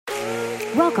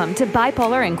Welcome to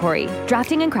Bipolar Inquiry,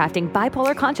 drafting and crafting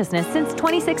bipolar consciousness since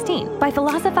 2016 by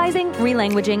philosophizing,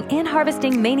 relanguaging, and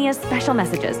harvesting mania's special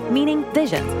messages, meaning,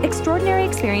 visions, extraordinary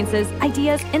experiences,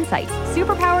 ideas, insights,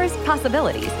 superpowers,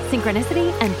 possibilities,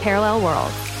 synchronicity, and parallel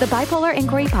worlds. The Bipolar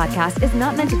Inquiry podcast is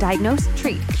not meant to diagnose,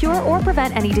 treat, cure, or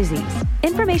prevent any disease.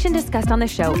 Information discussed on the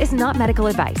show is not medical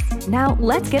advice. Now,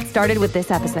 let's get started with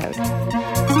this episode.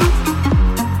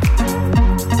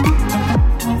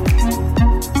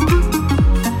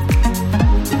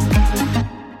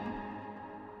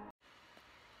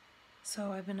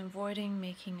 So I've been avoiding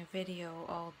making a video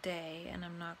all day, and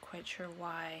I'm not quite sure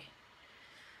why.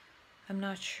 I'm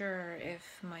not sure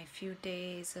if my few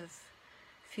days of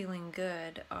feeling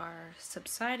good are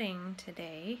subsiding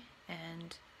today,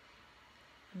 and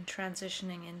I'm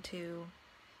transitioning into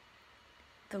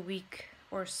the week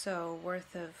or so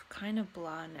worth of kind of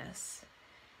blindness.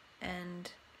 And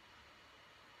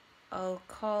I'll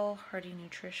call Hardy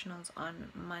Nutritionals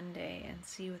on Monday and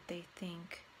see what they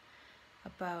think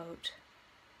about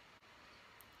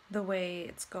the way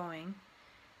it's going.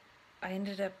 I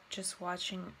ended up just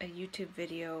watching a YouTube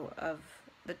video of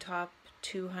the top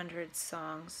 200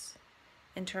 songs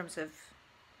in terms of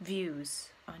views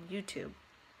on YouTube.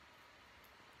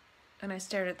 And I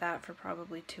stared at that for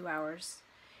probably 2 hours.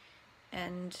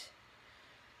 And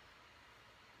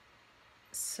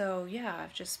so yeah,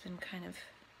 I've just been kind of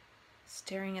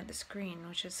staring at the screen,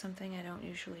 which is something I don't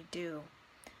usually do.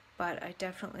 But I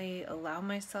definitely allow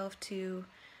myself to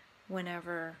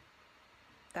whenever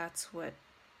that's what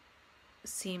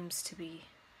seems to be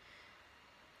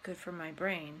good for my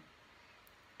brain.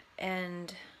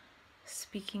 And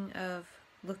speaking of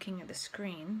looking at the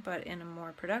screen, but in a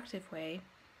more productive way,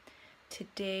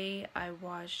 today I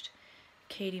watched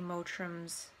Katie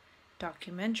Mottram's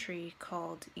documentary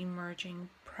called Emerging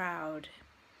Proud.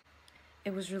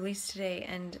 It was released today,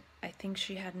 and I think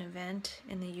she had an event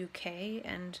in the UK,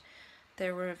 and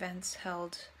there were events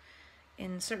held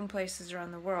in certain places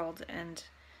around the world, and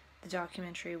the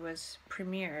documentary was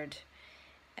premiered.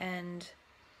 And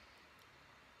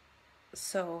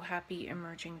so happy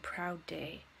Emerging Proud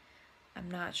Day. I'm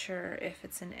not sure if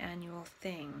it's an annual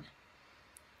thing.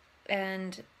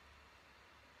 And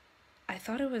I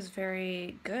thought it was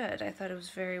very good. I thought it was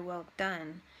very well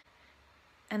done.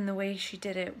 And the way she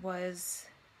did it was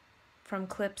from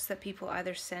clips that people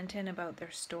either sent in about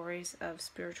their stories of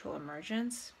spiritual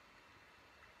emergence.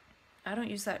 I don't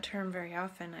use that term very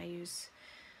often. I use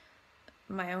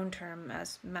my own term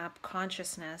as map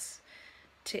consciousness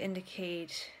to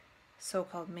indicate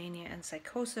so-called mania and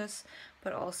psychosis,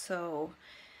 but also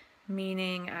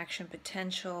meaning, action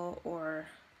potential, or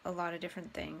a lot of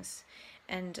different things.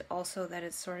 And also that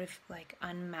it's sort of like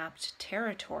unmapped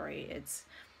territory. It's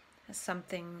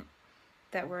something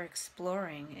that we're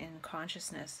exploring in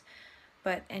consciousness.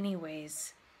 But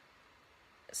anyways,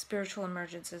 spiritual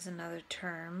emergence is another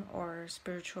term, or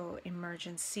spiritual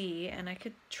emergency, and I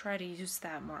could try to use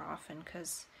that more often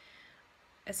because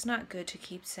it's not good to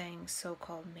keep saying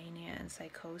so-called mania and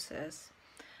psychosis.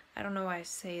 I don't know why I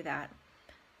say that.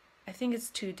 I think it's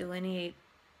to delineate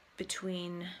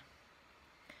between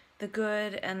the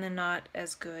good and the not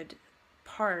as good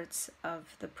parts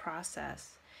of the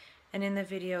process. And in the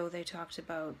video they talked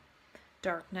about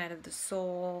dark night of the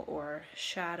soul or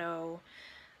shadow,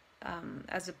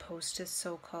 as opposed to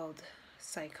so-called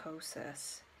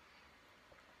psychosis.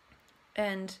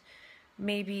 And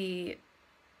maybe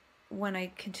when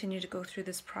I continue to go through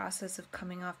this process of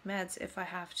coming off meds, if I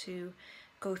have to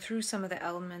go through some of the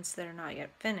elements that are not yet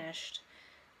finished,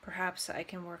 perhaps I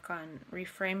can work on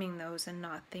reframing those and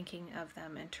not thinking of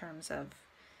them in terms of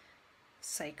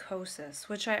psychosis,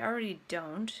 which I already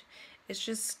don't. It's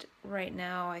just right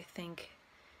now I think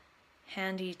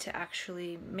handy to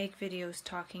actually make videos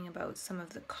talking about some of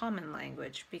the common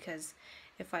language, because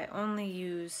if I only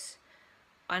use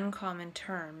uncommon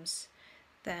terms,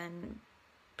 then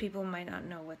people might not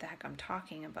know what the heck I'm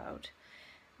talking about.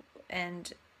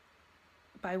 And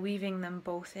by weaving them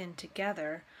both in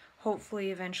together,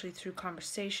 hopefully eventually through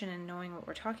conversation and knowing what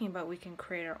we're talking about, we can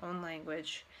create our own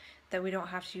language that we don't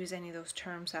have to use any of those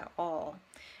terms at all.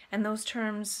 And those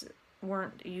terms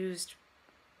weren't used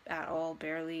at all,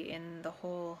 barely, in the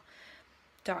whole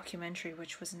documentary,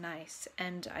 which was nice.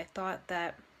 And I thought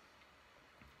that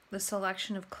the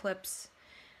selection of clips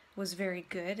was very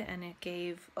good, and it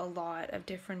gave a lot of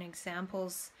different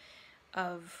examples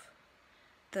of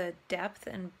the depth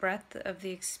and breadth of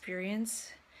the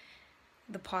experience,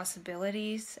 the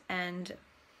possibilities, and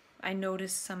I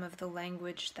noticed some of the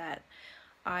language that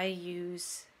I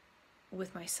use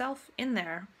with myself in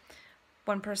there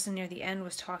one person near the end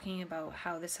was talking about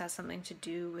how this has something to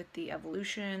do with the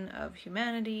evolution of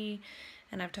humanity,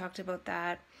 and I've talked about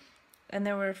that. And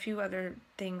there were a few other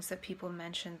things that people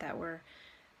mentioned that were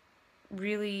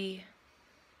really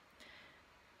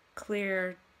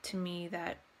clear to me,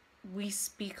 that we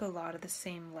speak a lot of the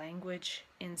same language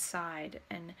inside,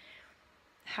 and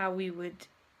how we would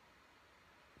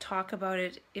talk about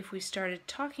it if we started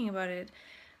talking about it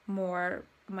more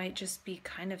might just be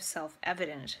kind of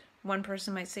self-evident. One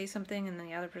person might say something and then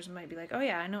the other person might be like, oh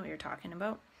yeah, I know what you're talking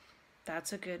about.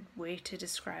 That's a good way to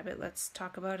describe it. Let's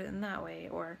talk about it in that way.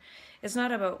 Or it's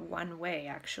not about one way,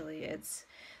 actually. It's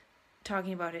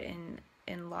talking about it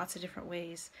in lots of different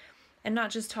ways. And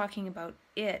not just talking about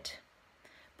it,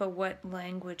 but what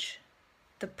language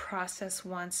the process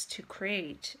wants to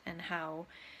create and how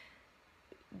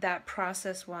that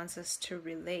process wants us to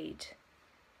relate.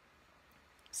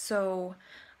 So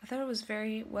I thought it was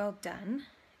very well done,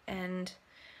 and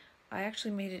I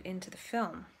actually made it into the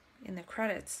film in the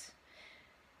credits.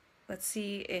 Let's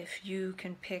see if you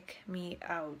can pick me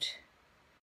out.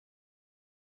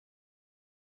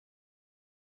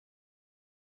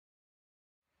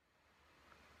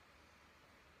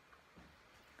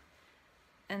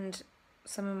 And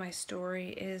some of my story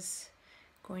is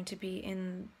going to be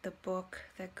in the book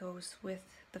that goes with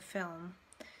the film,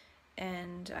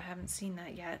 and I haven't seen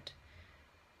that yet.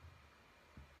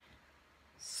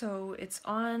 So it's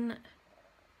on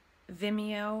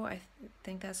Vimeo, I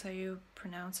think that's how you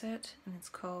pronounce it, and it's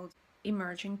called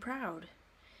Emerging Proud,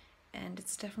 and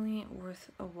it's definitely worth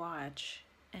a watch.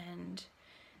 And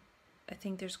I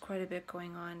think there's quite a bit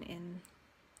going on in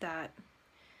that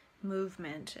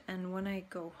movement, and when I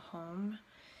go home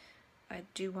I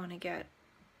do want to get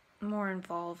more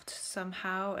involved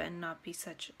somehow and not be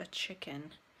such a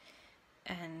chicken,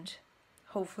 and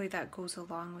hopefully that goes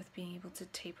along with being able to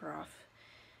taper off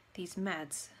these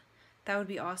meds. That would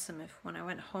be awesome if when I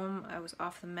went home I was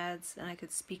off the meds and I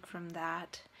could speak from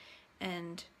that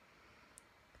and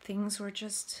things were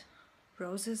just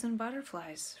roses and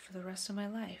butterflies for the rest of my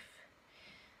life.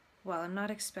 Well, I'm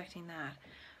not expecting that,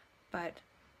 but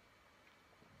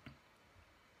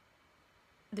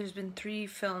there's been 3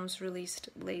 films released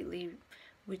lately,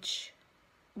 which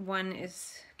one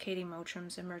is Katie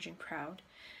Mottram's Emerging Proud,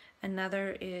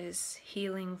 another is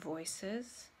Healing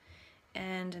Voices,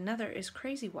 and another is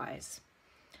Crazy Wise.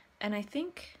 And I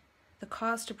think the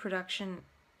cost of production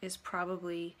is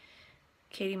probably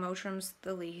Katie Mottram's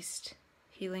the least,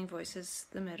 Healing Voices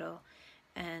the middle,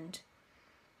 and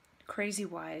Crazy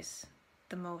Wise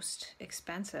the most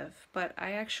expensive. But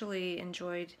I actually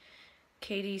enjoyed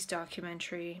Katie's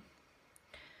documentary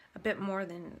a bit more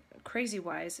than Crazy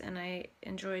Wise, and I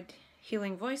enjoyed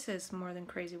Healing Voices more than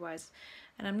Crazy Wise,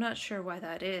 and I'm not sure why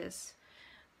that is.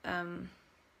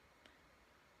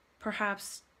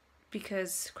 Perhaps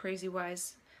because Crazy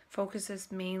Wise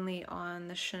focuses mainly on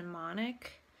the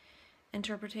shamanic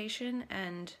interpretation,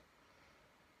 and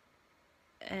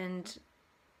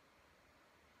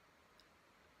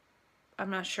I'm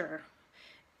not sure.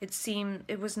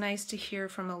 It was nice to hear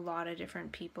from a lot of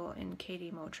different people in Katie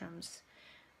Mottram's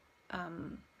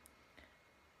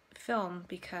film,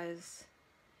 because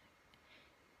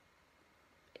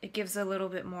it gives a little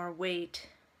bit more weight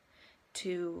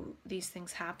to these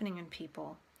things happening in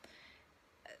people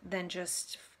than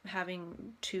just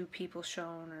having 2 people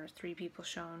shown or 3 people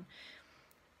shown.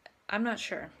 I'm not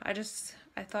sure. I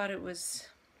thought it was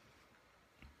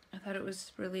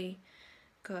really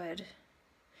good.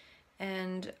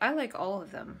 And I like all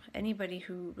of them. Anybody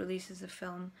who releases a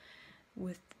film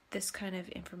with this kind of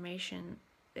information,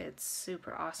 it's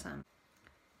super awesome.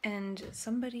 And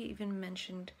somebody even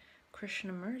mentioned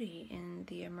Krishnamurti in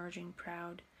the Emerging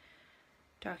Proud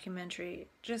documentary,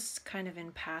 just kind of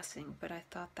in passing, but I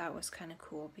thought that was kind of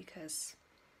cool because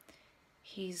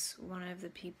he's one of the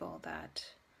people that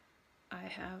I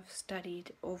have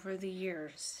studied over the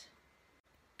years.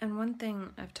 And one thing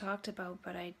I've talked about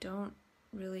but I don't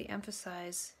really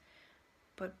emphasize,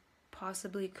 but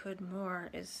possibly could more,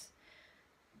 is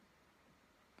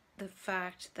the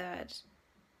fact that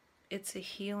it's a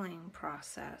healing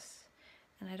process,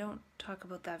 and I don't talk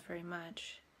about that very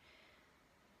much.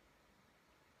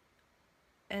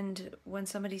 And when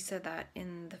somebody said that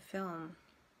in the film,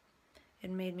 it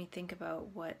made me think about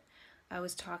what I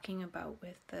was talking about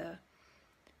with the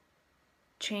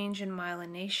change in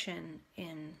myelination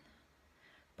in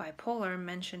bipolar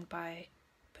mentioned by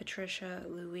Patricia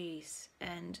Louise.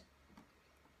 And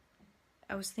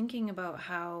I was thinking about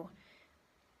how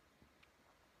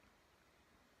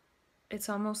it's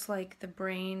almost like the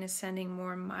brain is sending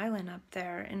more myelin up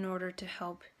there in order to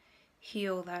help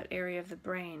heal that area of the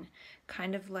brain,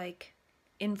 kind of like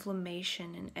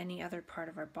inflammation in any other part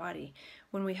of our body.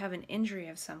 When we have an injury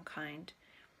of some kind,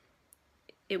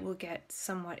 it will get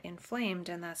somewhat inflamed,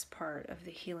 and that's part of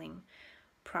the healing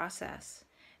process.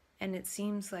 And it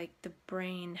seems like the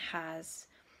brain has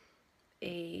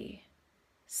a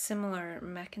similar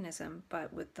mechanism,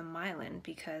 but with the myelin,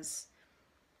 because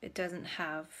it doesn't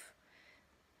have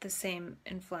the same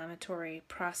inflammatory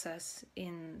process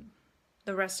in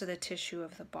the rest of the tissue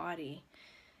of the body.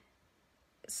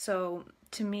 So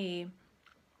to me,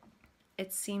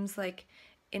 it seems like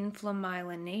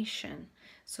inflammyelination.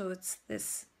 So it's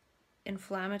this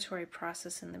inflammatory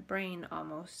process in the brain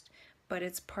almost, but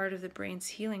it's part of the brain's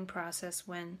healing process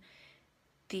when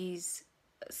these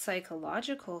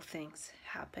psychological things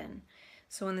happen.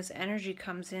 So when this energy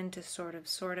comes in to sort of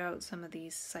sort out some of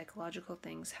these psychological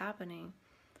things happening,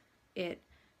 it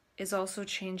is also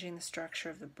changing the structure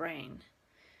of the brain,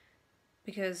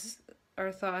 because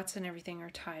our thoughts and everything are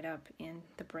tied up in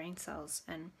the brain cells.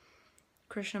 And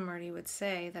Krishnamurti would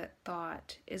say that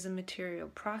thought is a material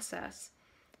process.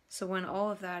 So when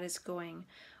all of that is going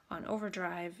on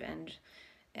overdrive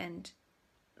and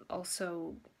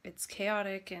also it's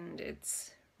chaotic and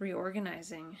it's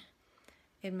reorganizing,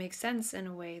 it makes sense in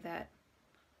a way that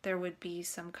there would be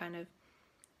some kind of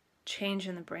change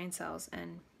in the brain cells,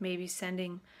 and maybe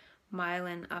sending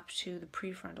myelin up to the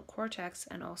prefrontal cortex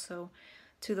and also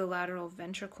to the lateral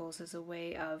ventricles as a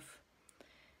way of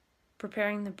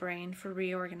preparing the brain for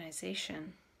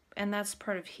reorganization. And that's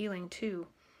part of healing too.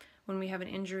 When we have an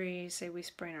injury, say we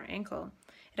sprain our ankle,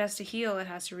 it has to heal, it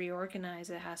has to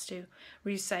reorganize, it has to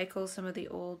recycle some of the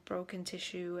old broken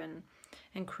tissue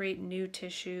and create new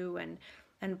tissue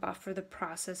and buffer the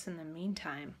process in the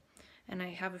meantime. And I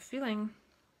have a feeling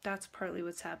that's partly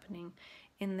what's happening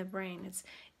in the brain. It's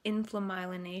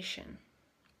inflammyelination.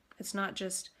 It's not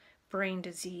just brain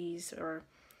disease or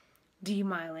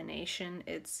demyelination,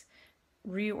 it's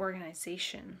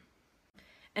reorganization.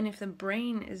 And if the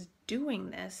brain is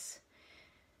doing this,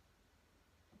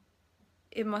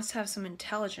 it must have some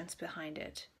intelligence behind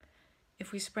it.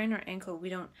 If we sprain our ankle, we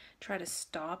don't try to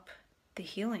stop the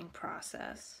healing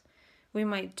process. We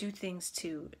might do things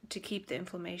to keep the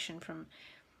inflammation from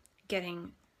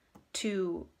getting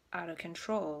too out of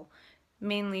control,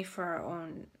 mainly for our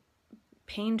own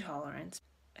pain tolerance.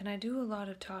 And I do a lot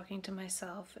of talking to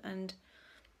myself, and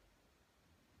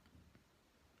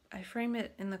I frame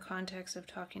it in the context of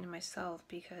talking to myself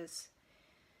because,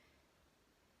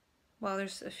 well,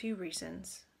 there's a few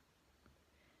reasons.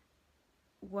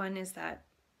 One is that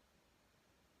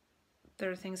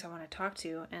there are things I want to talk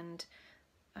to, and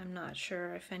I'm not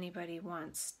sure if anybody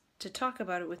wants to talk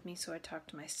about it with me, so I talk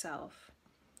to myself.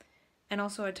 And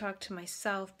also I talk to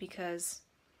myself because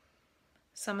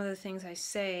some of the things I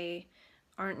say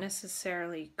aren't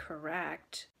necessarily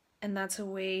correct, and that's a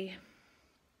way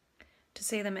to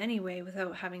say them anyway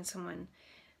without having someone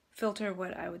filter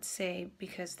what I would say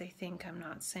because they think I'm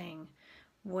not saying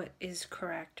what is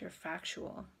correct or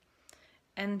factual.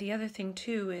 And the other thing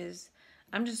too is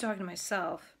I'm just talking to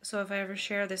myself, so if I ever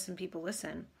share this and people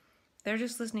listen, they're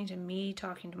just listening to me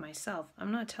talking to myself.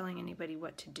 I'm not telling anybody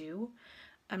what to do.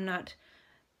 I'm not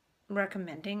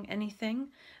recommending anything.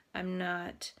 I'm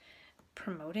not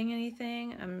promoting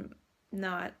anything. I'm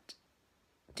not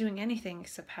doing anything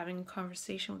except having a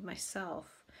conversation with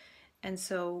myself. And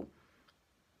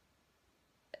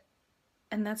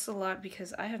that's a lot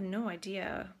because I have no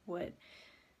idea what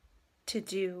to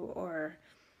do,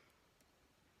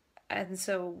 and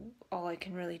so all I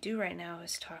can really do right now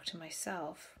is talk to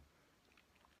myself.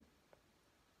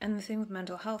 And the thing with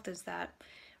mental health is that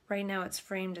right now it's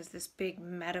framed as this big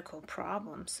medical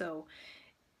problem, so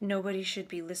nobody should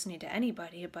be listening to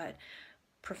anybody but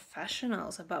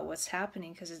professionals about what's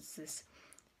happening because it's this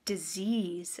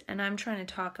disease, and I'm trying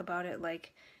to talk about it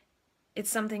like it's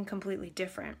something completely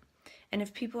different. And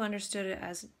if people understood it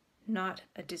as not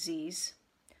a disease,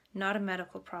 not a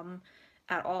medical problem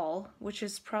at all, which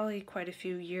is probably quite a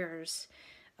few years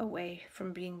away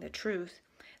from being the truth,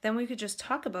 then we could just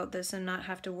talk about this and not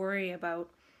have to worry about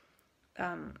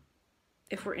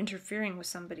if we're interfering with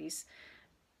somebody's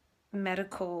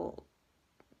medical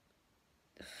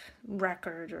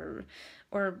record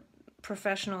or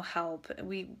professional help.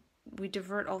 We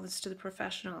divert all this to the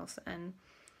professionals, and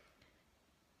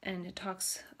it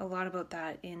talks a lot about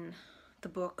that in the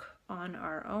book On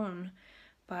Our Own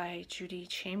by Judy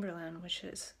Chamberlain, which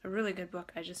is a really good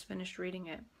book. I just finished reading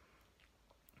it,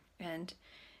 and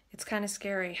it's kind of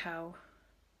scary how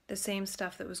the same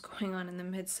stuff that was going on in the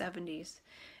mid-70s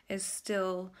is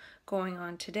still going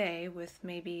on today, with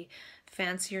maybe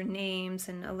fancier names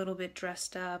and a little bit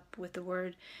dressed up with the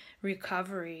word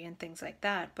recovery and things like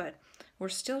that, but we're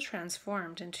still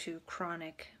transformed into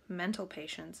chronic mental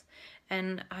patients.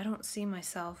 And I don't see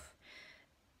myself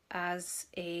as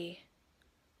a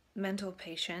mental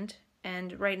patient,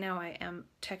 and right now I am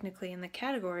technically in the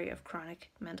category of chronic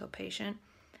mental patient,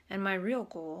 and my real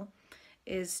goal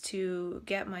is to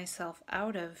get myself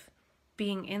out of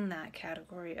being in that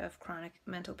category of chronic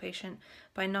mental patient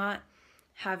by not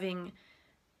having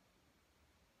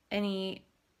any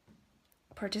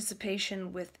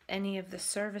participation with any of the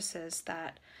services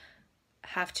that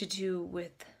have to do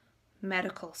with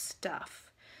medical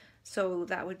stuff. So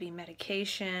that would be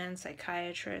medication,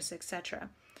 psychiatrists, etc.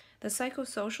 The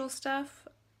psychosocial stuff,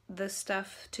 the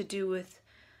stuff to do with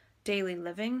daily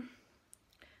living,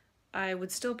 I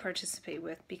would still participate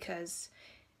with, because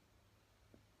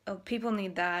people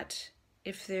need that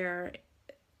if they're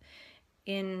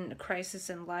in crisis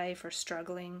in life or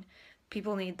struggling.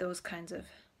 People need those kinds of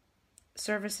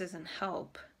services and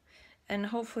help. And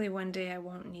hopefully one day I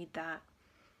won't need that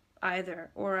either,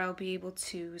 or I'll be able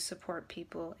to support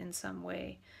people in some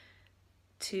way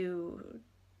to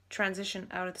transition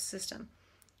out of the system.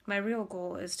 My real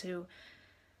goal is to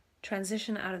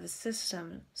transition out of the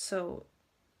system so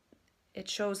it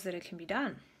shows that it can be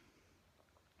done.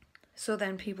 So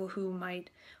then people who might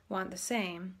want the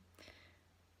same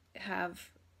have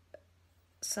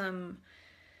some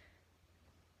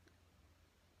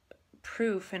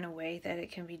proof in a way that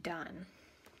it can be done.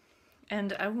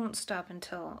 And I won't stop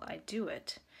until I do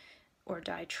it or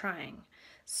die trying.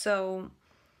 So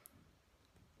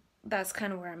that's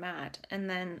kind of where I'm at. And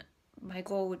then my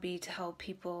goal would be to help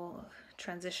people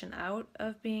transition out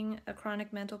of being a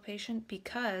chronic mental patient,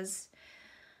 because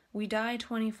we die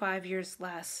 25 years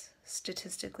less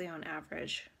statistically on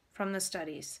average from the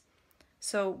studies.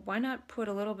 So why not put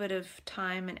a little bit of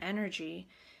time and energy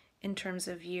in terms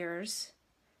of years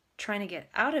trying to get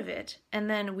out of it, and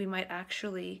then we might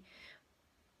actually,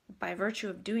 by virtue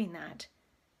of doing that,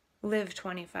 live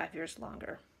 25 years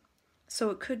longer. So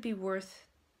it could be worth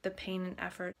the pain and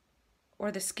effort,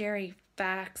 or the scary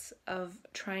facts of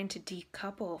trying to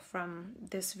decouple from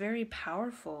this very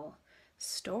powerful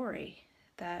story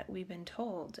that we've been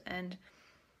told. And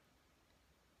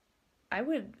I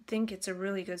would think it's a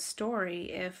really good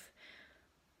story if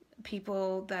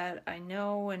people that I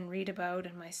know and read about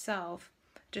and myself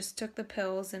just took the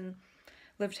pills and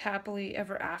lived happily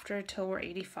ever after till we're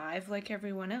 85 like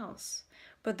everyone else.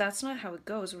 But that's not how it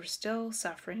goes. We're still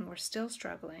suffering, we're still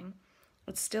struggling,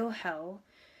 it's still hell.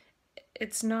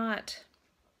 It's not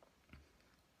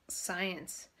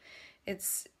science,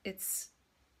 it's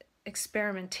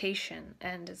experimentation,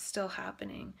 and it's still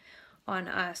happening on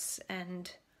us.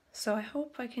 And so I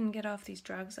hope I can get off these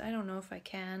drugs. I don't know if I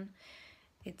can.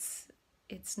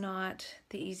 It's not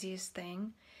the easiest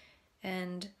thing.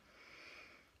 And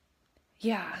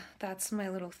yeah, that's my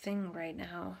little thing right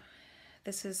now.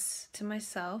 This is to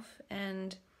myself,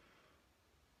 and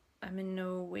I'm in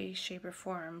no way, shape, or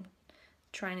form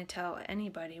trying to tell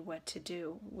anybody what to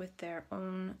do with their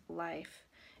own life.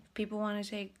 If people want to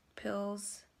take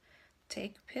pills,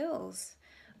 take pills.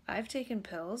 I've taken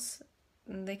pills,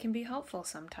 and they can be helpful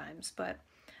sometimes, but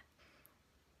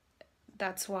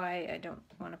that's why I don't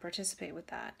want to participate with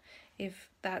that. If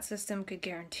that system could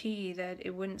guarantee that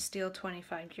it wouldn't steal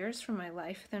 25 years from my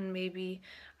life, then maybe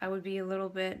I would be a little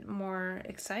bit more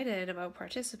excited about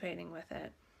participating with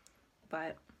it.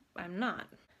 But I'm not.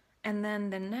 And then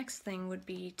the next thing would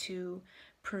be to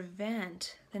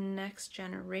prevent the next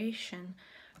generation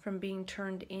from being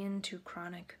turned into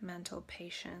chronic mental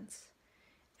patients.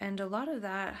 And a lot of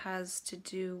that has to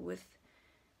do with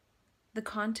the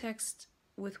context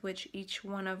with which each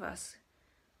one of us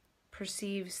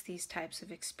perceives these types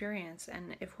of experience,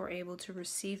 and if we're able to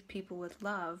receive people with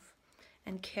love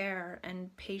and care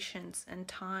and patience and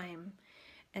time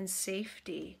and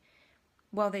safety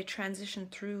while they transition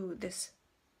through this,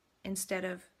 instead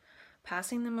of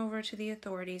passing them over to the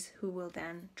authorities who will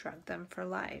then drug them for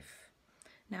life.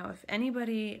 Now, if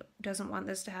anybody doesn't want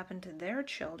this to happen to their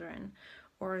children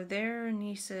or their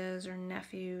nieces or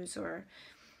nephews or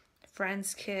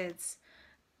friends' kids,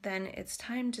 then it's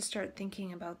time to start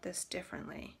thinking about this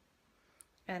differently.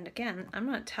 And again, I'm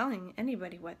not telling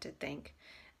anybody what to think.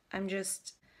 I'm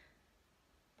just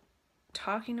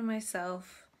talking to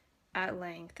myself at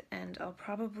length, and I'll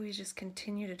probably just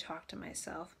continue to talk to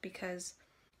myself, because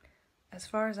as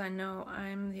far as I know,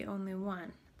 I'm the only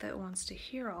one that wants to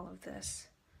hear all of this.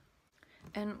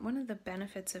 And one of the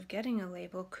benefits of getting a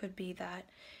label could be that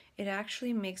it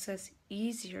actually makes us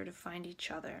easier to find each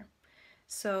other.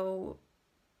 So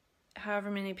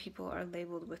however many people are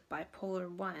labeled with bipolar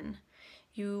 1,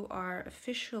 you are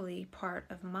officially part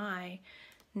of my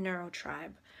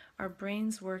neurotribe. Our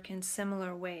brains work in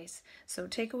similar ways. So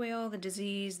take away all the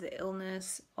disease, the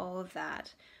illness, all of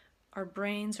that. Our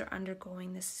brains are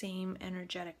undergoing the same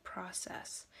energetic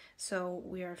process. So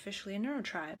we are officially a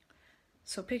neurotribe.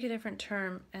 So pick a different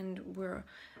term and we're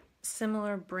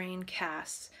similar brain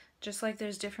casts. Just like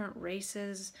there's different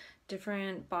races,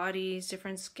 different bodies,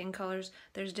 different skin colors,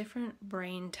 there's different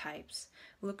brain types.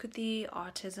 Look at the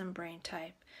autism brain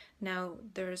type. Now,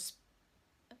 there's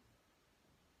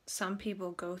some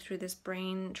people go through this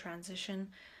brain transition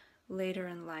later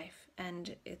in life,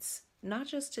 and it's not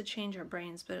just to change our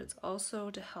brains, but it's also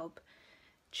to help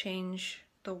change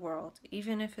the world,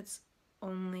 even if it's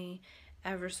only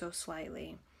ever so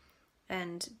slightly.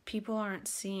 And people aren't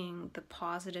seeing the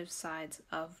positive sides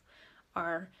of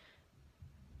our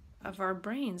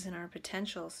brains and our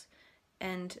potentials,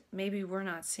 and maybe we're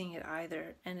not seeing it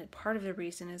either. And part of the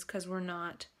reason is because we're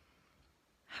not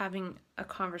having a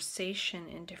conversation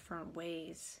in different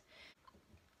ways.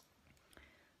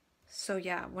 So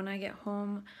yeah, when I get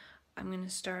home, I'm going to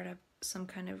start up some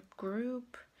kind of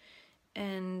group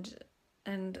and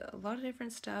a lot of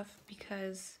different stuff,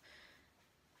 because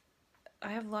I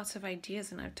have lots of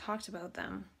ideas and I've talked about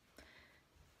them,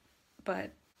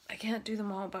 but I can't do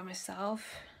them all by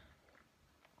myself.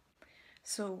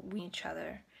 So we each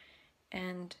other,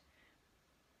 and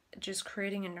just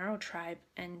creating a neurotribe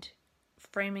and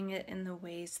framing it in the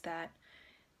ways that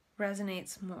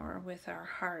resonates more with our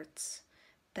hearts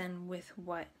than with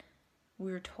what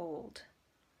we're told.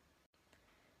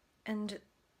 And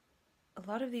a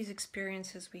lot of these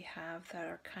experiences we have that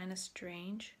are kind of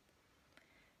strange,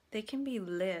 they can be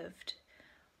lived,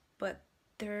 but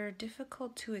they're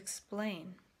difficult to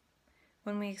explain.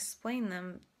 When we explain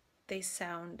them, they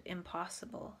sound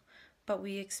impossible, but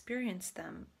we experience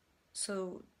them,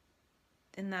 so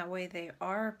in that way they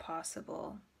are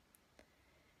possible.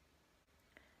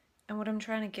 And what I'm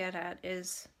trying to get at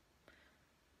is,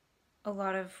 a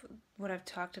lot of what I've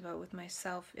talked about with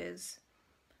myself is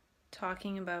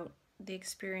talking about the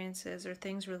experiences or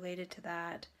things related to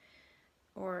that,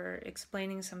 or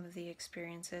explaining some of the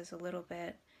experiences a little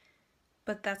bit,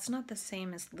 but that's not the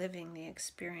same as living the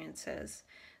experiences.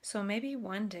 So maybe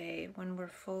one day when we're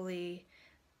fully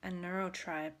a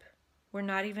neurotribe, we're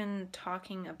not even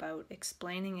talking about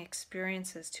explaining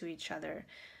experiences to each other.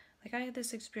 Like, I had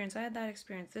this experience, I had that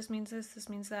experience, this means this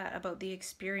means that, about the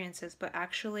experiences, but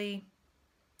actually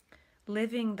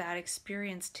living that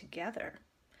experience together.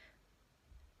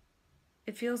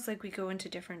 It feels like we go into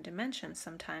different dimensions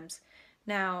sometimes.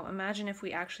 Now, imagine if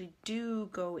we actually do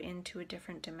go into a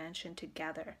different dimension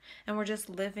together, and we're just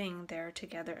living there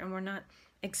together, and we're not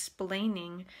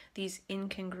explaining these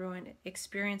incongruent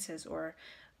experiences, or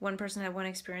one person had one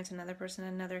experience, another person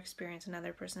had another experience,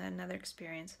 another person had another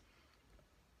experience.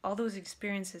 All those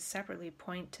experiences separately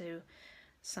point to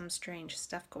some strange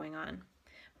stuff going on.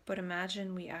 But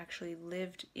imagine we actually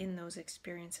lived in those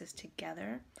experiences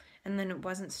together, and then it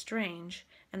wasn't strange,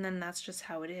 and then that's just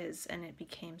how it is, and it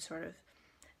became sort of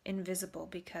invisible,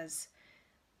 because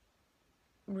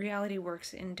reality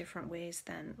works in different ways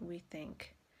than we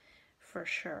think, for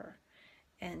sure.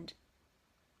 And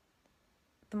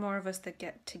the more of us that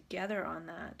get together on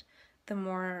that, the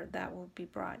more that will be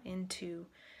brought into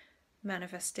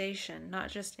manifestation, not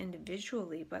just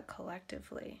individually, but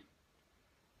collectively.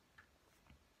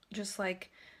 Just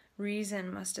like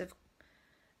reason must have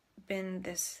been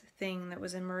this thing that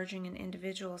was emerging in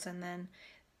individuals, and then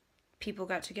people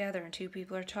got together and two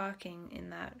people are talking in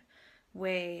that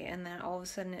way, and then all of a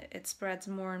sudden it spreads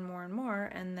more and more and more,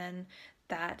 and then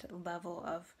that level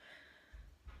of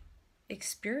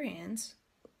experience,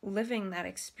 living that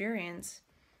experience,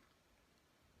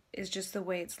 is just the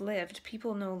way it's lived.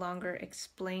 People no longer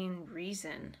explain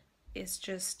reason. It's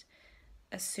just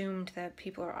assumed that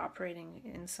people are operating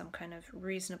in some kind of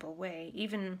reasonable way.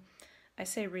 Even, I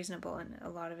say reasonable, and a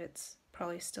lot of it's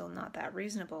probably still not that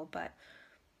reasonable, but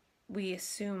we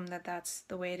assume that that's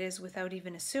the way it is without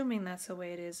even assuming that's the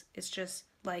way it is. It's just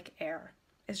like air.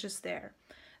 It's just there.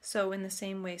 So in the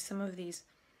same way, some of these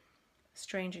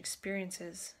strange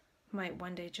experiences might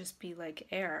one day just be like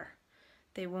air.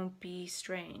 They won't be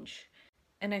strange.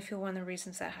 And I feel one of the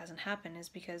reasons that hasn't happened is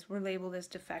because we're labeled as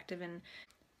defective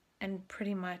and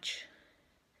pretty much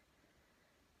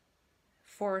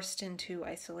forced into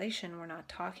isolation. We're not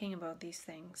talking about these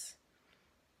things.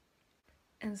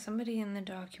 And somebody in the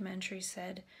documentary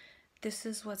said, "This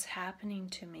is what's happening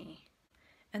to me."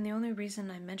 And the only reason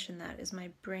I mention that is my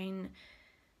brain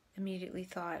immediately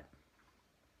thought,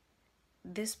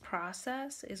 this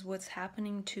process is what's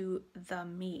happening to the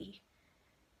me,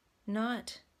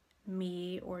 not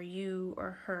me or you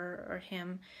or her or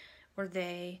him or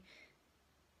they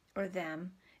or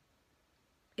them.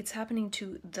 It's happening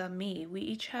to the me. We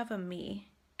each have a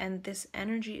me, and this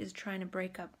energy is trying to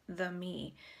break up the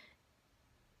me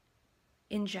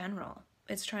in general.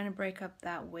 It's trying to break up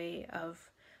that way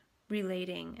of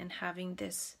relating and having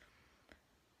this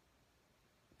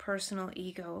personal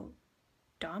ego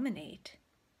dominate,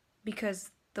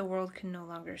 because the world can no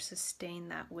longer sustain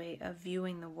that way of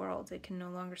viewing the world. It can no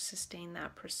longer sustain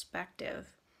that perspective.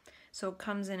 So it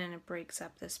comes in and it breaks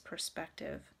up this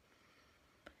perspective.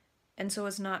 And so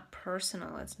it's not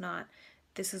personal. It's not,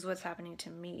 this is what's happening to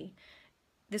me.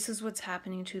 This is what's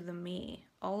happening to the me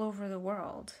all over the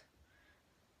world.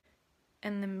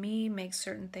 And the me makes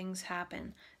certain things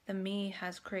happen. The me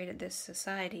has created this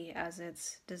society as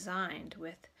it's designed,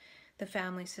 with the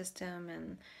family system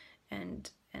and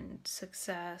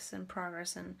success and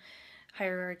progress and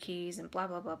hierarchies and blah,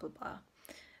 blah, blah, blah, blah.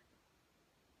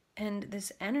 And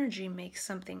this energy makes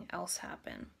something else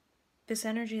happen. This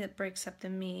energy that breaks up the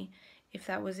me, if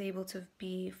that was able to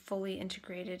be fully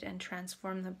integrated and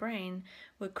transform the brain,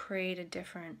 would create a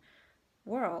different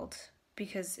world,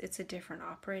 because it's a different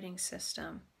operating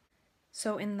system.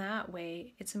 So in that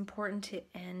way, it's important to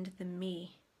end the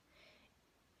me.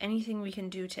 Anything we can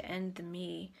do to end the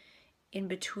me in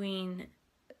between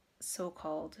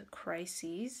so-called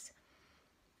crises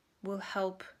will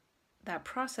help that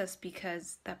process,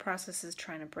 because that process is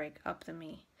trying to break up the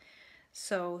me.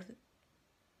 So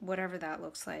whatever that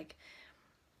looks like.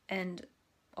 And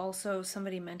also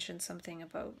somebody mentioned something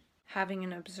about having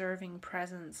an observing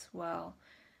presence while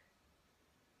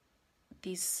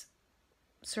these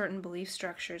certain belief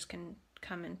structures can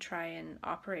come and try and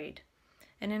operate.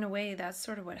 And in a way, that's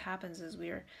sort of what happens, is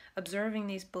we're observing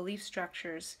these belief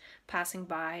structures passing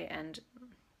by, and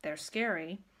they're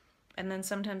scary. And then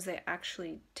sometimes they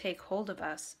actually take hold of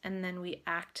us, and then we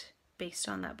act based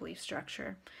on that belief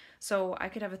structure. So I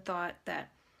could have a thought that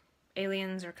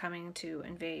aliens are coming to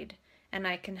invade, and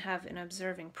I can have an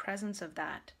observing presence of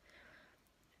that.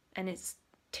 And it's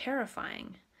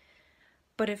terrifying.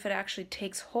 But if it actually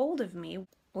takes hold of me,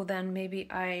 well, then maybe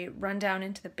I run down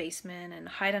into the basement and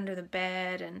hide under the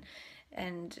bed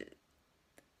and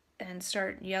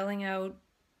start yelling out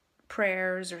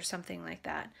prayers or something like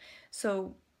that.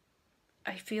 So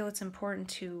I feel it's important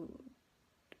to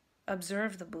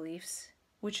observe the beliefs,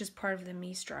 which is part of the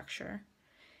me structure,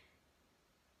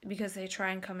 because they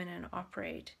try and come in and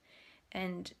operate,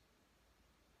 and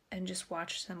just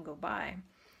watch them go by.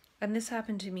 And this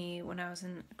happened to me when I was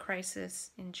in a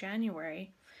crisis in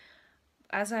January.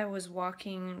 As I was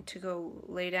walking to go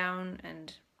lay down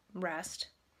and rest,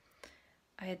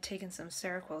 I had taken some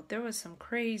Seroquel. There was some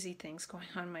crazy things going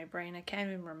on in my brain. I can't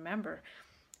even remember.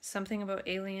 Something about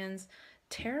aliens,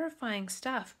 terrifying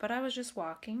stuff. But I was just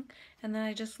walking, and then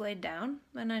I just laid down,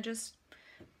 and I just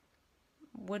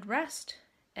would rest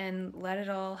and let it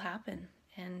all happen,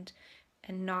 and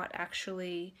not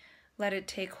actually let it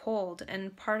take hold.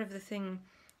 And part of the thing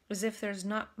is, if there's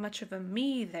not much of a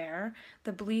me there,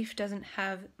 the belief doesn't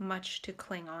have much to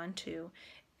cling on to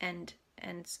and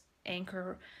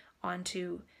anchor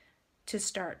onto to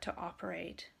start to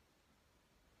operate.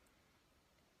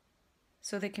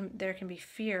 So there can be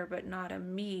fear, but not a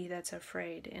me that's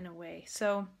afraid in a way.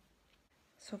 So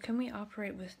can we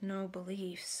operate with no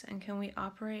beliefs, and can we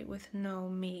operate with no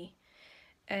me?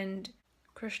 And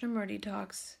Krishnamurti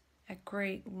talks at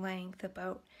great length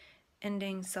about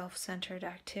ending self-centered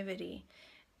activity.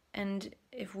 And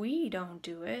if we don't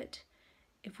do it,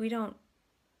 if we don't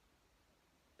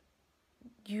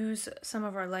use some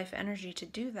of our life energy to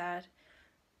do that,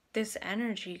 this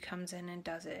energy comes in and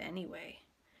does it anyway.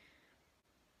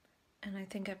 And I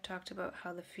think I've talked about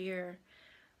how the fear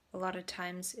a lot of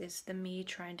times is the me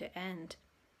trying to end.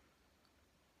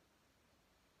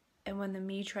 And when the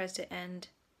me tries to end,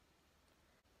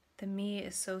 the me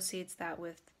associates that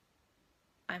with,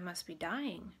 I must be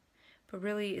dying. But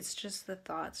really, it's just the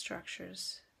thought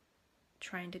structures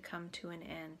trying to come to an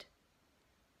end.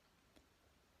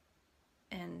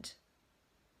 And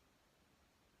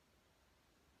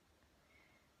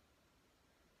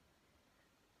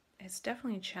it's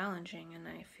definitely challenging, and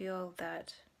I feel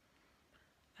that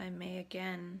I may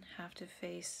again have to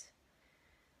face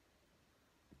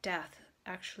death,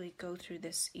 actually go through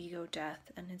this ego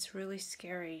death, and it's really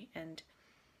scary. And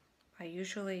I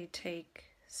usually take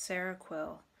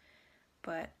Seroquel,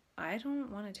 but I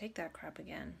don't want to take that crap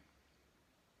again.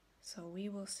 So we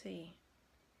will see.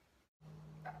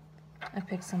 I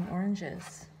picked some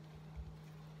oranges.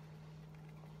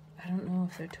 I don't know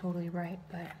if they're totally right,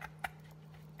 but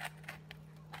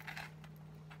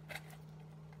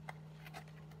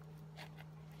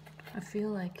I feel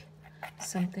like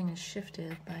something has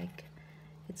shifted. Like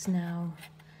it's now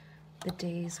the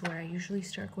days where I usually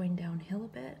start going downhill a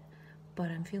bit, but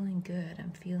I'm feeling good.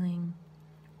 I'm feeling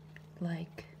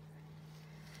like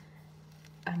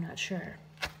I'm not sure.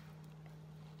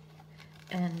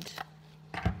 And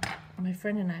my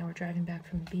friend and I were driving back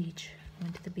from the beach.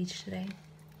 Went to the beach today.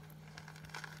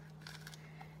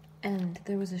 And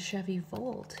there was a Chevy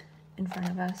Volt in front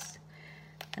of us.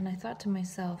 And I thought to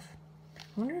myself,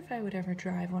 I wonder if I would ever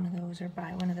drive one of those or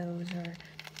buy one of those, or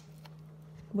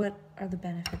what are the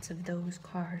benefits of those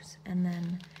cars? And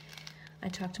then I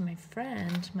talked to my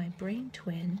friend, my brain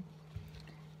twin,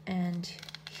 and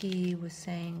he was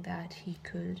saying that he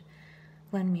could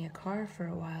lend me a car for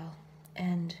a while.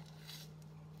 And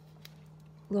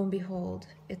lo and behold,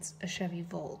 it's a Chevy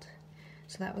Volt.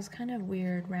 So that was kind of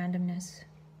weird randomness,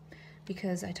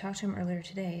 because I talked to him earlier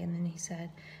today, and then he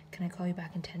said, can I call you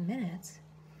back in 10 minutes?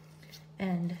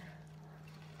 And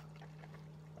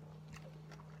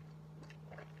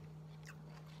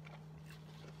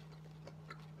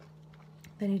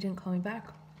then he didn't call me back.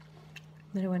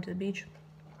 Then I went to the beach.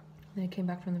 Then I came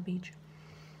back from the beach.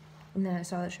 And then I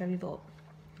saw the Chevy Volt.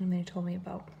 And then he told me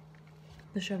about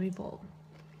the Chevy Volt.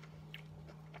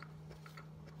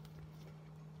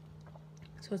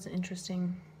 So it's an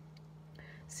interesting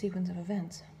sequence of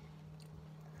events.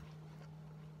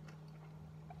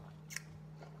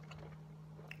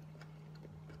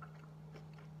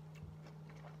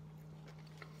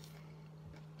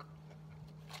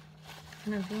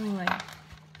 And I'm feeling like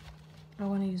I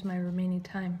want to use my remaining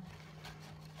time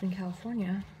in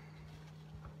California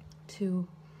to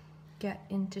get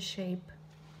into shape,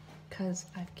 because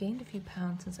I've gained a few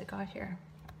pounds since I got here.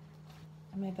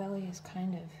 And my belly is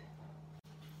kind of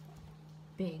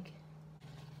big.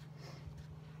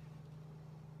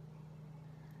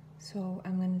 So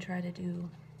I'm going to try to do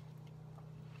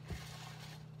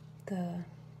the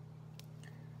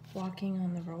walking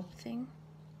on the rope thing.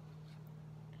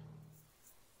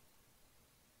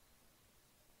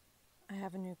 I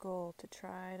have a new goal to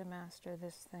try to master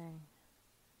this thing.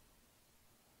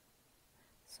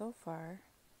 So far,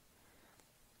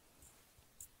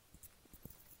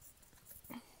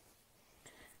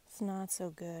 it's not so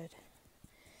good.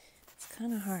 It's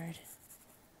kind of hard.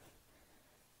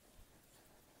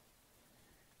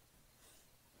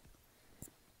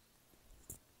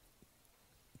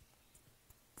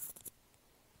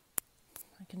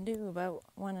 I can do about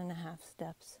 1.5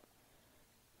 steps.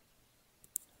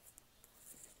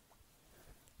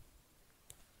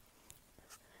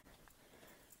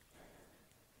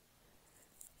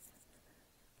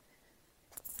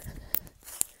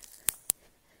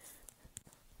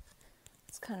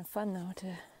 Kind of fun though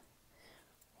to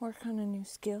work on a new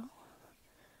skill.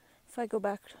 If I go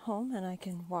back home and I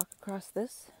can walk across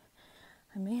this,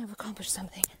 I may have accomplished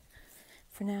something.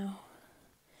 For now,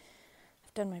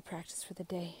 I've done my practice for the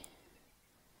day.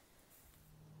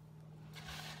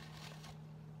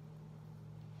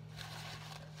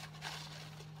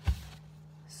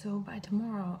 So by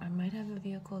tomorrow, I might have a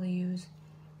vehicle to use.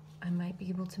 I might be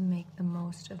able to make the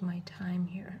most of my time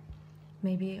here.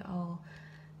 Maybe I'll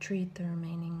treat the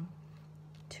remaining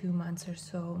 2 months or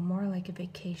so more like a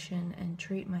vacation and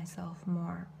treat myself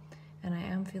more. And I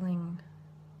am feeling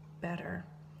better,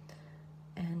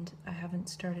 and I haven't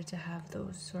started to have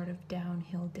those sort of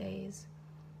downhill days.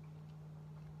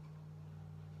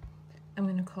 I'm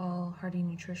going to call Hardy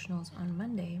Nutritionals on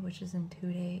Monday, which is in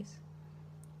 2 days,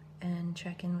 and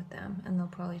check in with them, and they'll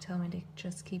probably tell me to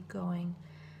just keep going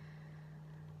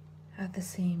at the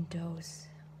same dose.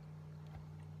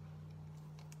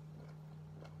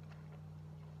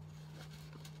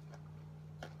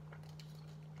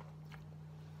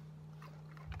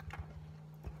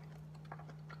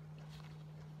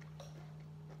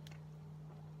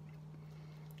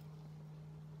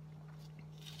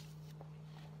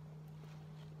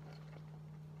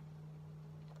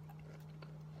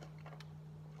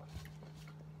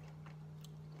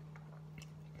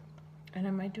 And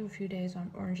I might do a few days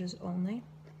on oranges only,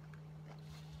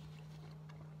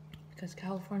 because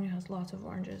California has lots of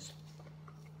oranges.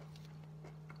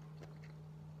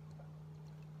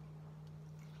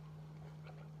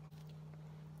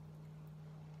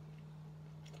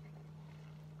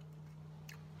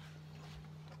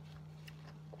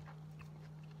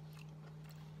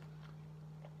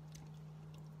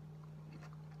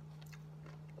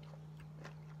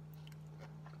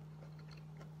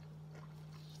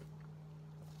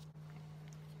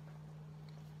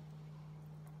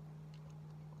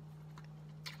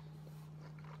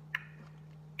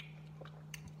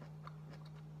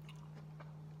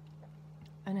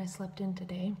 I slept in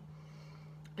today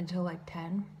until like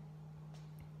 10.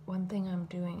 One thing I'm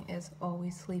doing is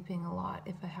always sleeping a lot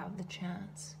if I have the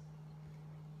chance.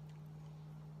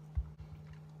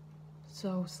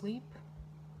 So sleep,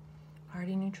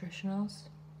 hearty nutritionals.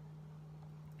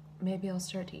 Maybe I'll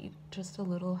start to eat just a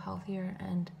little healthier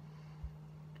and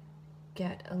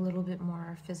get a little bit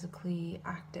more physically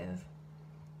active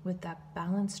with that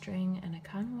balance string, and I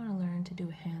kind of want to learn to do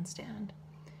a handstand,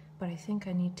 but I think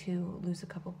I need to lose a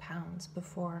couple pounds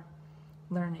before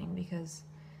learning, because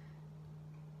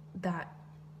that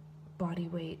body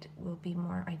weight will be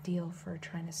more ideal for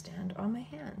trying to stand on my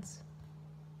hands.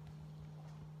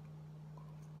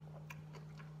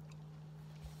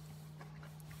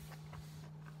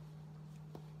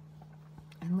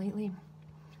 And lately,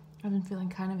 I've been feeling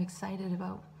kind of excited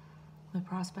about the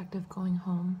prospect of going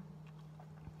home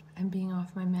and being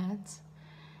off my meds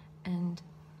and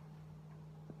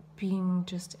being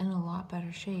just in a lot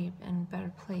better shape and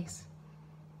better place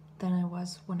than I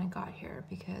was when I got here,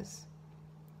 because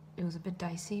it was a bit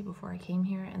dicey before I came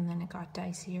here, and then it got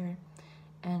dicier,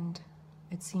 and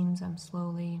it seems I'm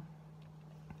slowly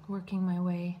working my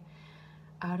way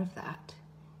out of that.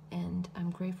 And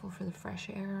I'm grateful for the fresh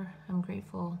air. I'm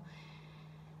grateful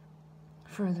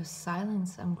for the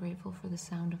silence. I'm grateful for the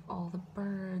sound of all the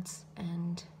birds,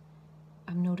 and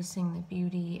I'm noticing the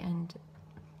beauty and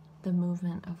the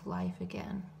movement of life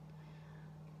again.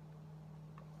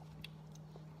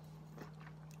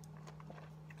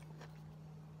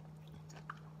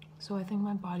 So I think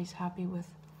my body's happy with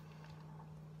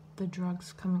the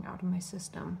drugs coming out of my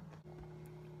system.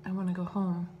 I want to go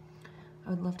home. I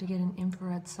would love to get an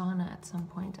infrared sauna at some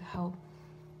point to help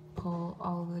pull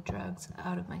all of the drugs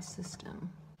out of my system.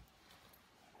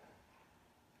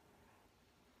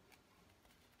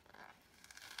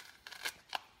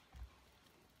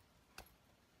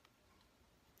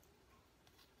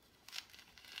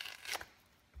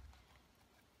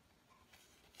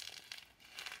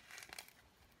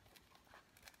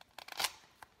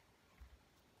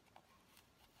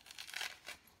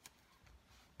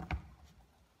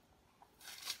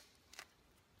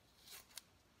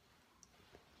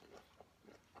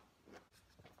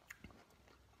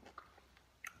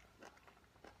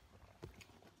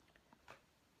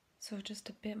 So just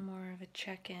a bit more of a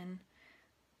check-in.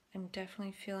 I'm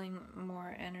definitely feeling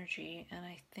more energy, and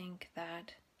I think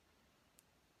that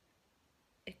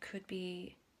it could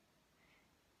be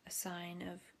a sign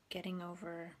of getting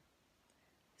over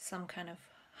some kind of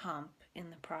hump in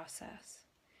the process.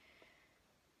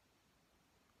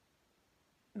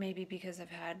 Maybe because I've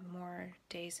had more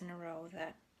days in a row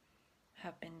that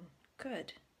have been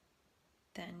good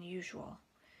than usual.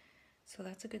 So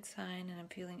that's a good sign, and I'm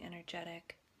feeling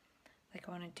energetic. Like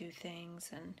I want to do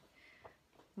things and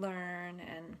learn,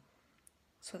 and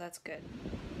so that's good.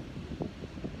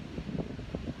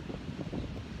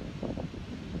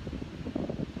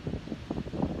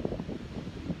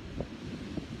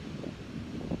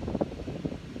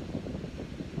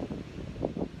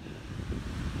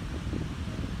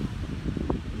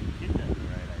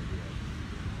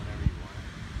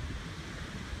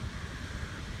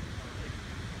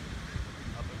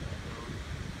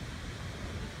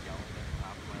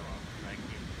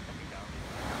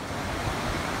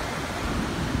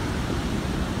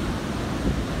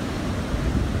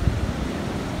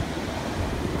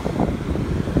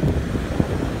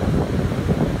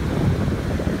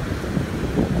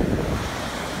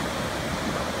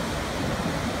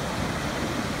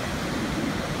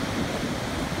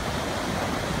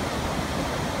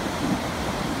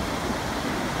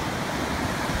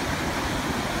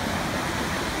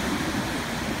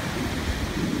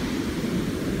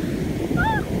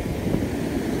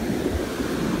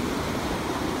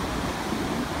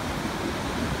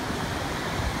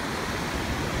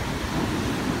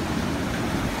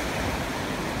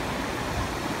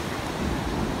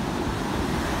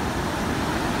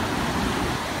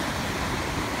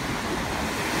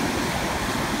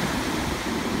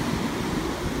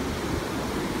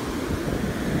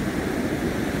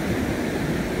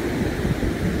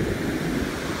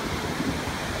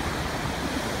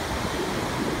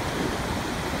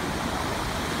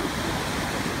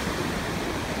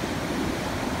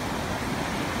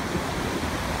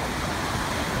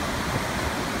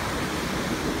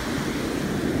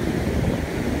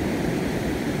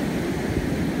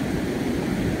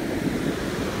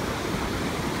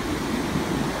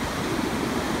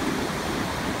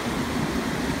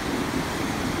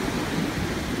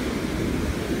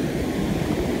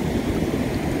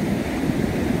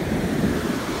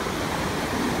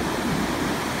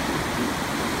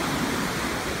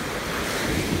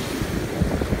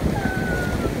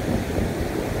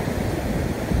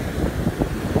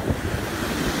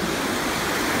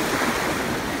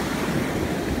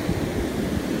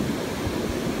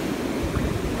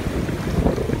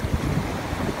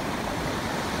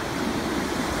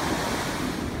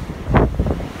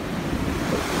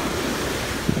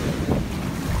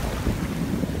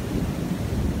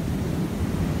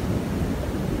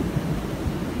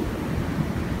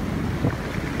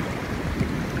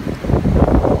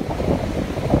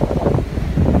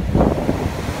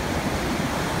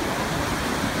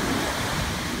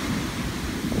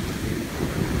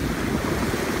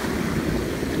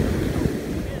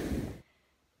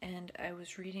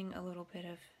 reading a little bit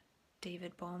of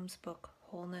David Bohm's book,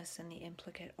 Wholeness and the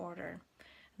Implicate Order,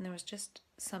 and there was just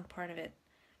some part of it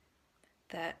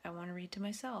that I want to read to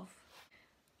myself.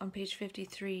 On page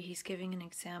 53, he's giving an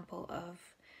example of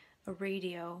a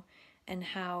radio and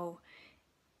how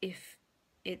if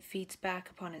it feeds back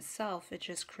upon itself, it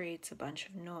just creates a bunch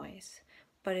of noise.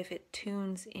 But if it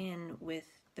tunes in with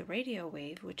the radio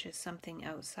wave, which is something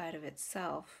outside of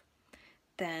itself,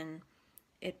 then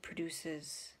it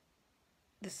produces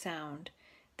the sound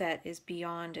that is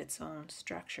beyond its own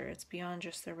structure. It's beyond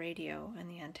just the radio and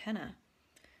the antenna,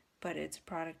 but it's a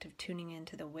product of tuning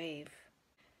into the wave.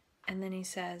 And then he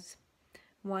says,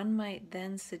 one might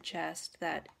then suggest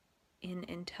that in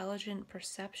intelligent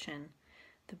perception,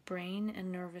 the brain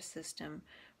and nervous system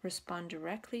respond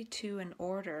directly to an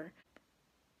order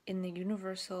in the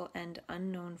universal and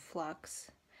unknown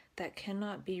flux that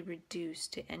cannot be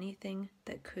reduced to anything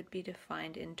that could be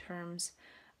defined in terms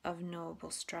of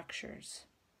knowable structures.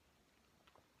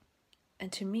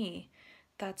 And to me,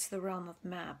 that's the realm of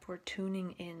map. We're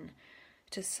tuning in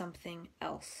to something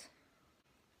else.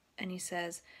 And he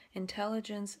says,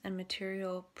 intelligence and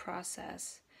material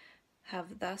process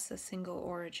have thus a single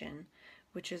origin,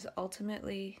 which is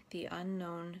ultimately the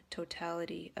unknown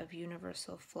totality of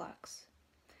universal flux.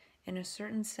 In a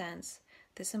certain sense,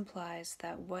 this implies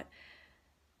that what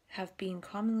have been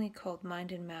commonly called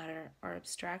mind and matter are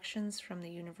abstractions from the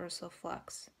universal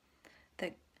flux,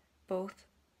 that both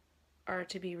are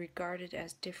to be regarded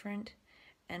as different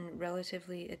and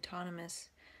relatively autonomous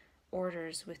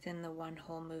orders within the one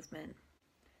whole movement.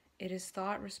 It is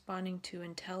thought responding to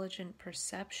intelligent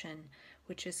perception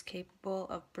which is capable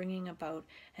of bringing about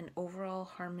an overall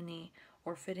harmony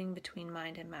or fitting between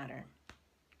mind and matter.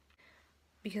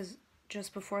 Because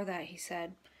just before that he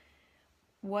said,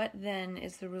 what then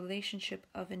is the relationship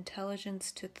of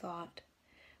intelligence to thought?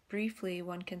 Briefly,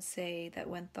 one can say that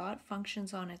when thought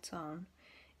functions on its own,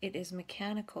 it is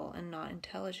mechanical and not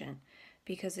intelligent,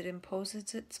 because it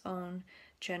imposes its own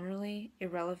generally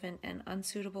irrelevant and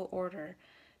unsuitable order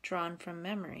drawn from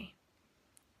memory.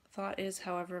 Thought is,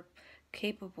 however,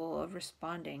 capable of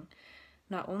responding,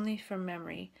 not only from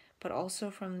memory, but also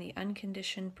from the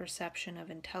unconditioned perception of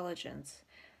intelligence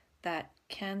that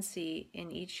can see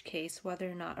in each case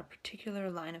whether or not a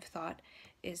particular line of thought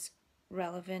is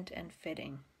relevant and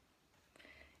fitting.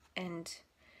 And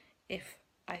if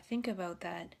I think about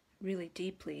that really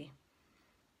deeply,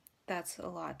 that's a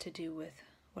lot to do with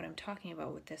what I'm talking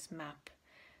about with this map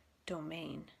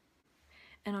domain.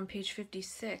 And on page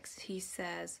 56, he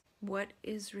says, what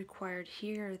is required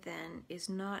here then is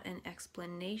not an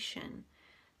explanation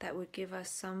that would give us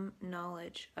some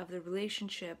knowledge of the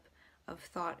relationship of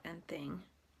thought and thing,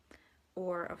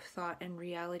 or of thought and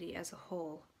reality as a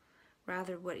whole.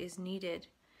 Rather, what is needed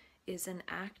is an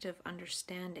act of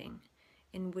understanding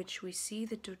in which we see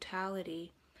the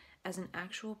totality as an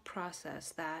actual process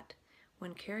that,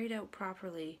 when carried out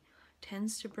properly,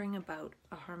 tends to bring about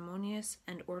a harmonious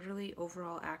and orderly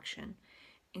overall action,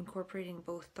 incorporating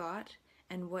both thought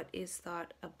and what is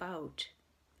thought about,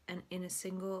 and in a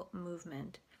single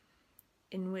movement,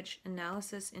 in which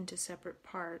analysis into separate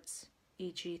parts,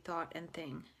 e.g. thought and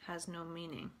thing, has no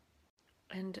meaning.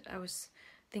 And I was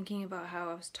thinking about how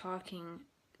I was talking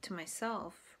to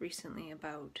myself recently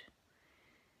about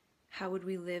how would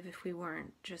we live if we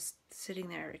weren't just sitting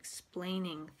there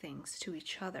explaining things to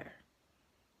each other,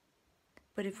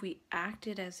 but if we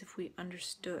acted as if we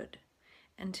understood.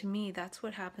 And to me, that's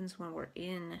what happens when we're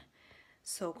in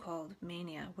so-called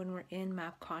mania, when we're in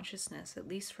map consciousness, at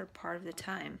least for part of the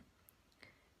time.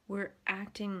 We're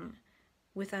acting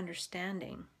with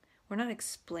understanding. We're not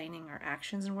explaining our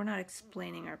actions and we're not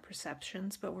explaining our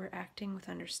perceptions, but we're acting with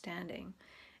understanding.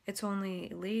 It's only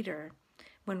later,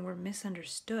 when we're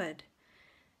misunderstood,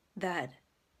 that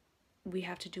we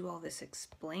have to do all this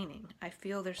explaining. I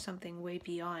feel there's something way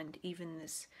beyond even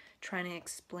this trying to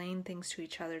explain things to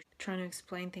each other, trying to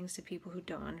explain things to people who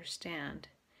don't understand.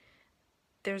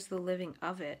 There's the living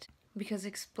of it, because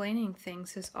explaining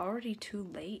things is already too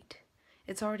late.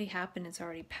 It's already happened, it's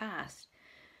already passed.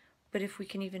 But if we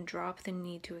can even drop the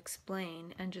need to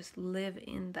explain and just live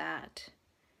in that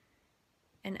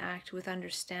and act with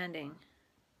understanding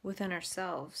within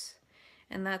ourselves,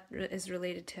 and that is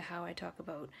related to how I talk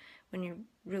about when you're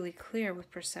really clear with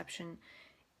perception,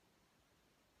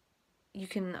 you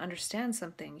can understand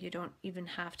something. You don't even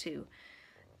have to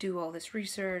do all this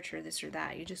research or this or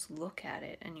that. You just look at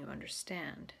it and you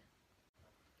understand.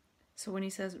 So when he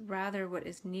says, rather what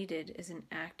is needed is an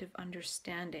act of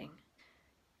understanding,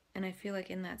 and I feel like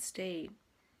in that state,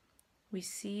 we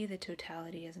see the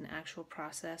totality as an actual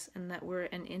process and that we're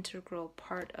an integral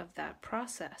part of that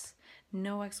process.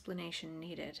 No explanation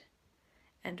needed.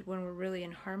 And when we're really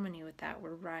in harmony with that,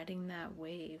 we're riding that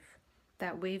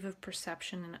wave of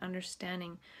perception and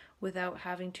understanding without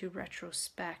having to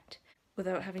retrospect,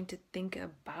 without having to think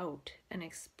about and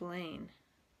explain.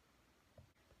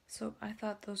 So I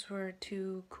thought those were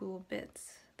two cool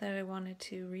bits that I wanted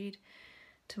to read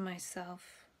to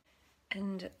myself.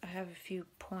 And I have a few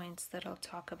points that I'll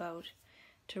talk about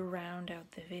to round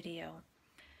out the video.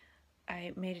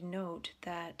 I made a note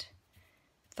that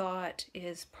thought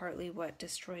is partly what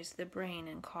destroys the brain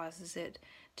and causes it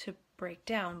to break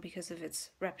down because of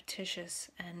its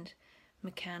repetitious and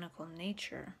mechanical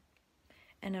nature.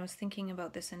 And I was thinking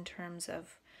about this in terms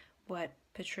of what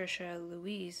Patricia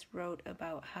Louise wrote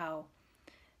about how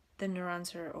the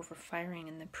neurons are overfiring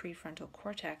in the prefrontal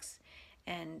cortex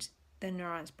and the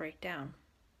neurons break down.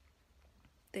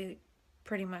 They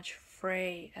pretty much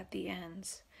fray at the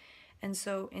ends. And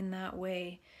so in that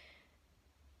way,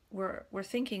 we're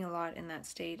thinking a lot in that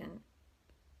state, and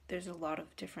there's a lot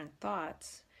of different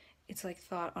thoughts. It's like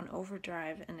thought on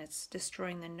overdrive, and it's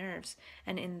destroying the nerves.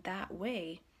 And in that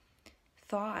way,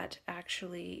 thought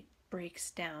actually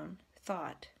breaks down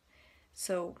thought.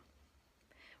 So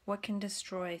what can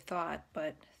destroy thought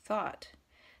but thought?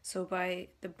 So by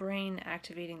the brain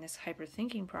activating this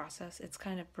hyperthinking process, it's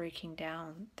kind of breaking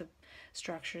down the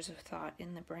structures of thought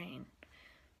in the brain.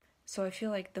 So I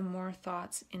feel like the more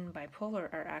thoughts in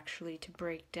bipolar are actually to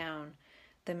break down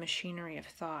the machinery of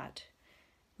thought,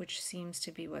 which seems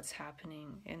to be what's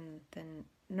happening in the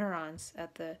neurons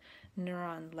at the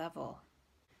neuron level.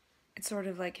 It's sort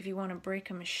of like if you want to break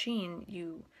a machine,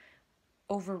 you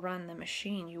overrun the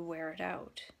machine, you wear it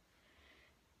out.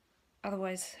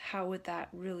 Otherwise, how would that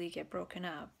really get broken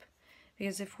up?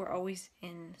 Because if we're always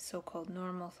in so-called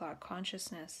normal thought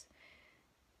consciousness,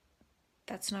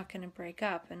 that's not going to break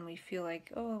up, and we feel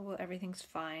like, oh, well, everything's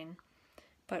fine.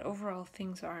 But overall,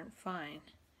 things aren't fine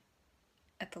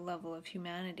at the level of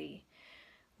humanity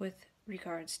with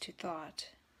regards to thought.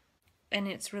 And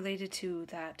it's related to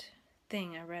that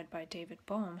thing I read by David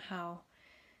Bohm, how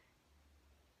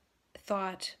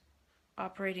thought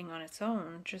operating on its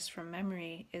own, just from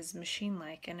memory, is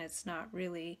machine-like, and it's not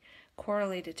really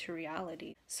correlated to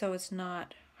reality. So it's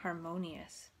not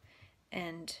harmonious.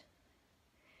 And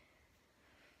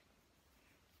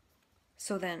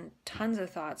so then tons of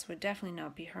thoughts would definitely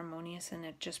not be harmonious, and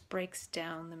it just breaks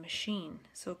down the machine.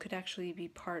 So it could actually be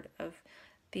part of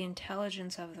the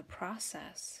intelligence of the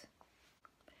process.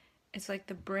 It's like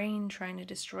the brain trying to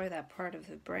destroy that part of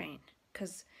the brain,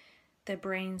 because the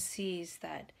brain sees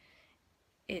that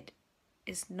it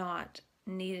is not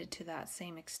needed to that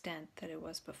same extent that it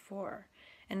was before.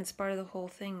 And it's part of the whole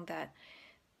thing that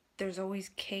there's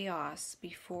always chaos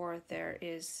before there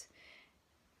is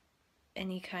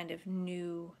any kind of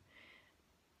new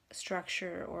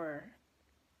structure or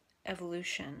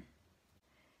evolution.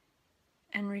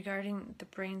 And regarding the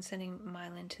brain sending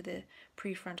myelin to the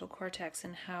prefrontal cortex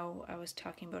and how I was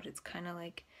talking about, it's kind of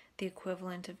like the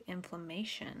equivalent of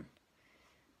inflammation.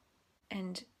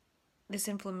 And this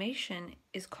inflammation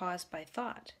is caused by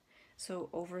thought. So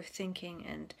overthinking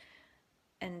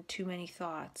and too many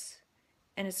thoughts.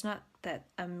 And it's not that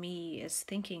a me is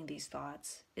thinking these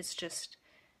thoughts, it's just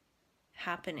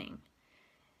happening.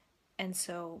 And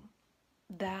so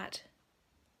that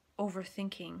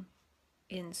overthinking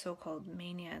in so-called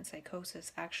mania and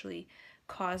psychosis actually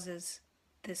causes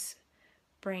this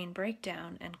brain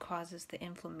breakdown and causes the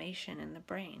inflammation in the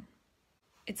brain.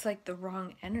 It's like the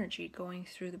wrong energy going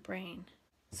through the brain.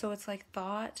 So it's like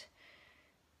thought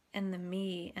and the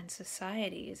me and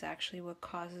society is actually what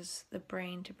causes the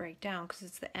brain to break down, because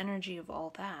it's the energy of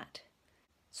all that.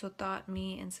 So thought,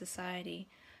 me, and society,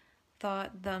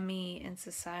 thought, the me, and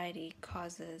society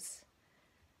causes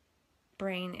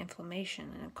brain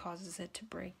inflammation, and it causes it to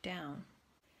break down.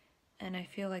 And I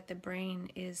feel like the brain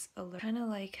is alert, kind of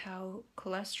like how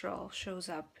cholesterol shows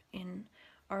up in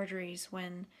arteries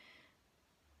when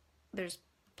there's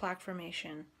plaque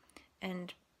formation,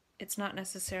 and it's not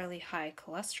necessarily high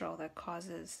cholesterol that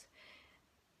causes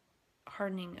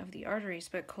hardening of the arteries,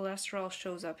 but cholesterol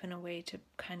shows up in a way to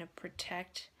kind of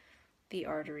protect the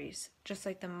arteries, just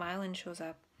like the myelin shows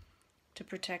up to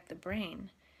protect the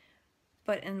brain.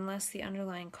 But unless the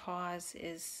underlying cause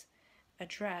is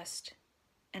addressed,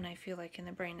 and I feel like in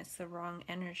the brain it's the wrong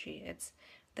energy, it's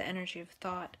the energy of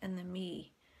thought and the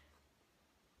me.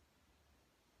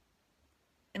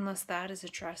 Unless that is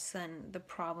addressed, then the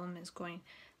problem is going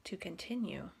to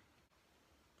continue.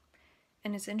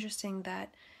 And it's interesting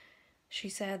that she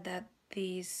said that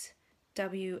these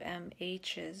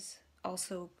WMHs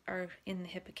also are in the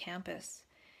hippocampus.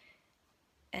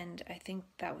 And I think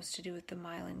that was to do with the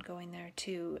myelin going there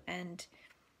too. And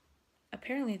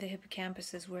apparently the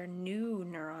hippocampus is where new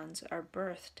neurons are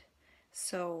birthed.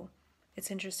 So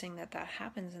it's interesting that that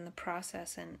happens in the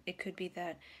process, and it could be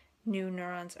that new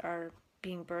neurons are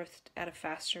being birthed at a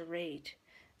faster rate.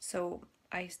 So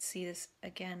I see this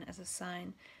again as a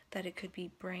sign that it could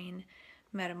be brain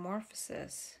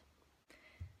metamorphosis.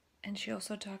 And she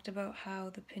also talked about how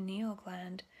the pineal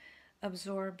gland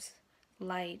absorbs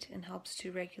light and helps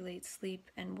to regulate sleep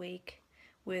and wake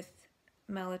with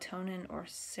melatonin or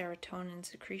serotonin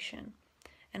secretion.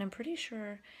 And I'm pretty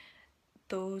sure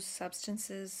those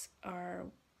substances are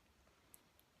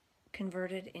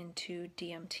converted into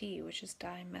DMT, which is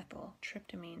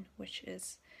dimethyltryptamine, which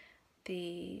is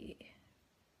the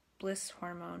bliss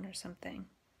hormone or something.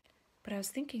 But I was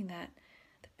thinking that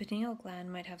the pineal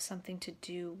gland might have something to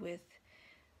do with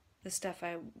the stuff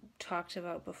I talked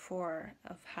about before,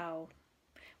 of how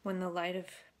when the light of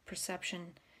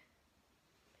perception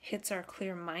hits our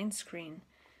clear mind screen,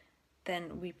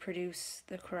 then we produce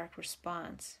the correct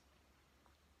response.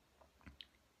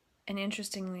 And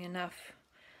interestingly enough,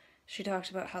 she talked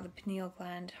about how the pineal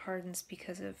gland hardens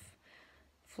because of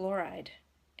fluoride,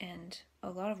 and a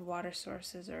lot of water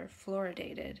sources are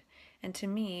fluoridated. And to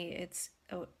me, it's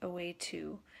a way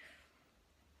to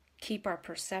keep our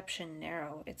perception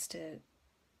narrow. It's to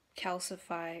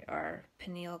calcify our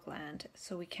pineal gland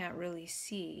so we can't really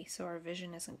see, so our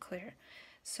vision isn't clear.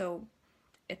 So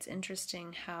it's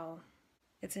interesting how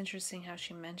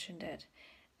she mentioned it.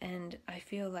 And I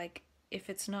feel like if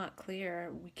it's not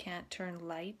clear, we can't turn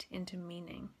light into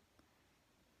meaning.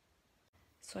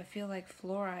 So I feel like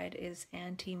fluoride is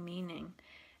anti-meaning.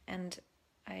 And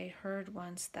I heard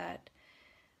once that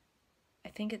I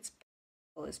think it's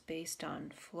is based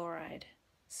on fluoride.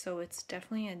 So it's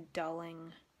definitely a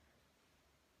dulling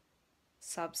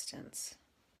substance.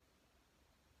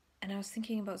 And I was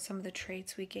thinking about some of the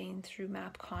traits we gain through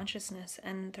map consciousness,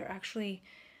 and they're actually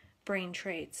brain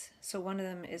traits. So one of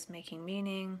them is making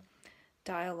meaning,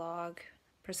 dialogue,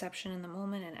 perception in the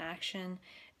moment, and action.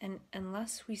 And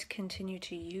unless we continue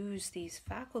to use these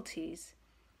faculties,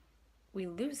 we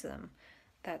lose them.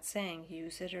 That saying,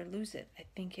 use it or lose it, I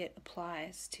think it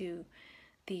applies to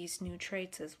these new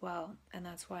traits as well. And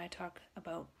that's why I talk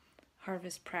about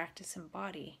harvest, practice, and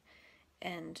body.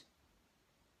 And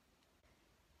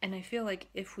I feel like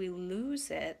if we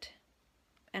lose it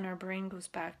and our brain goes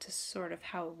back to sort of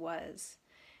how it was,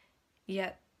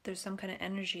 yet there's some kind of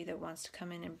energy that wants to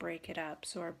come in and break it up,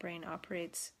 so our brain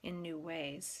operates in new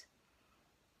ways.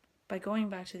 By going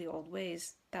back to the old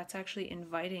ways, that's actually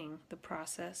inviting the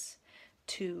process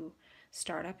to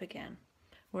start up again.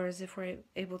 Whereas if we're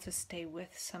able to stay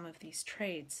with some of these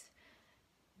traits,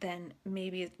 then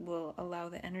maybe it will allow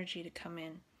the energy to come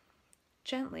in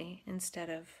gently instead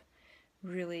of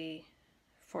really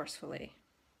forcefully.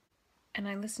 And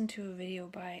I listened to a video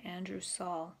by Andrew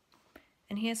Saul,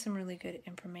 and he has some really good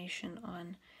information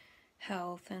on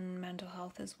health and mental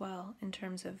health as well in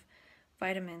terms of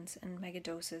vitamins and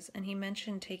megadoses. And he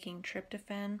mentioned taking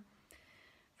tryptophan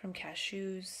from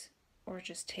cashews or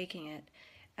just taking it,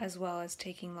 as well as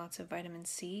taking lots of vitamin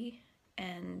C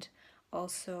and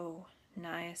also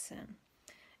niacin.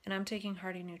 And I'm taking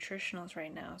Hearty Nutritionals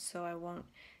right now, so I won't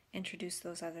introduce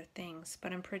those other things.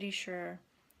 But I'm pretty sure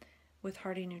with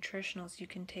Hearty Nutritionals you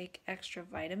can take extra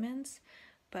vitamins,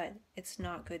 but it's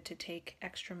not good to take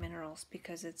extra minerals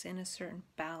because it's in a certain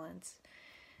balance.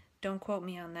 Don't quote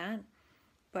me on that,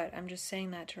 but I'm just saying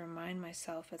that to remind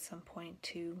myself at some point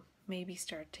to maybe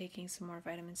start taking some more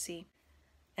vitamin C.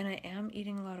 And I am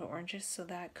eating a lot of oranges, so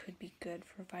that could be good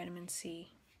for vitamin C.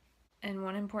 And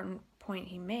one important point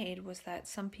he made was that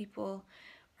some people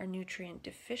are nutrient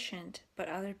deficient, but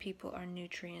other people are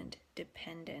nutrient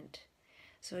dependent.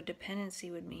 So a dependency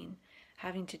would mean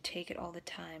having to take it all the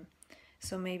time.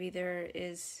 So maybe there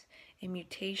is a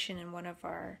mutation in one of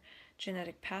our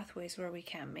genetic pathways where we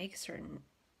can't make certain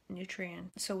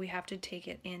nutrient, so we have to take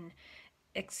it in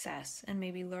excess and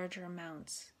maybe larger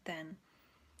amounts than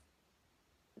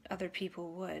other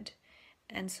people would.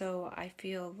 And so I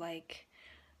feel like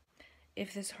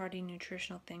if this Hearty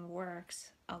nutritional thing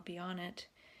works, I'll be on it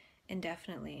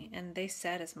indefinitely. And they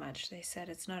said as much. They said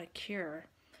it's not a cure.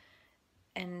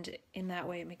 And in that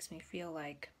way, it makes me feel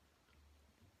like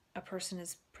a person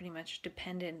is pretty much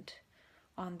dependent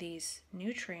on these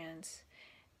nutrients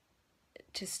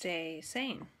to stay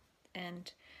sane.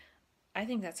 And I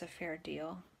think that's a fair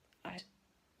deal. I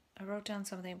wrote down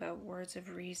something about words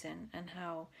of reason and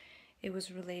how it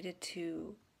was related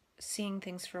to seeing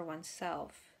things for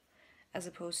oneself as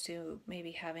opposed to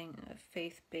maybe having a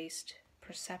faith-based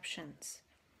perceptions.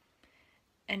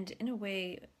 And in a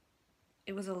way,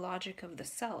 it was a logic of the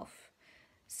self,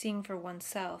 seeing for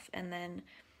oneself and then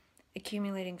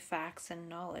accumulating facts and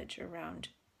knowledge around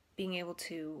being able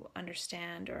to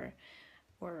understand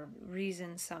or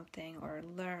reason something or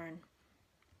learn.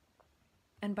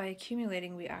 And by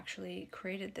accumulating, we actually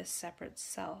created this separate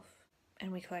self,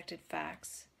 and we collected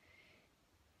facts.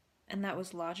 And that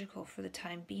was logical for the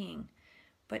time being.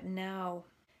 But now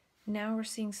we're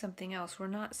seeing something else. We're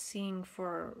not seeing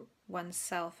for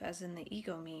oneself as in the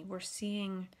ego me. We're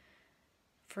seeing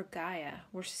for Gaia.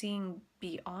 We're seeing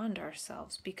beyond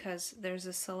ourselves because there's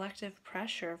a selective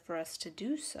pressure for us to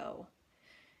do so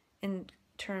in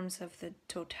terms of the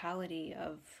totality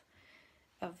of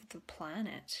the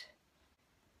planet.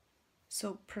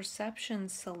 So perception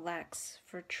selects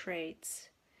for traits.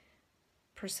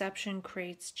 Perception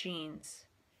creates genes.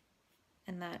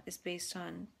 And that is based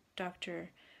on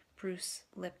Dr. Bruce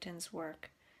Lipton's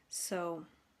work. So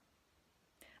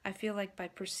I feel like by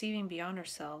perceiving beyond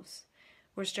ourselves,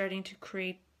 we're starting to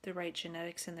create the right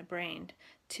genetics in the brain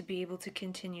to be able to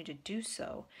continue to do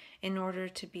so in order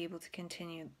to be able to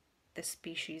continue the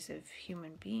species of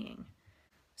human being.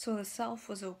 So the self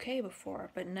was okay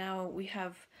before, but now we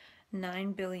have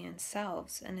 9 billion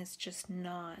selves, and it's just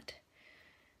not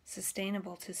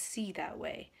sustainable to see that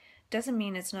way. Doesn't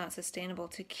mean it's not sustainable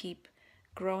to keep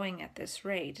growing at this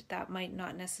rate. That might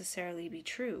not necessarily be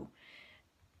true.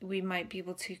 We might be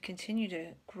able to continue to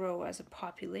grow as a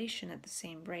population at the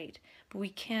same rate, but we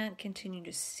can't continue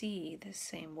to see the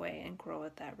same way and grow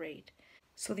at that rate.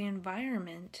 So the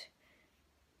environment,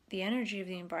 the energy of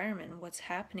the environment, what's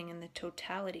happening in the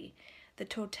totality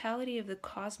of the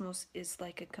cosmos is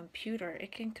like a computer.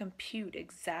 It can compute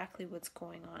exactly what's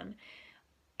going on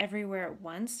everywhere at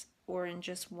once or in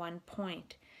just one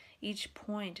point. Each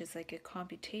point is like a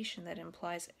computation that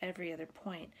implies every other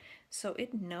point. So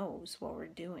it knows what we're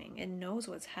doing. It knows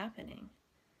what's happening.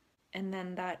 And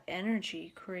then that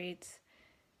energy creates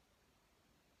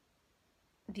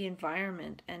the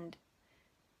environment, and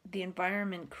the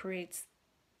environment creates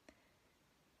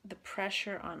the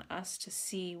pressure on us to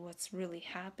see what's really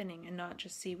happening and not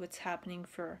just see what's happening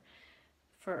for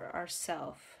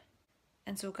ourself.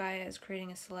 And so Gaia is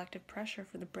creating a selective pressure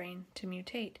for the brain to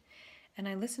mutate. And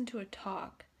I listened to a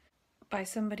talk by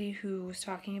somebody who was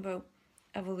talking about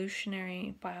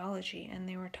evolutionary biology, and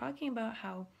they were talking about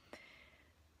how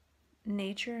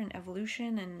nature and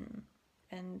evolution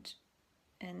and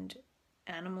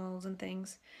animals and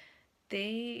things,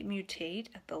 they mutate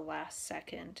at the last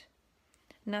second.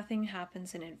 Nothing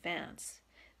happens in advance.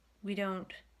 We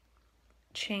don't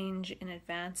change in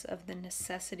advance of the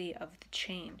necessity of the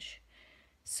change.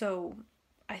 So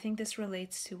I think this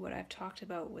relates to what I've talked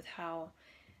about with how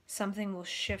something will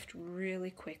shift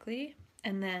really quickly,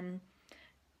 and then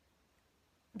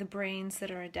the brains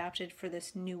that are adapted for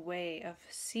this new way of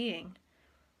seeing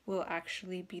will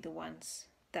actually be the ones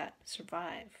that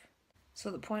survive. So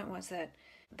the point was that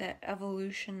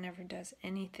evolution never does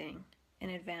anything in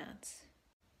advance.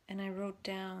 And I wrote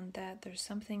down that there's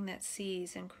something that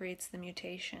sees and creates the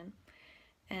mutation.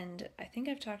 And I think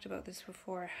I've talked about this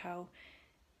before, how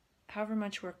however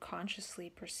much we're consciously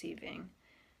perceiving,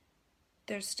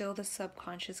 there's still the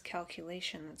subconscious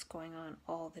calculation that's going on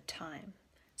all the time.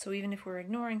 So even if we're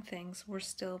ignoring things, we're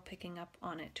still picking up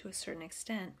on it to a certain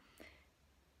extent.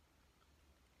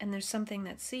 And there's something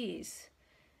that sees,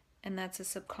 and that's a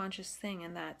subconscious thing,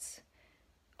 and that's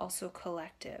also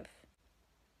collective.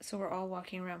 So we're all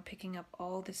walking around picking up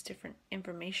all this different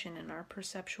information in our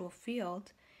perceptual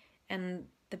field, and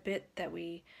the bit that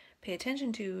we pay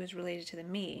attention to is related to the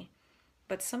me,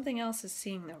 but something else is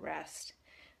seeing the rest.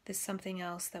 There's something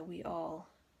else that we all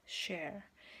share,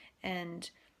 and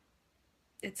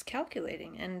it's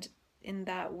calculating, and in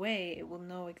that way it will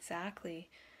know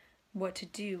exactly what to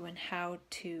do and how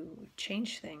to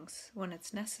change things when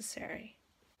it's necessary.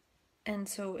 And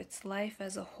so it's life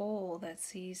as a whole that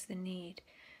sees the need.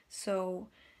 So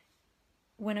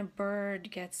when a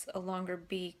bird gets a longer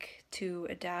beak to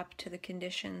adapt to the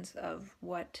conditions of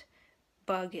what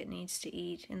bug it needs to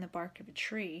eat in the bark of a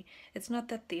tree, it's not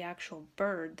that the actual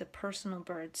bird, the personal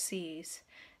bird, sees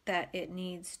that it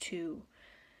needs to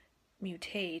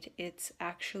mutate. It's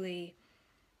actually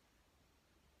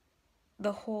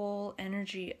the whole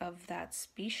energy of that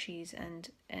species and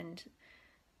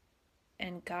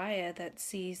Gaia that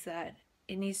sees that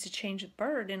it needs to change the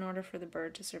bird in order for the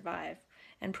bird to survive,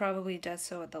 and probably does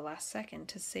so at the last second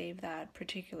to save that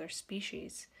particular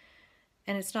species.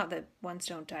 And it's not that ones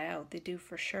don't die out, they do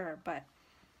for sure, but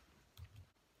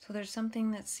so there's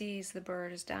something that sees the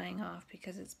bird is dying off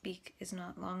because its beak is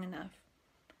not long enough.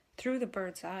 Through the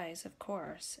bird's eyes, of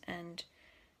course, and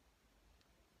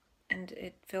and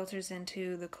it filters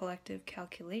into the collective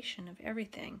calculation of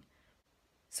everything.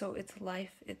 So it's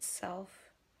life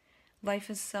itself. Life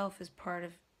itself is part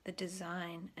of the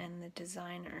design and the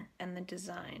designer and the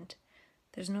designed.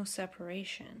 There's no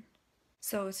separation.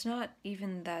 So it's not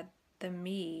even that the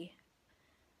me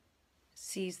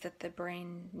sees that the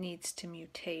brain needs to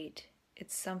mutate.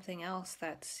 It's something else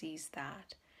that sees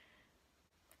that.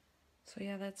 So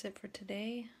yeah, that's it for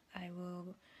today. I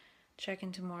will check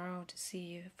in tomorrow to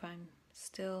see if I'm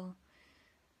still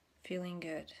feeling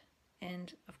good.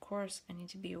 And of course, I need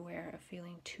to be aware of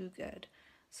feeling too good.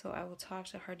 So I will talk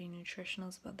to Hardy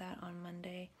Nutritionals about that on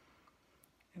Monday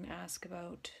and ask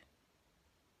about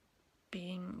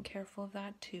being careful of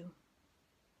that too.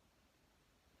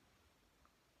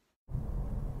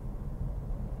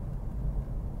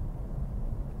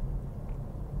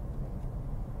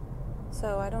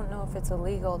 So I don't know if it's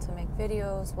illegal to make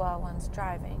videos while one's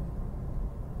driving.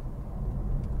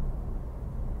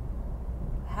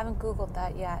 I haven't Googled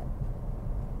that yet.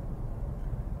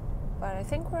 But I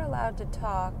think we're allowed to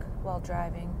talk while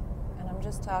driving, and I'm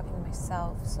just talking to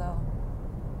myself, so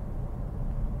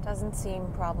it doesn't seem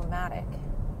problematic.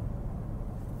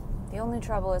 The only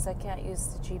trouble is I can't use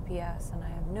the GPS, and I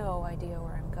have no idea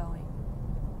where I'm going.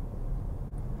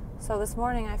 So this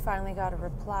morning I finally got a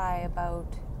reply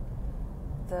about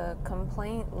the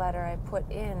complaint letter I put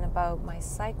in about my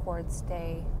psych ward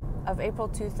stay of April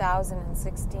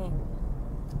 2016.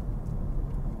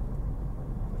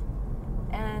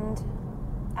 And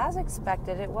as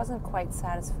expected, it wasn't quite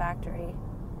satisfactory.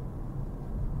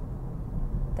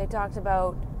 They talked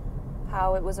about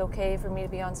how it was okay for me to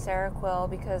be on Seroquel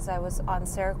because I was on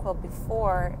Seroquel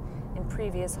before in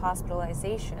previous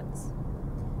hospitalizations.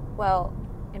 Well,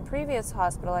 in previous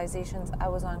hospitalizations, I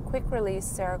was on quick-release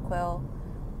Seroquel,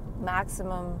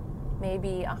 maximum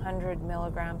maybe 100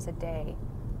 milligrams a day,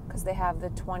 because they have the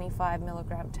 25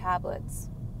 milligram tablets.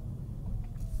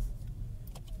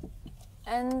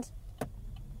 And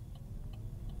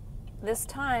this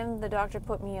time, the doctor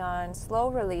put me on slow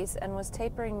release and was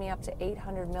tapering me up to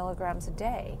 800 milligrams a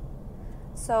day.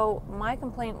 So my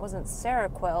complaint wasn't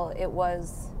Seroquel, it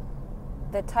was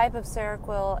the type of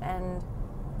Seroquel and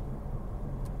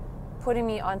putting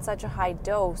me on such a high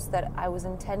dose that I was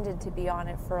intended to be on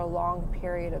it for a long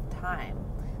period of time.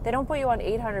 They don't put you on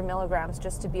 800 milligrams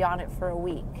just to be on it for a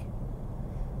week.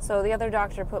 So the other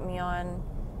doctor put me on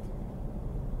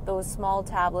those small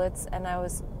tablets, and I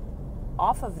was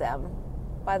off of them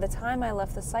by the time I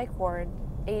left the psych ward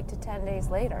 8 to 10 days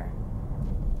later.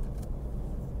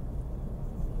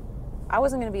 I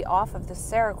wasn't going to be off of the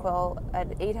Seroquel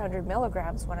at 800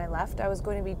 milligrams when I left. I was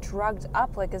going to be drugged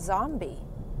up like a zombie.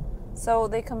 So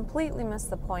they completely missed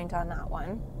the point on that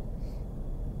one.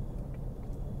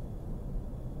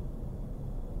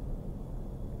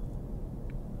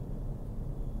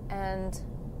 And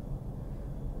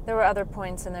there were other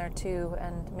points in there too,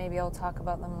 and maybe I'll talk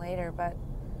about them later, but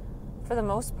for the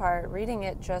most part, reading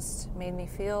it just made me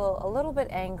feel a little bit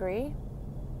angry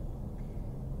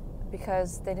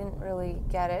because they didn't really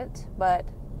get it, but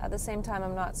at the same time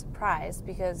I'm not surprised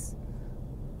because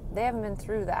they haven't been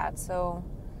through that, so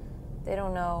they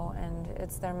don't know, and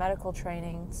it's their medical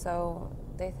training, so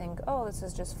they think, oh, this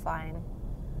is just fine.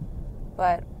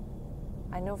 But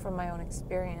I know from my own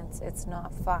experience it's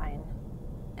not fine,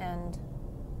 and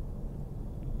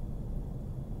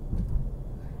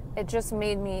it just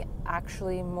made me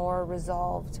actually more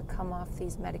resolved to come off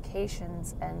these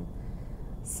medications and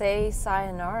say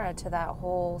sayonara to that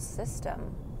whole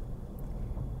system.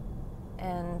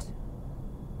 And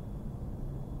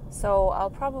so I'll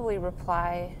probably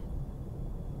reply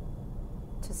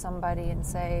to somebody and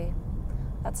say,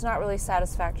 that's not really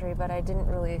satisfactory, but I didn't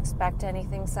really expect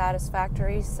anything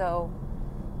satisfactory, so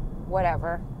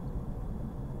whatever.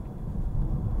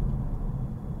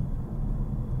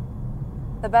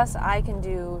 The best I can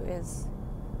do is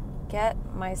get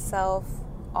myself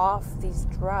off these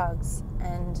drugs,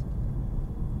 and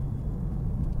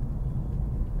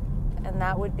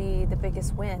that would be the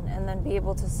biggest win, and then be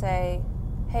able to say,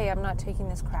 hey, I'm not taking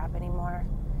this crap anymore,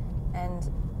 and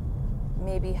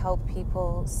maybe help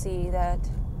people see that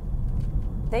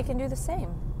they can do the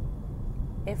same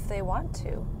if they want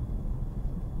to.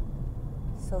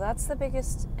 So that's the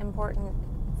biggest important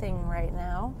thing right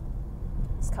now,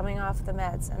 is coming off the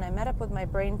meds. And I met up with my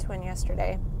brain twin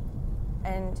yesterday,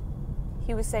 and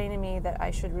he was saying to me that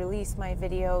I should release my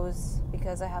videos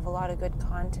because I have a lot of good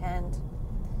content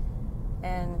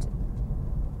and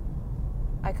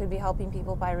I could be helping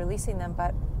people by releasing them,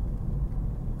 but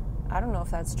I don't know if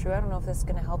that's true. I don't know if this is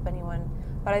going to help anyone,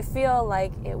 but I feel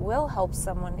like it will help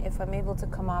someone if I'm able to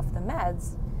come off the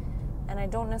meds And I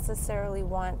don't necessarily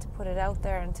want to put it out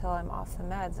there until I'm off the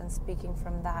meds and speaking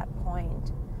from that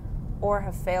point, or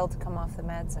have failed to come off the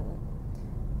meds and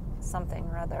something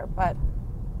or other. But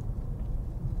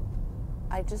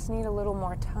I just need a little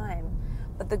more time.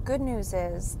 But the good news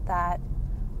is that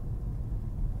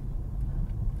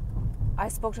I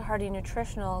spoke to Hardy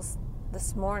Nutritionals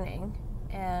this morning,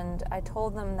 and I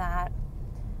told them that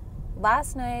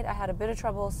last night I had a bit of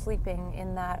trouble sleeping,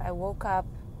 in that I woke up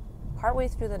partway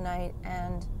through the night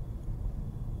and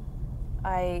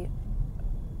I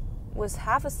was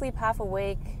half asleep, half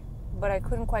awake, but I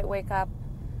couldn't quite wake up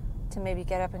to maybe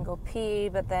get up and go pee.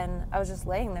 But then I was just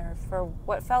laying there for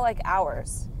what felt like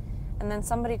hours. And then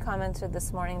somebody commented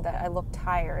this morning that I looked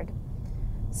tired.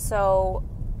 So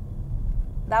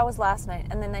that was last night.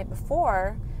 And the night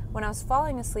before, when I was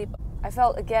falling asleep, I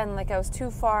felt again like I was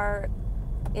too far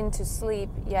into sleep,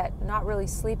 yet not really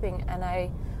sleeping. And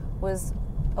I was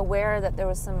aware that there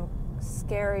was some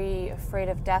scary, afraid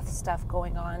of death stuff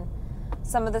going on.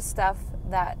 Some of the stuff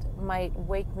that might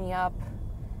wake me up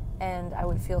and I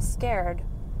would feel scared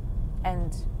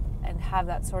and have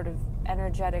that sort of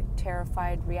energetic,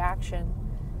 terrified reaction.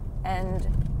 And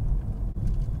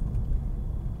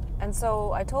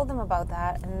so I told them about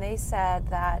that, and they said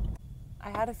that I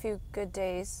had a few good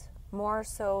days, more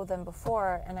so than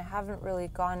before, and I haven't really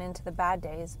gone into the bad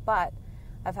days, but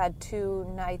I've had 2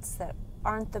 nights that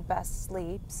aren't the best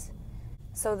sleeps.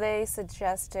 So they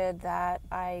suggested that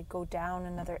I go down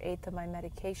another 1/8 of my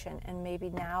medication, and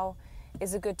maybe now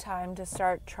is a good time to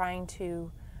start trying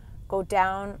to go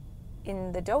down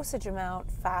in the dosage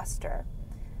amount faster.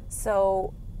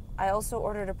 So I also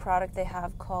ordered a product they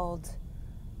have called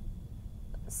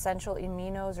essential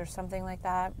aminos or something like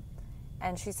that,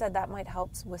 and she said that might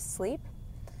help with sleep.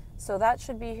 So that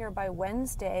should be here by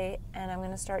Wednesday, and I'm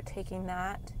going to start taking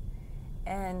that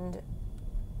and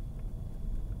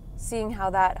seeing how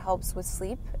that helps with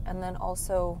sleep, and then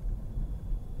also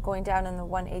going down in the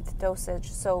 1/8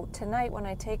 dosage. So tonight when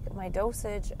I take my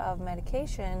dosage of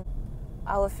medication,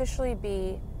 I'll officially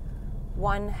be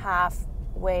 1/2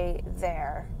 way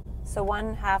there. So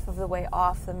 1/2 of the way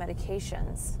off the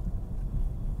medications,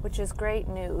 which is great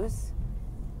news.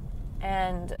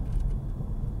 And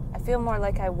I feel more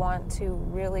like I want to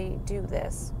really do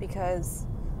this because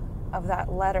of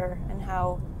that letter and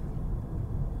how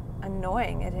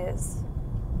annoying it is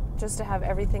just to have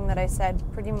everything that I said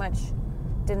pretty much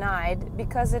denied,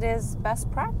 because it is best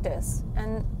practice,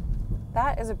 and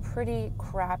that is a pretty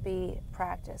crappy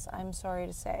practice, I'm sorry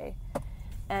to say.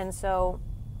 And so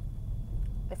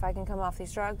if I can come off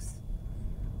these drugs,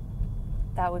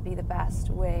 that would be the best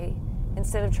way.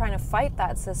 Instead of trying to fight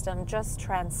that system, just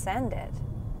transcend it.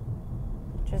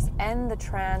 Just end the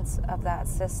trance of that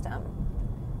system.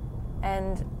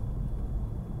 And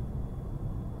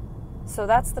so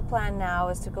that's the plan now,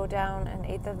 is to go down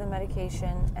 1/8 of the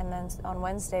medication, and then on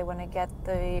Wednesday when I get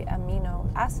the amino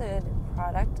acid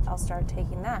product, I'll start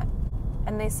taking that.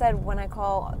 And they said when I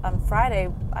call on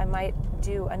Friday, I might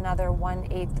do another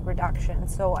 1/8 reduction.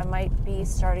 So I might be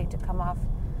starting to come off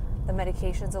the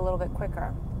medications a little bit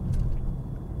quicker.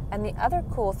 And the other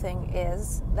cool thing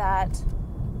is that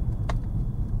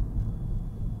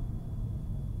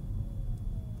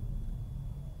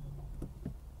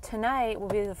tonight will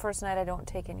be the first night I don't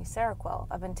take any Seroquel.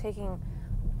 I've been taking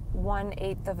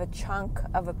 1/8 of a chunk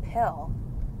of a pill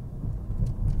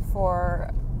for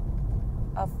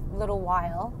a little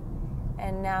while,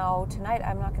 and now tonight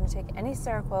I'm not going to take any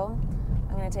Seroquel.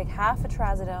 I'm going to take half a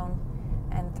trazodone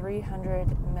and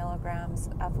 300 milligrams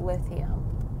of lithium.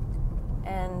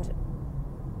 And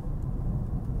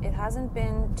it hasn't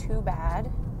been too bad,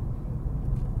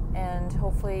 and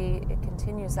hopefully it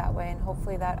continues that way, and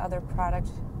hopefully that other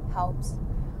product helps.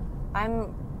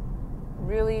 I'm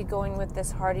really going with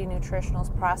this Hardy Nutritionals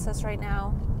process right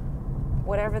now.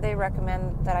 Whatever they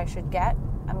recommend that I should get,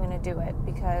 I'm going to do it,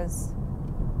 because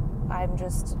I'm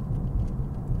just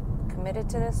committed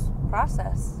to this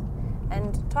process.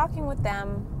 And talking with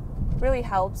them really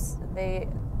helps. They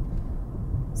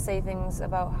say things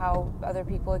about how other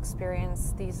people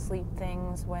experience these sleep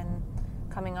things when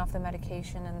coming off the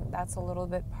medication, and that's a little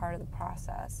bit part of the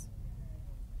process.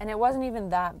 And it wasn't even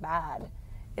that bad.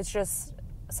 It's just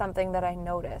something that I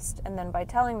noticed. And then by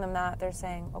telling them that, they're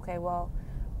saying, okay, well,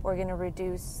 we're going to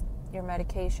reduce your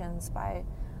medications by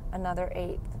another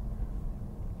 1/8.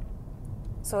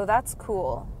 So that's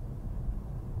cool.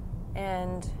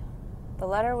 And the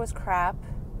letter was crap.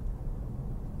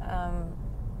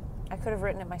 I could have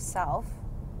written it myself,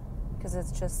 because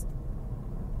it's just,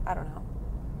 I don't know.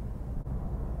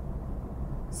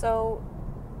 So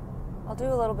I'll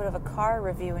do a little bit of a car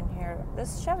review in here.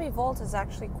 This Chevy Volt is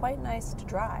actually quite nice to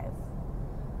drive.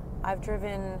 I've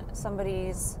driven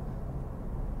somebody's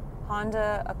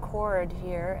Honda Accord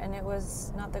here, and it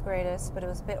was not the greatest, but it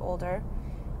was a bit older.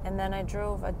 And then I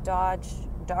drove a Dodge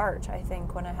Dart, I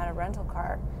think, when I had a rental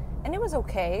car. And it was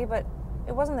okay, but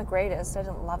it wasn't the greatest. I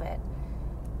didn't love it.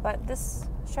 But this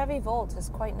Chevy Volt is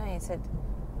quite nice. It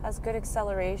has good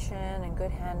acceleration and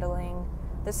good handling.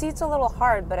 The seat's a little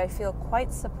hard, but I feel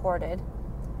quite supported.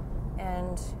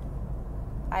 And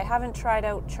I haven't tried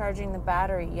out charging the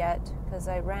battery yet because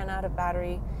I ran out of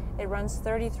battery. It runs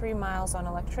 33 miles on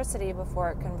electricity before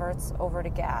it converts over to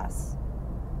gas.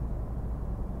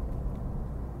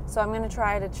 So I'm going to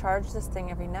try to charge this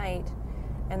thing every night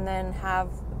and then have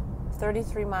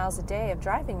 33 miles a day of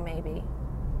driving maybe,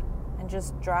 and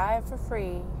just drive for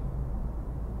free.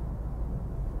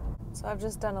 So I've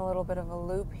just done a little bit of a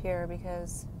loop here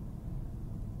because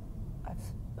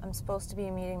I'm supposed to be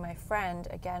meeting my friend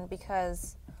again,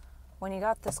 because when he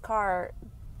got this car,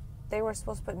 they were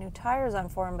supposed to put new tires on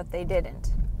for him, but they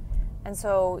didn't. And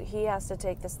so he has to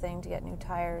take this thing to get new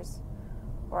tires.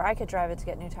 Or I could drive it to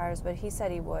get new tires, but he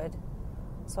said he would,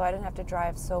 so I didn't have to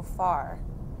drive so far.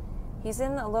 He's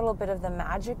in a little bit of the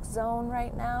magic zone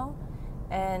right now,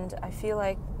 and I feel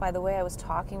like by the way I was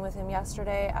talking with him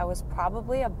yesterday, I was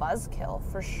probably a buzzkill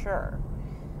for sure.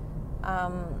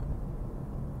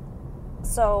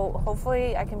 So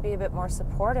hopefully I can be a bit more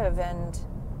supportive and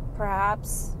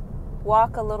perhaps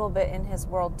walk a little bit in his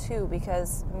world too,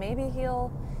 because maybe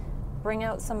he'll bring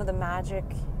out some of the magic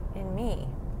in me.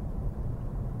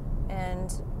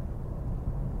 And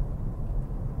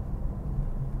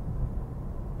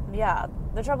yeah,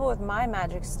 the trouble with my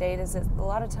magic state is it a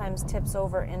lot of times tips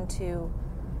over into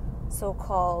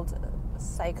so-called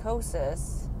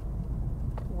psychosis,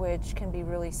 which can be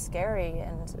really scary,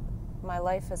 and my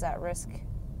life is at risk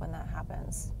when that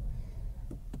happens.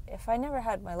 If I never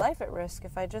had my life at risk,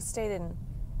 if I just stayed in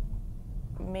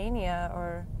mania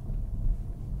or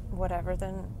whatever,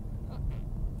 then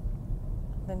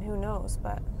who knows,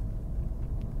 but...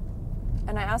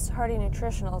 And I asked Hardy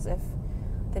Nutritionals if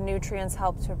the nutrients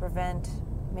help to prevent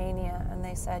mania, and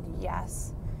they said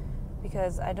yes,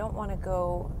 because I don't want to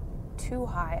go too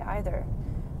high either,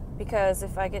 because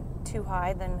if I get too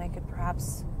high, then I could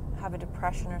perhaps have a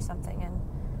depression or something,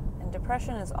 and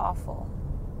depression is awful.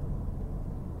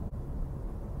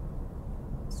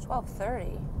 It's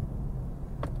 12:30.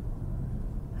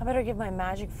 I better give my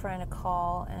magic friend a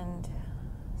call and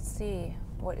see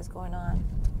what is going on.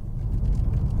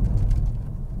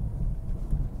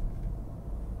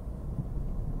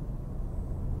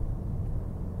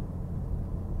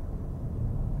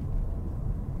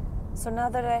 So now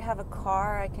that I have a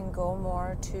car, I can go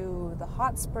more to the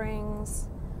hot springs.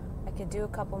 I could do a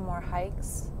couple more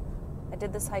hikes. I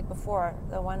did this hike before,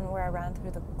 the one where I ran through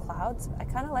the clouds. I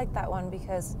kind of like that one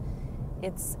because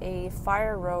it's a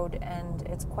fire road and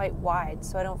it's quite wide,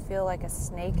 so I don't feel like a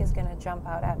snake is going to jump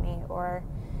out at me or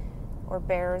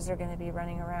bears are going to be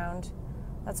running around.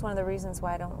 That's one of the reasons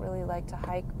why I don't really like to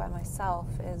hike by myself,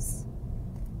 is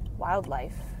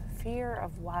wildlife, fear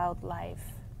of wildlife.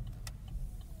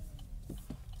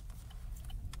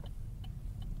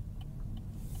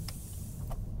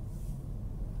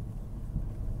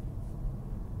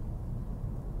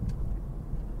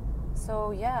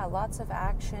 So yeah, lots of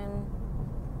action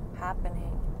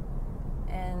happening,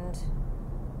 and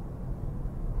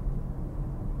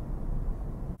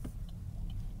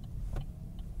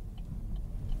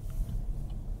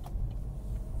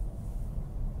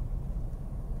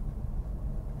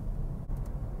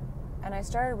I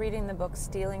started reading the book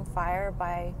Stealing Fire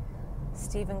by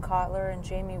Stephen Kotler and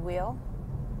Jamie Wheel,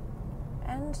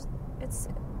 and it's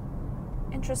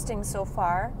interesting so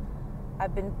far.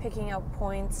 I've been picking out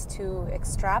points to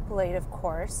extrapolate, of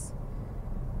course.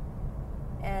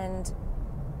 And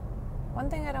one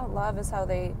thing I don't love is how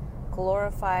they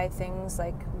glorify things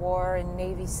like war and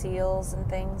Navy SEALs and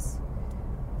things.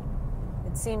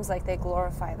 It seems like they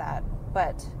glorify that,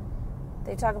 but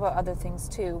they talk about other things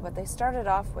too, but they started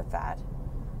off with that.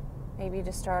 Maybe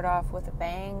to start off with a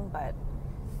bang, but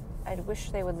I wish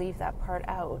they would leave that part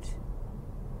out.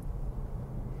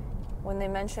 When they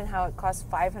mention how it costs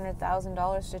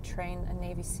 $500,000 to train a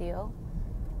Navy SEAL,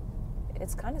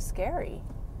 it's kind of scary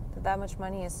that much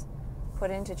money is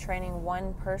put into training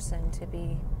one person to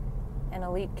be an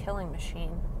elite killing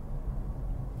machine.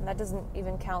 And that doesn't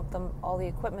even count all the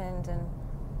equipment and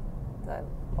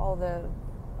all the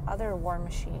other war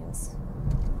machines.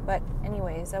 But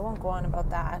anyways, I won't go on about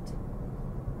that.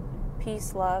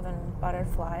 Peace, love, and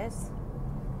butterflies.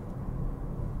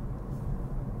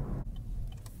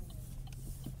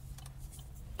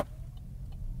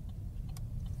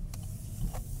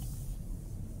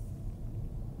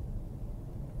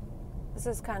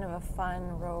 This is kind of a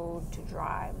fun road to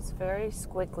drive. It's very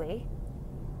squiggly.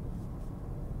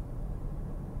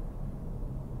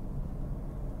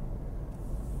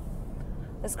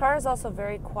 This car is also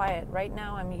very quiet. Right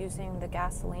now I'm using the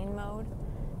gasoline mode,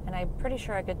 and I'm pretty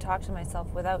sure I could talk to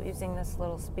myself without using this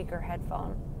little speaker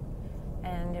headphone,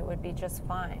 and it would be just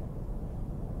fine.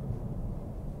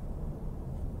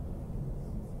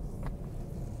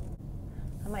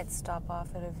 I might stop off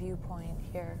at a viewpoint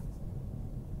here.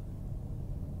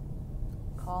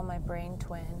 Call my brain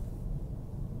twin.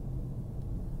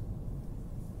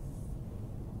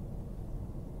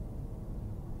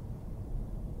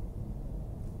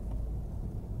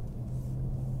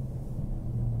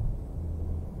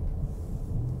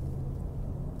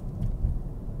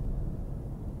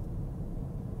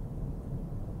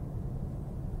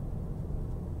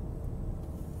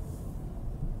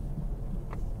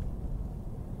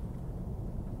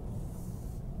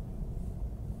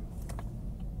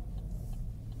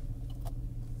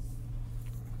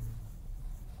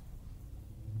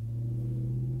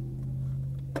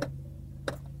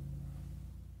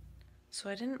 So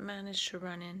I didn't manage to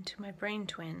run into my brain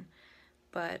twin,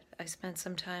 but I spent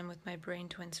some time with my brain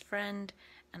twin's friend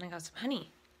and I got some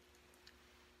honey.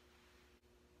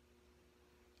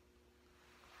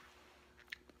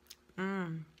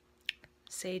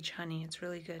 Sage honey, it's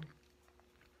really good.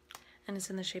 And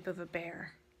it's in the shape of a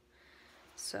bear.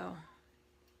 So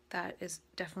that is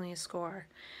definitely a score.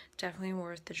 Definitely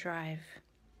worth the drive.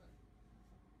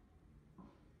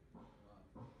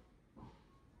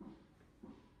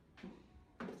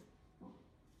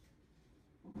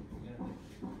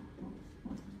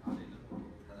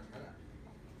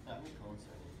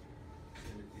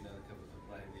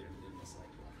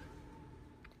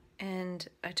 And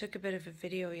I took a bit of a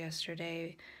video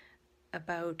yesterday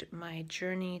about my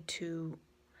journey to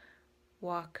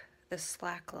walk the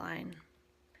slack line,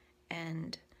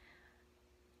 and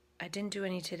I didn't do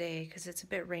any today because it's a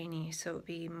bit rainy, so it would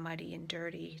be muddy and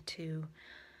dirty to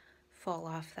fall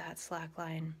off that slack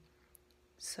line.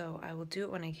 So I will do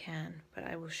it when I can, but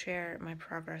I will share my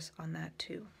progress on that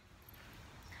too.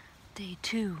 Day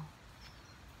 2.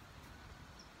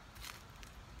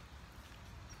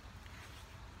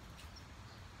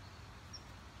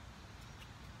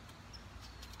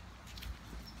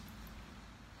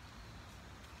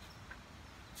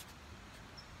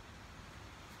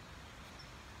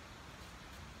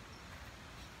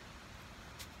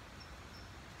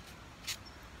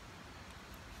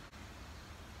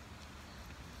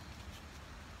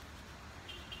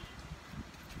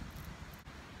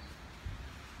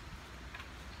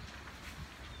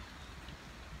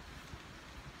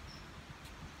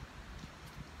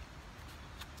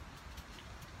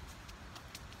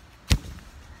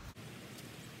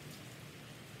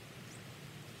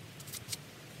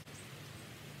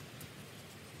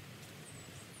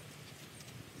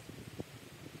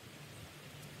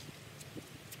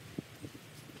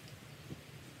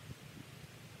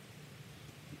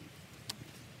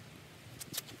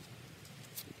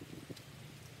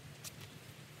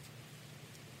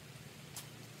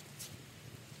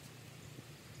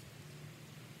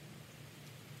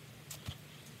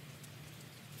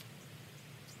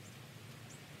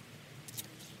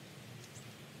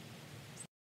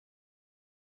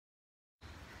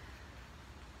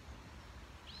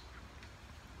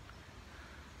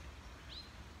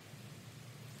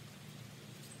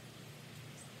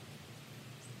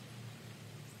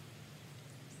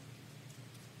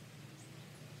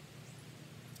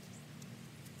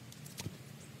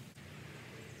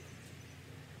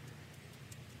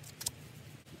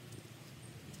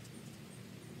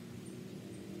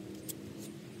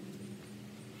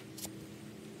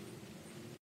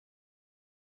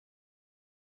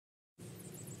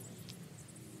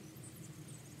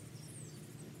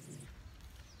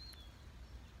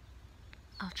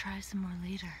 I'll try some more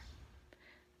later.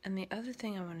 And the other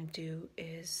thing I want to do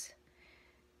is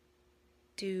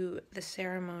do the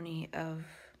ceremony of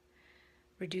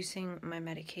reducing my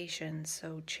medication,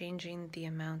 so changing the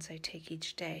amounts I take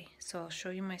each day. So I'll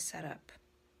show you my setup.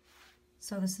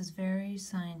 So this is very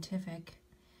scientific.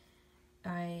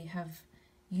 I have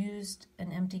used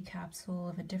an empty capsule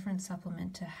of a different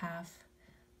supplement to half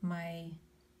my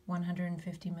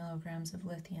 150 milligrams of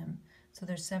lithium. So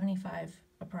there's 75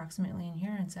 approximately in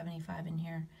here and 75 in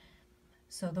here.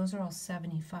 So those are all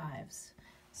 75s.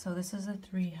 So this is a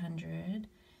 300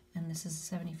 and this is a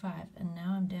 75. And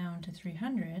now I'm down to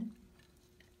 300.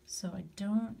 So I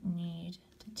don't need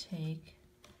to take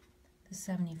the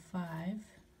 75.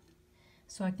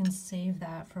 So I can save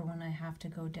that for when I have to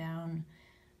go down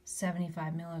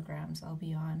 75 milligrams. I'll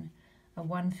be on a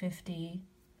 150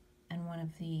 and one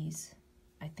of these,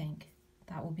 I think.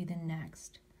 That will be the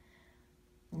next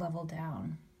level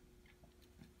down.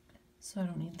 So I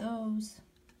don't need those,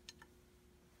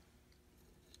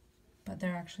 but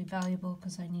they're actually valuable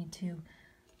because I need to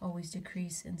always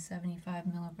decrease in 75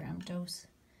 milligram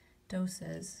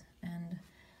doses, and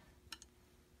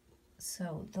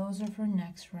so those are for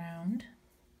next round.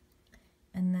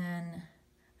 And then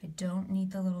I don't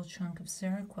need the little chunk of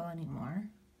Seroquel anymore,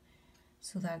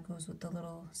 so that goes with the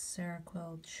little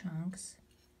Seroquel chunks.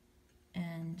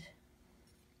 And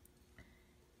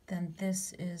then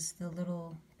this is the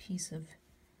little piece of,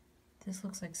 this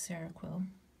looks like Seroquel.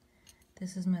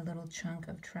 This is my little chunk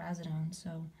of trazodone,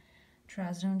 so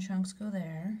trazodone chunks go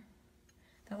there.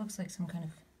 That looks like some kind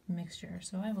of mixture,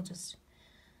 so I will just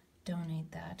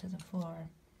donate that to the floor.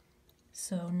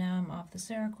 So now I'm off the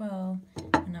Seroquel,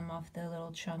 and I'm off the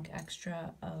little chunk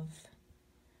extra of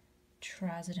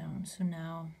trazodone. So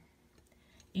now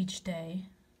each day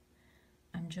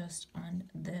I'm just on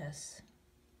this.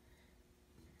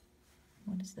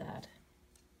 What is that?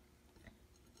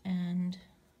 And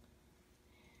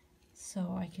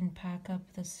so I can pack up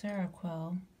the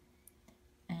Seroquel,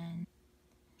 and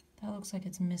that looks like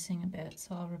it's missing a bit,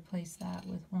 so I'll replace that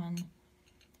with one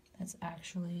that's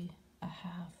actually a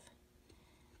half.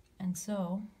 And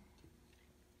so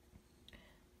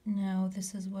now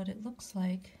this is what it looks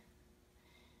like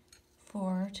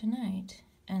for tonight,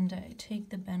 and I take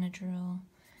the Benadryl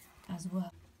as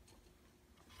well.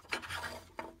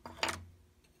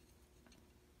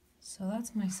 So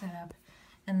that's my setup,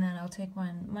 and then I'll take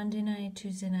one Monday night,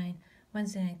 Tuesday night,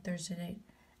 Wednesday night, Thursday night,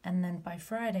 and then by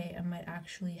Friday I might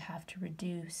actually have to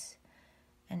reduce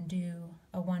and do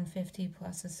a 150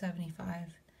 plus a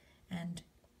 75 and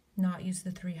not use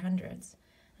the 300s.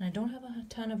 And I don't have a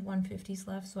ton of 150s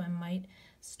left, so I might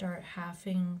start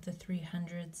halving the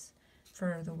 300s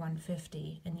for the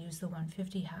 150 and use the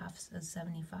 150 halves as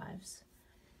 75s.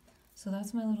 So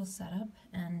that's my little setup,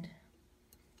 and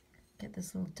get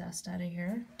this little dust out of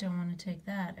here. Don't want to take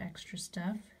that extra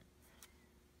stuff.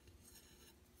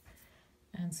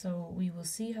 And so we will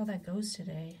see how that goes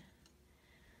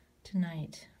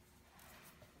tonight.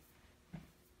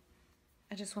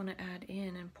 I just want to add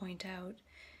in and point out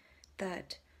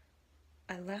that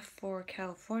I left for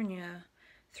California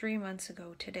 3 months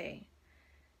ago today.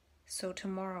 So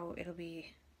tomorrow it'll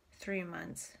be 3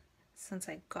 months since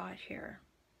I got here.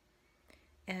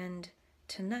 And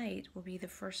tonight will be the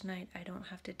first night I don't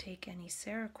have to take any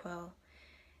Seroquel,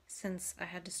 since I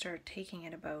had to start taking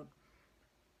it about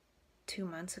 2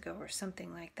 months ago or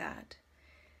something like that.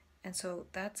 And so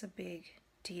that's a big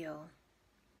deal.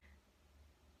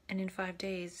 And in 5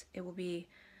 days, it will be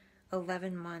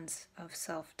 11 months of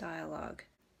self-dialogue.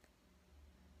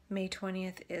 May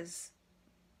 20th is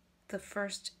the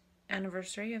first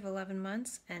anniversary of 11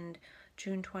 months, and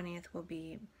June 20th will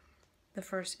be the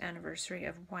first anniversary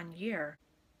of 1 year.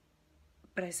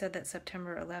 But I said that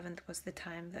September 11th was the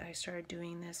time that I started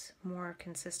doing this more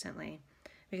consistently,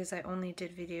 because I only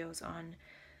did videos on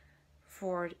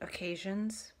 4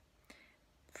 occasions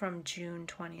from June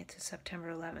 20th to September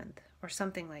 11th, or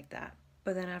something like that.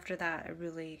 But then after that, I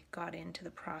really got into the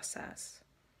process.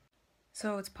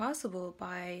 So it's possible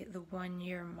by the 1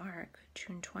 year mark,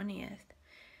 June 20th,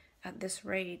 at this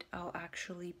rate, I'll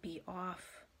actually be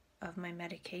off of my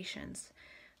medications.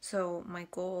 So my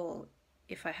goal,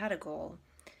 if I had a goal,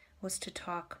 was to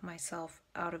talk myself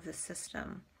out of the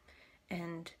system.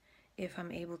 And if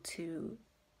I'm able to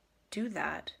do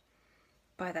that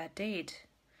by that date,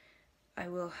 I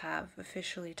will have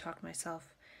officially talked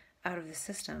myself out of the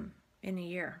system in a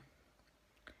year.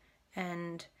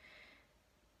 And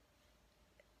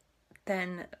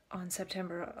then on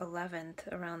September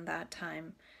 11th, around that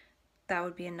time, that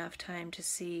would be enough time to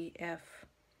see if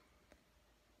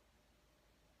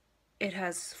it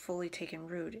has fully taken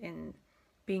root in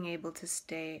being able to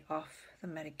stay off the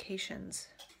medications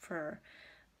for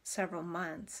several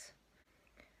months.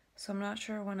 So I'm not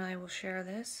sure when I will share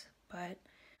this,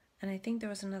 and I think there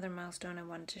was another milestone I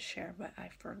wanted to share, but I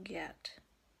forget.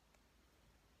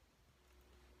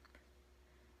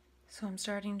 So I'm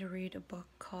starting to read a book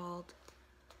called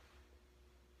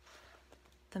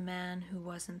The Man Who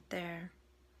Wasn't There.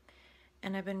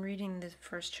 And I've been reading the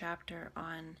first chapter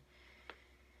on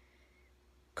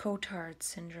Cotard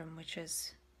syndrome, which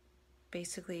is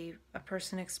basically a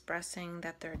person expressing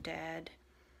that they're dead,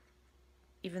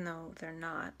 even though they're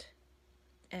not.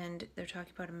 And they're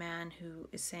talking about a man who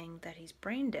is saying that he's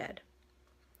brain dead.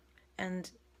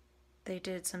 And they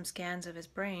did some scans of his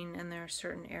brain, and there are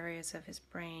certain areas of his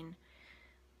brain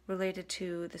related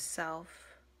to the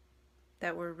self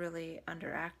that were really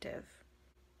underactive.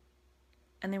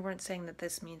 And they weren't saying that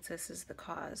this means this is the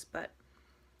cause, but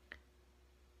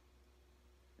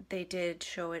they did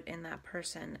show it in that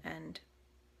person, and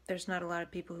there's not a lot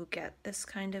of people who get this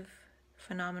kind of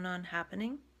phenomenon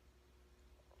happening.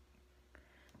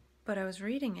 But I was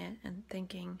reading it and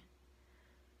thinking,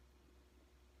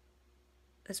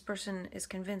 this person is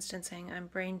convinced and saying, I'm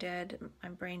brain dead,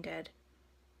 I'm brain dead.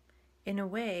 In a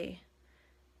way,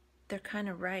 they're kind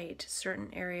of right. Certain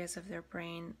areas of their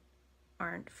brain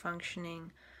aren't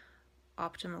functioning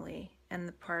optimally, and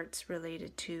the parts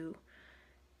related to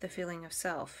the feeling of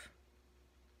self,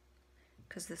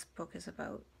 because this book is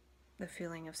about the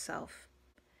feeling of self.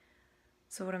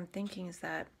 So what I'm thinking is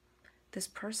that this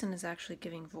person is actually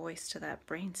giving voice to that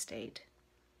brain state.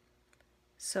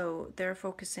 So they're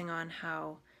focusing on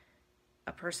how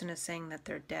a person is saying that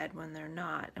they're dead when they're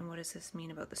not, and what does this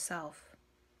mean about the self?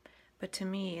 But to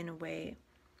me, in a way,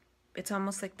 it's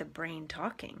almost like the brain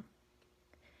talking.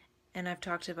 And I've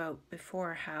talked about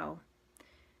before how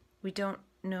we don't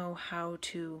know how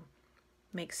to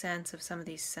make sense of some of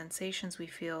these sensations we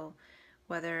feel,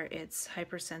 whether it's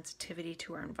hypersensitivity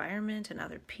to our environment and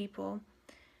other people.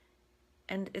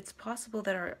 And it's possible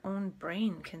that our own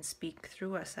brain can speak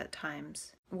through us at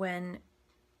times when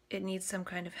it needs some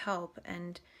kind of help.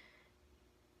 And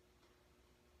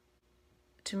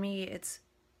to me, it's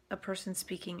a person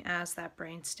speaking as that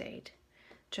brain state,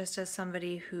 just as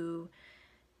somebody who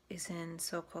is in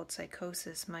so-called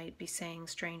psychosis might be saying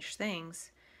strange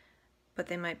things, but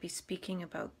they might be speaking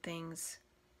about things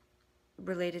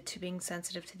related to being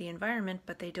sensitive to the environment,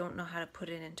 but they don't know how to put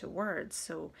it into words.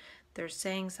 So they're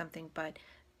saying something, but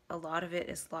a lot of it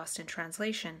is lost in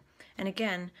translation. And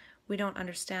again, we don't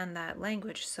understand that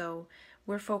language, so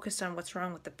we're focused on what's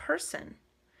wrong with the person.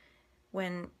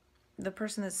 When the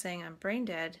person that's saying, I'm brain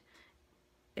dead,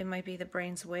 it might be the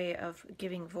brain's way of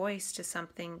giving voice to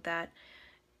something that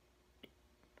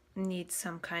needs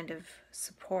some kind of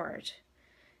support.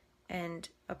 And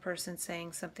a person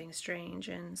saying something strange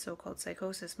in so-called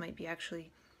psychosis might be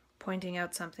actually pointing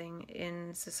out something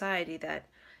in society that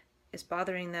is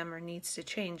bothering them or needs to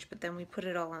change, but then we put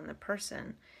it all on the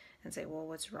person and say, well,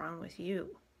 what's wrong with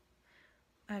you?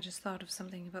 I just thought of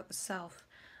something about the self.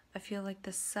 I feel like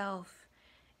the self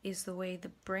is the way the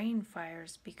brain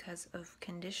fires because of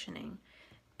conditioning.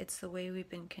 It's the way we've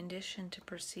been conditioned to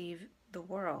perceive the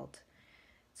world.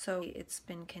 So it's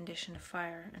been conditioned to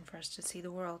fire and for us to see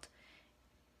the world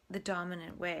the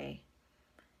dominant way.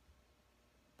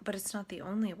 But it's not the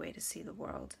only way to see the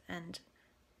world, and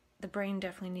the brain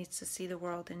definitely needs to see the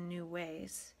world in new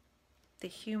ways. The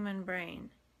human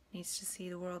brain needs to see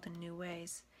the world in new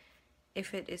ways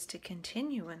if it is to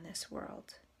continue in this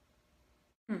world.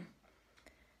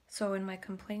 So in my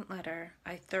complaint letter,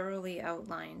 I thoroughly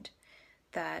outlined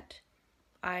that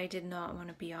I did not want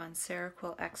to be on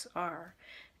Seroquel XR,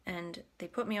 and they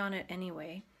put me on it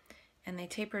anyway, and they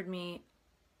tapered me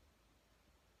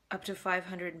up to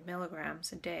 500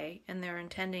 milligrams a day, and they're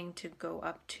intending to go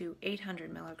up to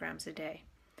 800 milligrams a day.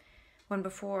 When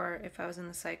before, if I was in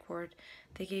the psych ward,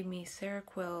 they gave me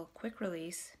Seroquel quick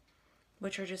release,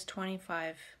 which are just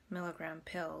 25 milligram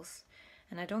pills,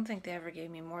 and I don't think they ever gave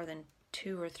me more than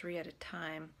 2 or 3 at a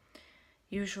time,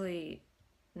 usually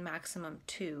maximum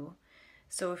 2.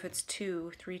 So if it's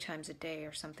 2, 3 times a day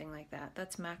or something like that,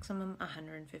 that's maximum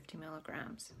 150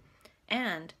 milligrams.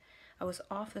 And I was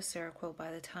off the Seroquel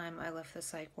by the time I left the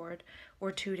psych ward,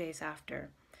 or 2 days after,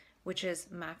 which is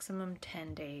maximum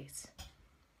 10 days.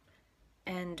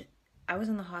 And I was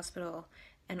in the hospital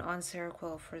and on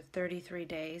Seroquel for 33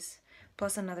 days,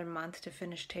 plus another month to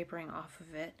finish tapering off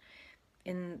of it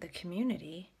in the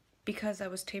community, because I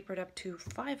was tapered up to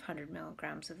 500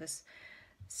 milligrams of this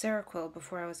Seroquel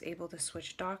before I was able to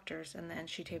switch doctors, and then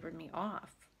she tapered me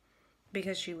off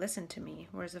because she listened to me,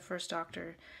 whereas the first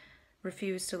doctor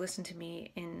refused to listen to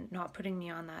me in not putting me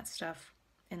on that stuff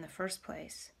in the first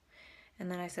place. And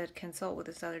then I said, consult with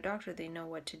this other doctor, they know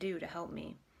what to do to help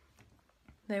me.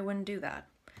 They wouldn't do that.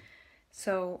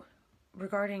 So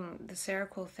regarding the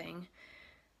Seroquel thing,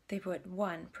 they put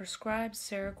 1, prescribed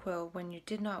Seroquel when you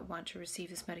did not want to receive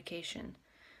this medication.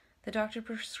 The doctor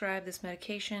prescribed this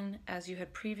medication as you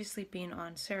had previously been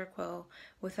on Seroquel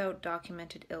without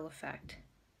documented ill effect.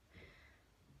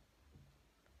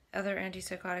 Other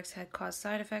antipsychotics had caused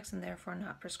side effects and therefore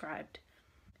not prescribed.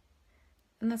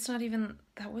 And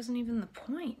that wasn't even the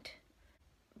point.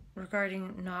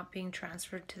 Regarding not being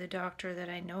transferred to the doctor that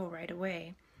I know right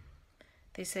away,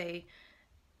 they say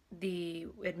the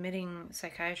admitting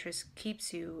psychiatrist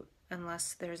keeps you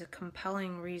unless there's a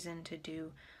compelling reason to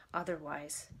do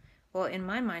otherwise. Well, in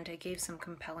my mind, I gave some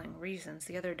compelling reasons.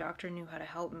 The other doctor knew how to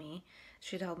help me.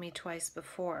 She'd helped me twice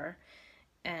before,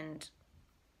 and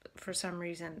for some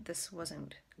reason this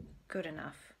wasn't good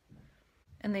enough.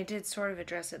 And they did sort of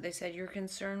address it. They said, "Your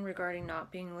concern regarding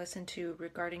not being listened to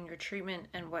regarding your treatment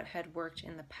and what had worked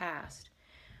in the past.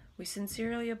 We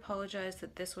sincerely apologize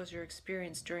that this was your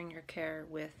experience during your care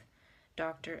with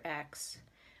Dr. X.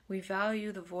 We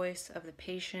value the voice of the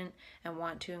patient and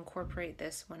want to incorporate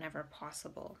this whenever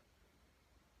possible."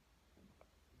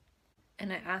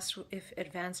 And I asked if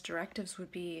advanced directives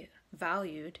would be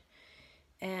valued,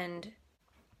 and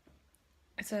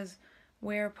it says,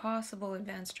 "Where possible,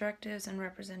 advanced directives and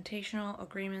representational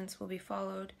agreements will be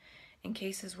followed. In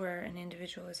cases where an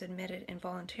individual is admitted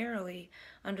involuntarily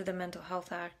under the Mental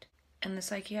Health Act and the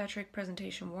psychiatric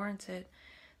presentation warrants it,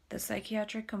 the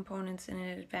psychiatric components in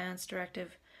an advanced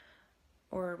directive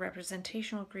or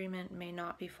representational agreement may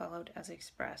not be followed as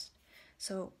expressed."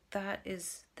 So that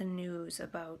is the news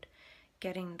about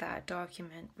getting that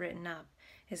document written up,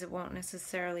 is it won't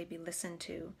necessarily be listened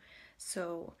to.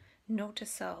 So note to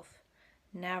self,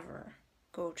 never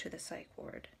go to the psych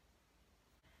ward.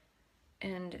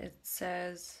 And it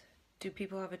says, do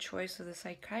people have a choice of the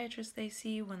psychiatrist they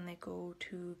see when they go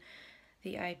to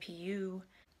the IPU?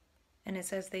 And it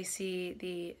says they see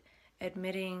the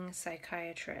admitting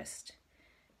psychiatrist.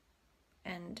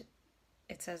 And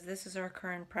it says, "This is our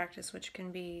current practice, which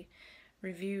can be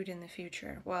reviewed in the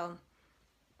future." Well,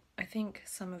 I think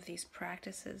some of these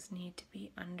practices need to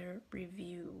be under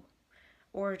review,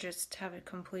 or just have a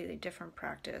completely different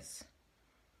practice.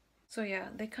 So yeah,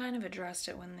 they kind of addressed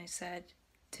it when they said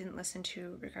didn't listen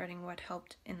to regarding what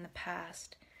helped in the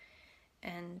past,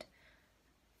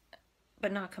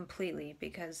 but not completely,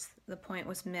 because the point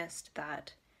was missed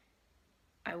that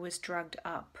I was drugged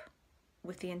up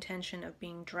with the intention of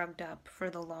being drugged up for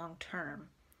the long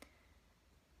term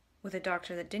with a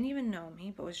doctor that didn't even know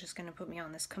me, but was just going to put me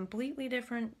on this completely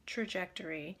different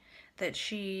trajectory that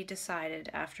she decided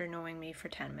after knowing me for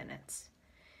 10 minutes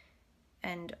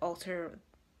and alter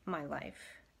my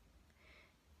life.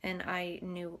 And I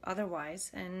knew otherwise,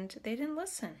 and they didn't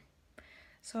listen.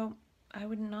 So I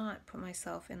would not put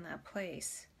myself in that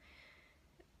place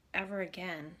ever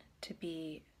again to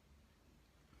be,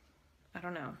 I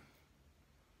don't know.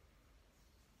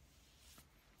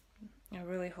 I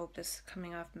really hope this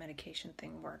coming off medication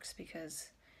thing works, because,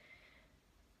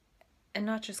 and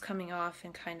not just coming off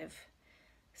and kind of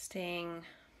staying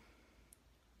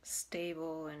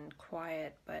stable and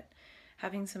quiet, but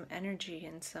having some energy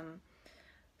and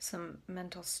some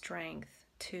mental strength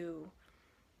to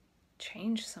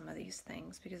change some of these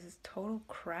things, because it's total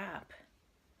crap.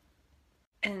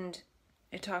 And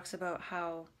it talks about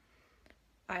how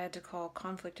I had to call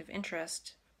conflict of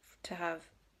interest to have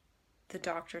the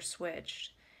doctor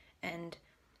switched, and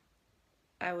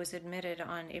I was admitted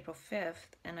on April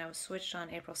 5th and I was switched on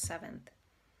April 7th.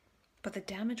 But the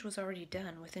damage was already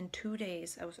done. Within 2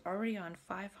 days, I was already on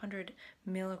 500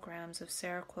 milligrams of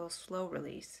Seroquel slow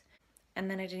release.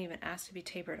 And then I didn't even ask to be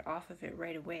tapered off of it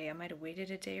right away. I might have waited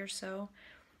a day or so.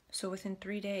 So within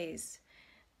 3 days,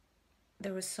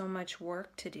 there was so much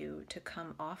work to do to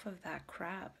come off of that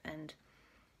crap, and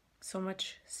so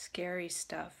much scary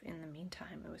stuff in the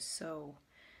meantime. It was so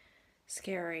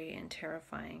scary and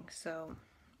terrifying. So,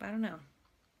 I don't know.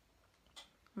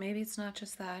 Maybe it's not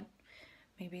just that.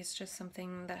 Maybe it's just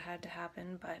something that had to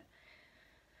happen, but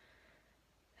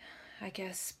I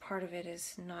guess part of it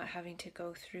is not having to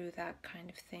go through that kind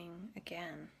of thing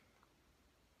again.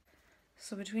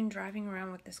 So between driving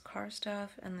around with this car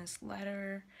stuff and this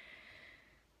letter,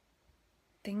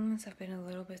 things have been a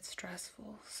little bit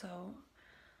stressful. So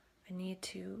I need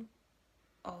to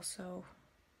also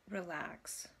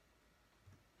relax.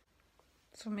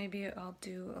 So maybe I'll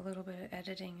do a little bit of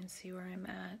editing and see where I'm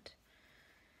at.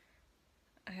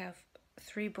 I have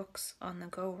 3 books on the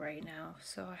go right now,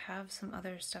 so I have some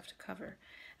other stuff to cover.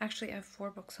 Actually, I have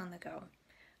 4 books on the go.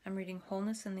 I'm reading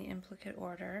Wholeness in the Implicate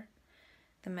Order,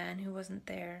 The Man Who Wasn't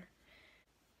There,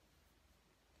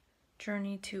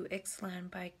 Journey to Ixtlan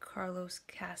by Carlos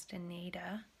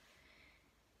Castaneda,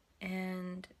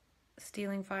 and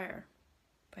Stealing Fire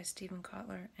by Stephen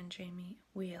Kotler and Jamie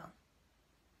Wheel.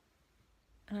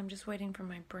 And I'm just waiting for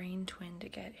my brain twin to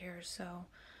get here, so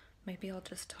maybe I'll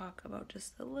just talk about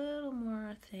just a little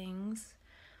more things.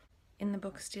 In the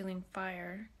book Stealing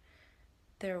Fire,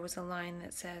 there was a line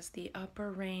that says, "the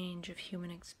upper range of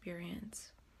human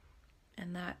experience."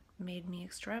 And that made me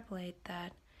extrapolate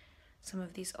that some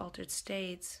of these altered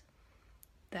states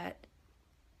that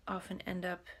often end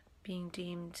up being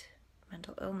deemed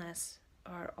mental illness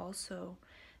are also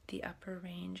the upper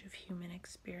range of human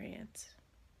experience.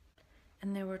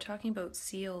 And they were talking about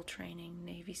SEAL training,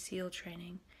 Navy SEAL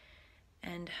training,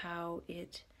 and how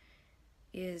it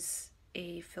is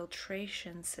a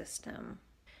filtration system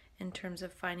in terms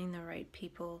of finding the right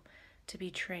people to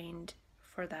be trained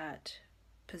for that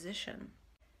position.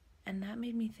 And that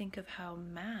made me think of how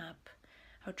MAP,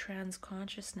 how trans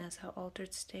consciousness, how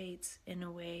altered states, in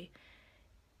a way,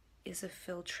 is a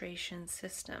filtration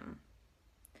system.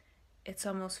 It's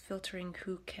almost filtering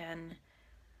who can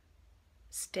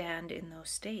stand in those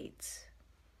states.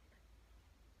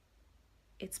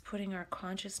 It's putting our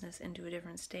consciousness into a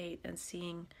different state and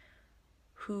seeing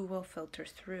who will filter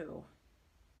through.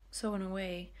 So in a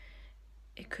way,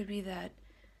 it could be that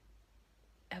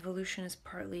evolution is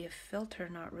partly a filter,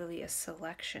 not really a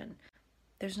selection.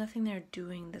 There's nothing there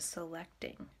doing the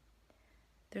selecting.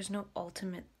 There's no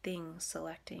ultimate thing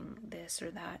selecting this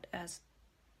or that as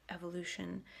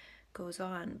evolution goes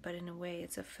on, but in a way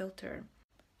it's a filter.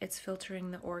 It's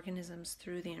filtering the organisms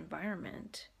through the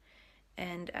environment.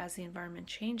 And as the environment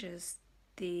changes,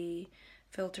 the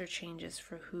filter changes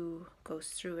for who goes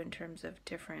through in terms of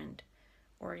different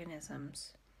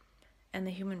organisms. And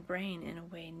the human brain, in a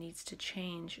way, needs to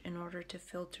change in order to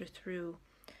filter through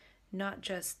not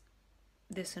just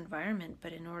this environment,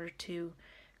 but in order to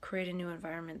create a new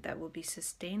environment that will be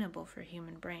sustainable for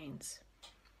human brains.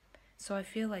 So I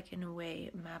feel like, in a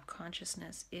way, MAP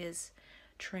consciousness is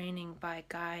training by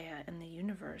Gaia and the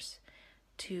universe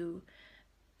to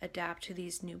adapt to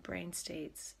these new brain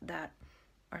states that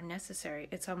are necessary.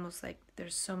 It's almost like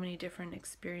there's so many different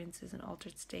experiences and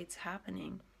altered states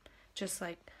happening, just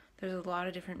like there's a lot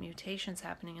of different mutations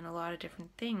happening and a lot of different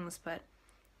things, but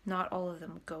not all of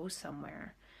them go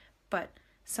somewhere. But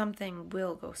something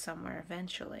will go somewhere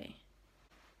eventually.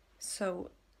 So,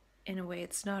 in a way,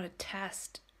 it's not a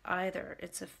test either,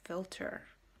 it's a filter.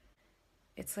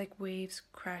 It's like waves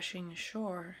crashing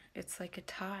ashore. It's like a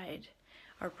tide.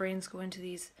 Our brains go into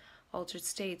these altered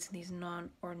states and these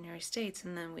non-ordinary states,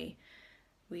 and then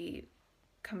we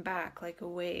come back like a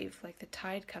wave, like the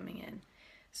tide coming in.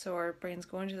 So our brains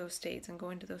go into those states and go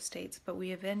into those states, but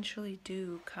we eventually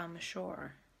do come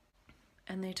ashore.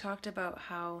 And they talked about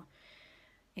how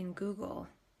in Google,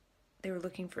 they were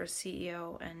looking for a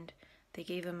CEO, and they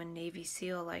gave him a Navy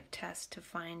SEAL-like test to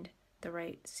find the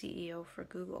right CEO for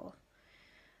Google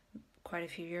quite a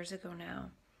few years ago now.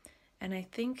 And I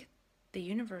think the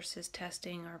universe is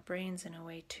testing our brains in a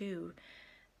way too,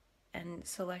 and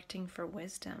selecting for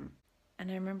wisdom.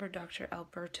 And I remember Dr.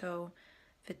 Alberto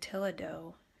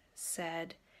Vitiello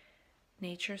said,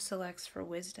 nature selects for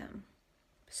wisdom.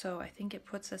 So I think it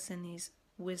puts us in these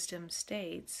wisdom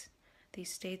states,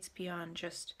 these states beyond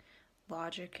just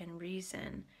logic and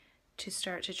reason, to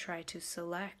start to try to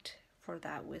select for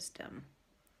that wisdom.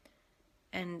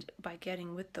 And by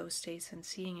getting with those states and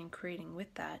seeing and creating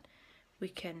with that, we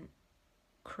can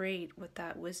create what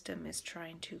that wisdom is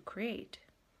trying to create.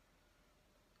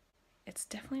 It's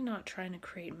definitely not trying to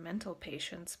create mental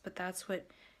patience, but that's what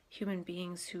human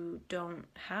beings who don't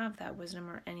have that wisdom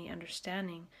or any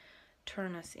understanding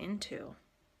turn us into.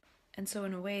 And so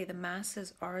in a way, the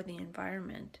masses are the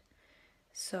environment.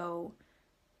 So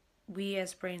we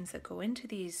as brains that go into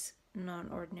these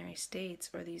non-ordinary states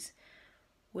or these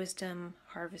wisdom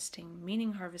harvesting,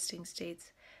 meaning harvesting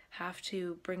states have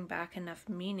to bring back enough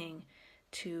meaning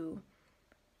to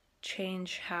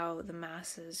change how the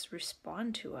masses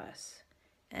respond to us.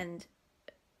 And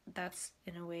that's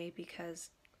in a way because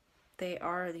they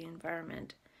are the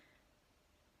environment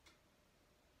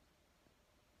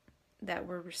that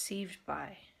we're received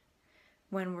by.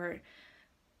 When we're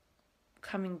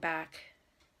coming back,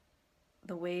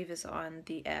 the wave is on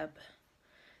the ebb.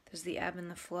 There's the ebb and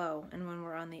the flow, and when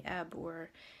we're on the ebb, we're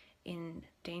in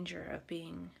danger of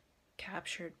being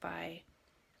captured by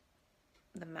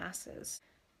the masses.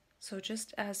 So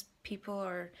just as people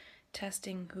are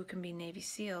testing who can be Navy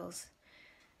SEALs,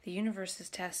 the universe is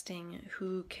testing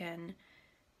who can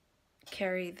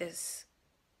carry this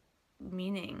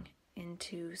meaning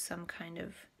into some kind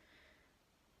of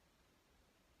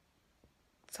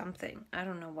something. I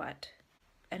don't know what.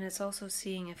 And it's also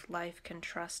seeing if life can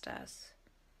trust us.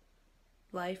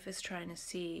 Life is trying to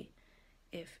see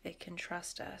if it can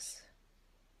trust us.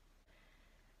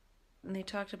 And they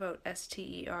talked about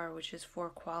STER, which is 4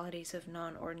 qualities of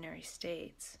non-ordinary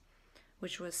states,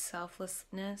 which was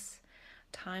selflessness,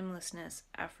 timelessness,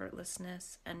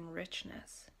 effortlessness, and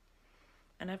richness.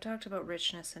 And I've talked about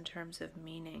richness in terms of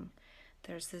meaning.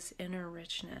 There's this inner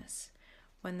richness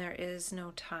when there is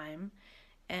no time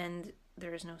and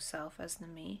there is no self as the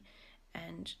me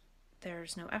and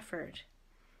there's no effort.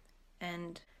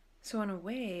 And so in a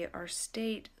way, our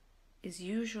state is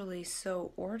usually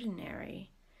so ordinary.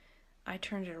 I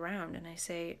turned it around and I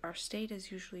say our state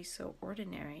is usually so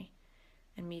ordinary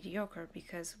and mediocre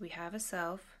because we have a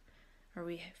self, or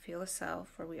we feel a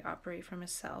self, or we operate from a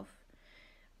self,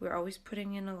 we're always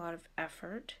putting in a lot of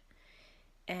effort,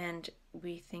 and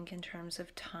we think in terms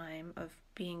of time, of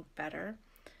being better.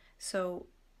 So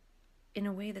in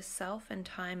a way, the self and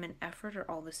time and effort are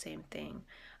all the same thing.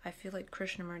 I feel like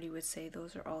Krishnamurti would say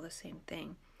those are all the same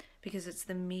thing, because it's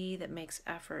the me that makes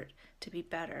effort to be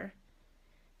better.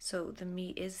 So the me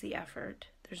is the effort.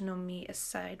 There's no me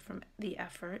aside from the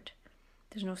effort.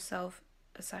 There's no self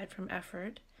aside from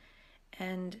effort.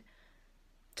 And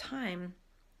time,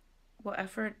 well,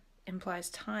 effort implies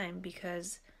time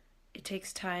because it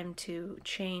takes time to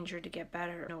change or to get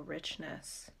better. No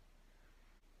richness.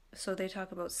 So they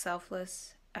talk about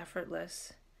selfless,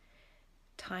 effortless,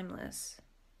 timeless,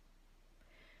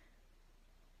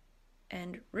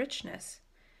 and richness.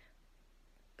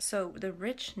 So the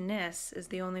richness is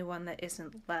the only one that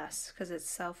isn't less, because it's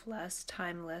selfless,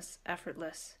 timeless,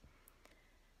 effortless.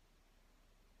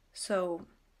 So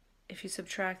if you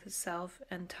subtract the self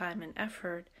and time and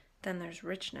effort, then there's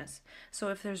richness. So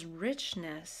if there's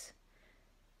richness,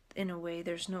 in a way,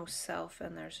 there's no self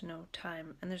and there's no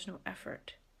time and there's no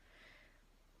effort.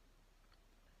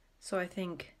 So I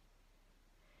think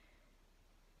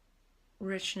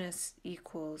richness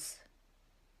equals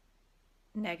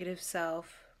negative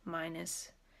self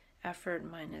minus effort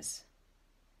minus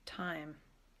time.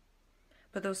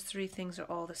 But those three things are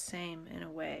all the same in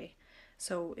a way.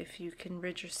 So if you can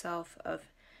rid yourself of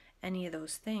any of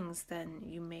those things, then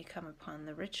you may come upon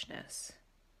the richness.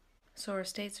 So our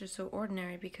states are so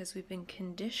ordinary because we've been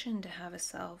conditioned to have a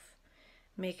self,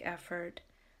 make effort,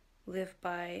 live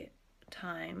by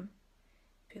time,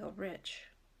 feel rich.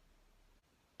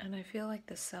 And I feel like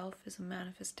the self is a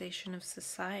manifestation of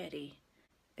society.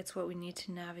 It's what we need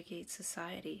to navigate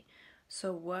society.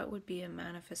 So what would be a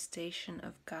manifestation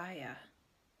of Gaia?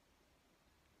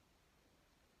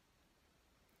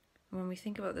 When we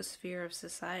think about the sphere of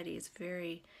society, it's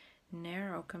very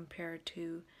narrow compared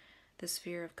to the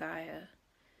sphere of Gaia.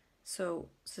 So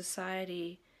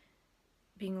society,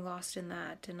 being lost in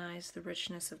that, denies the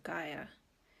richness of Gaia.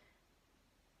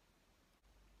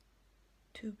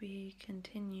 To be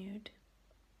continued.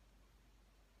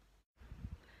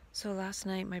 So last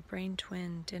night my brain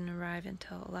twin didn't arrive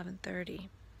until 11:30,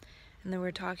 and then we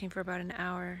were talking for about an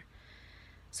hour.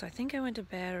 So I think I went to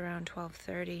bed around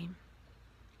 12:30.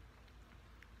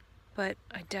 But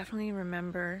I definitely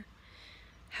remember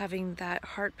having that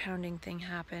heart pounding thing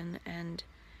happen, and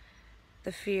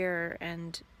the fear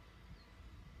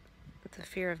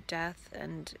of death,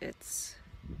 and it's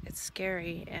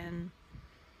scary. And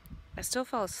I still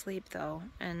fell asleep though,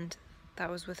 and that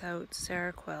was without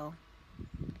Seroquel.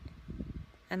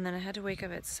 And then I had to wake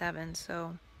up at 7,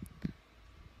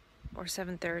 or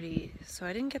 7:30, so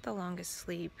I didn't get the longest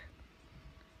sleep.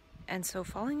 And so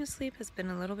falling asleep has been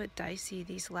a little bit dicey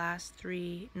these last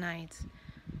 3 nights.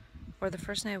 Or the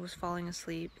first night was falling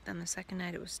asleep, then the second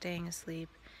night it was staying asleep,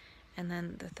 and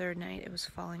then the third night it was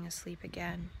falling asleep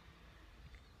again.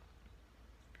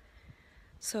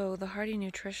 So the hearty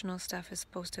nutritional stuff is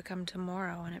supposed to come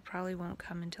tomorrow, and it probably won't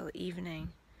come until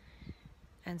evening.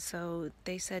 And so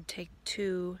they said take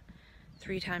 2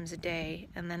 3 times a day,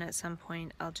 and then at some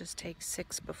point I'll just take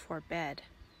 6 before bed.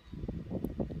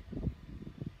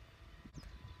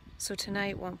 So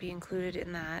tonight won't be included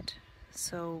in that,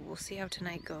 so we'll see how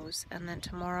tonight goes. And then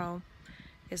tomorrow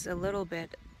is a little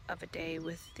bit of a day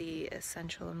with the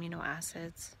essential amino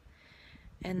acids.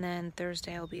 And then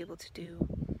Thursday I'll be able to do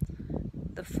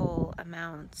the full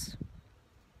amounts.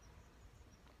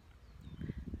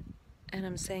 And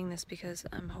I'm saying this because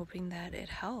I'm hoping that it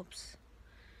helps.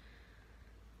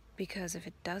 Because if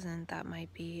it doesn't, that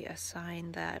might be a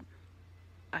sign that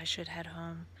I should head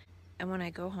home. And when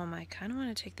I go home, I kind of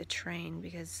want to take the train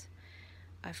because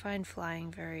I find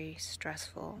flying very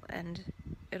stressful, and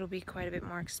it'll be quite a bit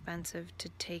more expensive to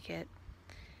take it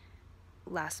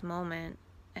last moment.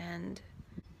 And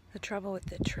the trouble with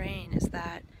the train is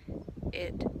that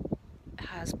it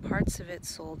has parts of it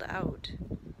sold out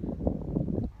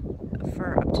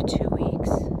for up to 2 weeks.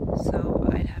 So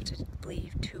I'd have to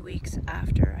leave 2 weeks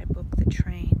after I book the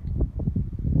train.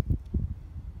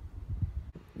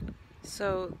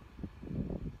 So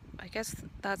I guess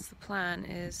that's the plan,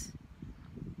 is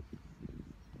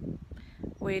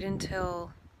wait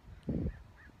until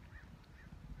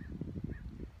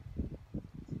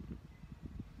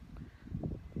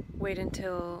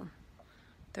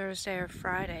Thursday or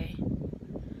Friday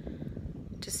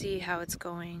to see how it's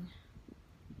going,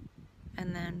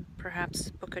 and then perhaps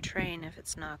book a train if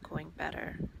it's not going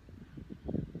better.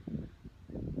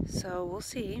 So we'll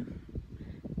see.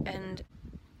 And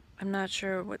I'm not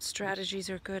sure what strategies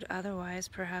are good otherwise.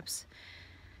 Perhaps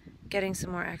getting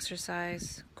some more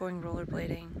exercise, going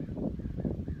rollerblading.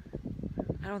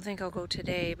 I don't think I'll go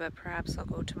today, but perhaps I'll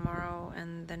go tomorrow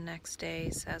and the next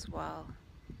days as well.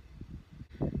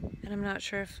 And I'm not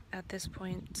sure if at this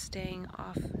point staying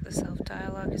off the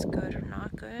self-dialogue is good or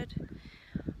not good.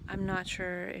 I'm not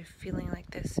sure if feeling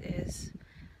like this is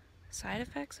side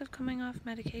effects of coming off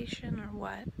medication or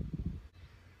what.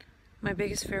 My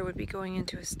biggest fear would be going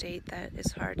into a state that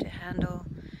is hard to handle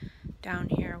down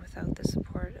here without the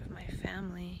support of my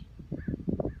family.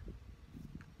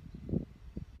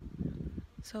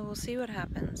 So we'll see what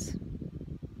happens.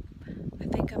 I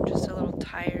think I'm just a little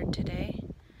tired today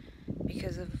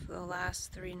because of the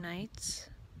last 3 nights.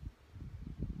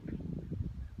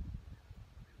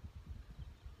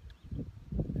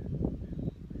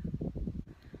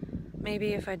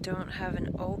 Maybe if I don't have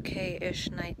an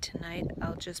okay-ish night tonight,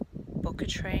 I'll just book a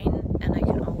train and I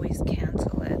can always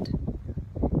cancel it.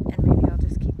 And maybe I'll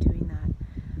just keep doing that,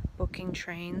 booking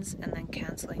trains and then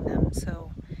canceling them,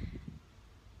 so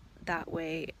that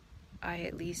way I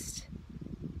at least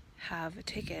have a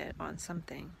ticket on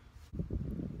something.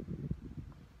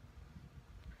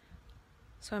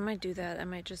 So I might do that. I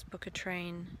might just book a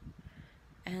train,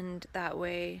 and that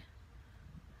way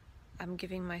I'm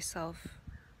giving myself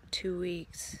 2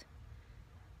 weeks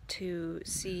to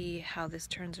see how this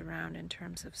turns around in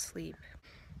terms of sleep.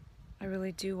 I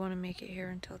really do want to make it here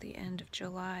until the end of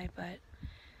July, but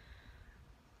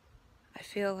I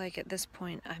feel like at this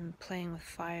point I'm playing with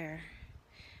fire.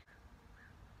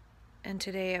 And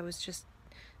today I was just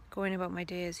going about my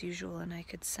day as usual, and I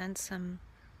could sense some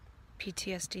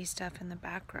PTSD stuff in the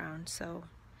background, so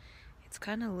it's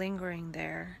kind of lingering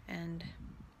there, and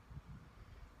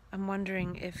I'm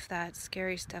wondering if that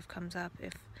scary stuff comes up,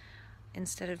 if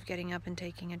instead of getting up and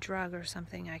taking a drug or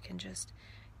something, I can just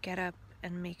get up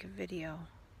and make a video,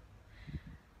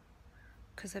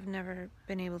 because I've never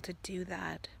been able to do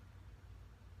that.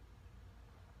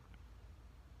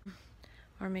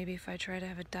 Or maybe if I try to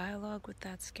have a dialogue with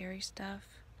that scary stuff.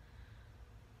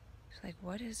 It's like,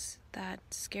 what does that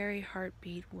scary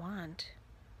heartbeat want?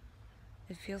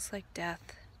 It feels like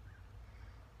death.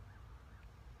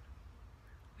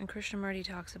 And Krishnamurti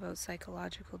talks about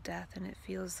psychological death, and it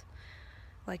feels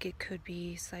like it could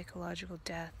be psychological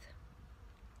death.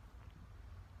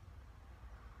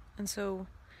 And so,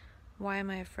 why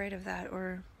am I afraid of that?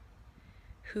 Or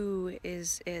who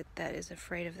is it that is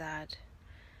afraid of that?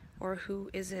 Or who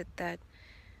is it that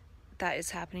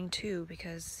is happening to?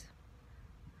 Because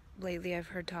lately I've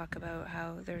heard talk about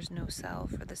how there's no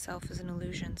self, or the self is an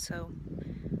illusion. So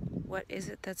what is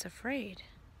it that's afraid?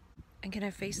 And can I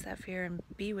face that fear and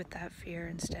be with that fear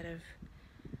instead of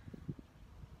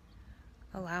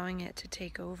allowing it to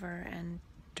take over and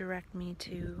direct me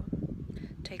to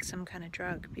take some kind of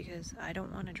drug, because I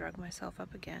don't want to drug myself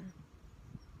up again.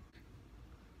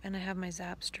 And I have my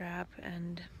Zap strap,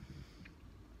 and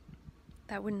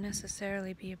that wouldn't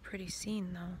necessarily be a pretty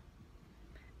scene though.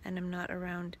 And I'm not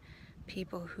around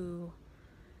people who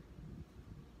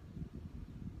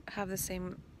have the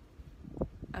same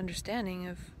understanding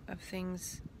of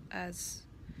things as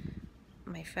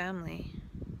my family.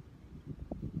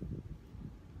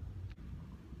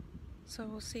 So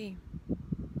we'll see.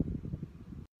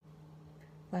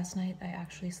 Last night I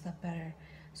actually slept better,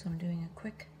 so I'm doing a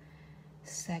quick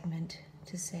segment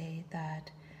to say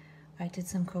that I did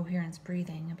some coherence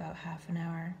breathing, about half an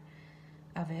hour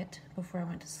of it before I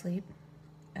went to sleep,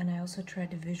 and I also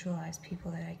tried to visualize people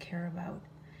that I care about,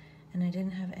 and I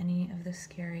didn't have any of the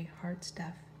scary heart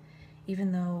stuff,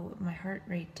 even though my heart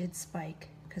rate did spike,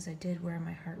 because I did wear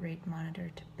my heart rate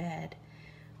monitor to bed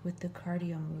with the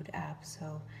Cardio Mood app,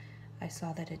 so I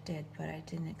saw that it did, but I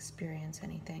didn't experience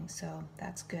anything, so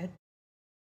that's good.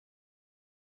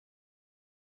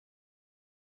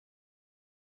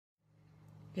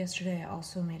 Yesterday I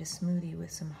also made a smoothie with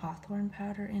some hawthorn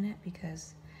powder in it,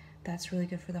 because that's really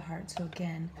good for the heart. So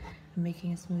again, I'm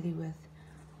making a smoothie with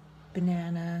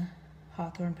banana,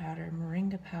 hawthorn powder,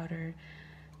 moringa powder,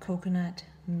 coconut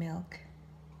milk,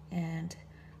 and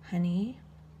honey,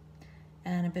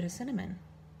 and a bit of cinnamon,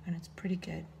 and it's pretty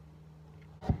good.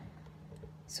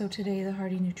 So today the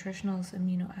Hearty Nutritionals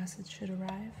amino acids should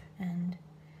arrive, and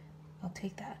I'll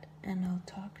take that, and I'll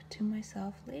talk to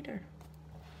myself later.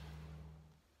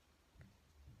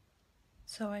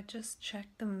 So I just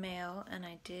checked the mail, and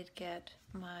I did get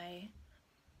my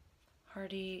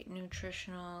Hearty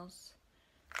Nutritionals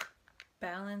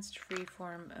balanced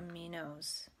freeform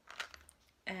aminos,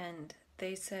 and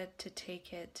they said to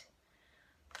take it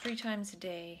 3 times a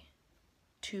day,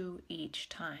 2 each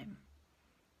time,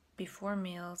 before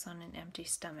meals on an empty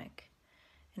stomach.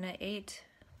 And I ate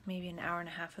maybe an hour and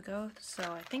a half ago, so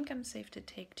I think I'm safe to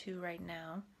take 2 right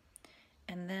now.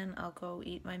 And then I'll go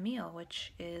eat my meal,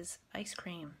 which is ice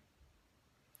cream.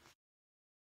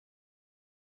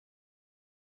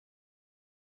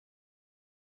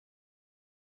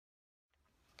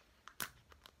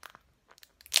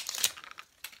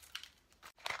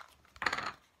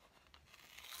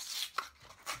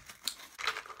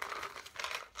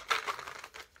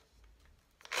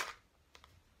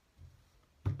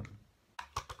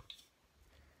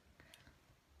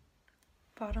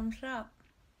 Bottoms up.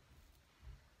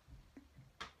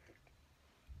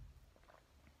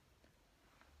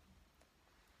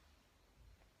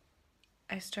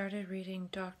 I started reading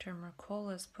Dr.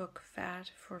 Mercola's book,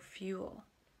 Fat for Fuel.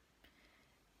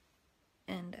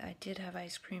 And I did have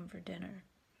ice cream for dinner.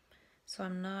 So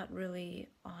I'm not really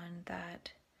on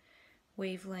that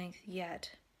wavelength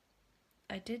yet.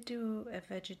 I did do a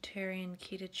vegetarian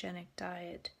ketogenic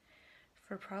diet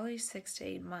for probably 6 to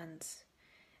 8 months.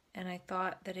 And I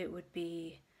thought that it would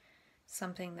be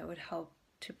something that would help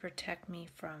to protect me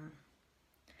from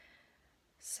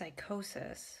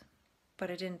psychosis, but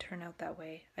it didn't turn out that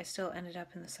way. I still ended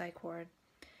up in the psych ward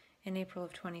in April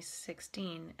of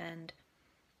 2016, and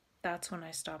that's when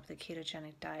I stopped the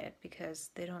ketogenic diet because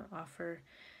they don't offer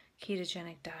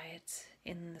ketogenic diets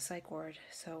in the psych ward,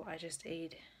 so I just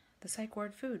ate the psych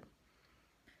ward food.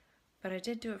 But I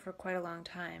did do it for quite a long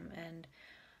time, and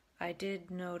I did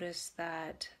notice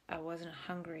that I wasn't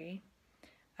hungry.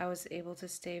 I was able to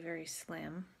stay very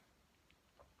slim,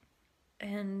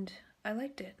 and I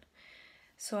liked it.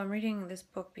 So I'm reading this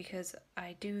book because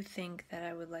I do think that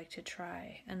I would like to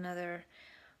try another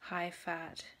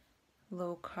high-fat,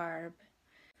 low-carb,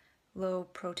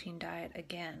 low-protein diet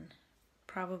again,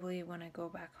 probably when I go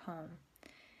back home.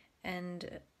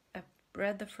 And I've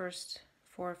read the first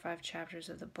 4 or 5 chapters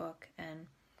of the book, and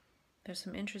there's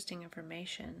some interesting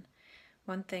information.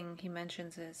 One thing he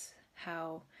mentions is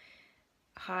how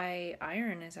high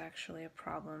iron is actually a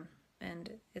problem,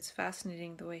 and it's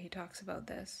fascinating the way he talks about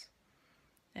this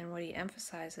and what he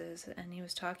emphasizes. And he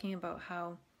was talking about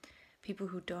how people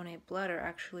who donate blood are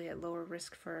actually at lower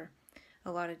risk for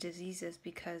a lot of diseases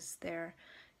because they're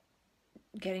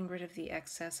getting rid of the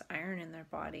excess iron in their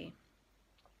body.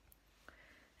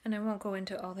 And I won't go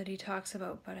into all that he talks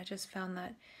about, but I just found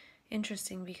that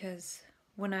interesting because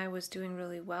when I was doing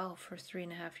really well for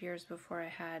 3.5 years before I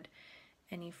had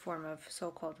any form of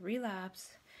so-called relapse,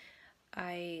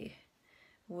 I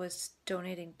was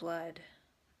donating blood.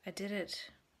 I did it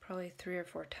probably 3 or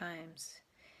 4 times.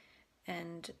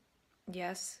 And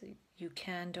yes, you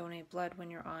can donate blood when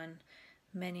you're on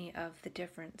many of the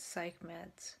different psych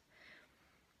meds,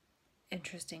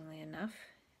 interestingly enough.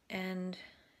 And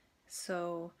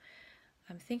so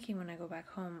I'm thinking when I go back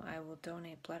home, I will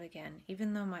donate blood again,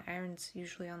 even though my iron's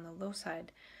usually on the low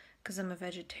side because I'm a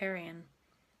vegetarian,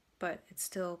 but it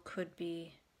still could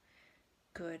be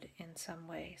good in some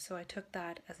way. So I took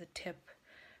that as a tip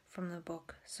from the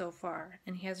book so far,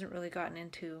 and he hasn't really gotten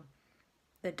into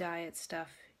the diet stuff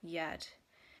yet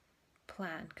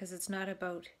planned because it's not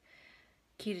about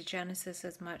ketogenesis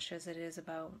as much as it is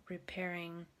about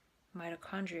repairing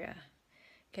mitochondria,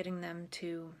 getting them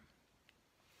to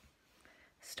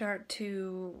start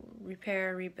to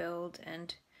repair, rebuild,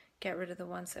 and get rid of the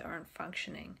ones that aren't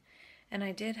functioning. And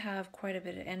I did have quite a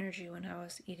bit of energy when I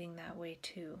was eating that way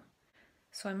too.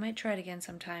 So I might try it again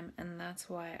sometime, and that's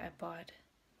why I bought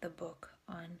the book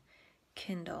on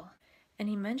Kindle. And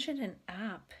he mentioned an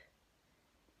app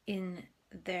in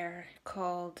there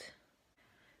called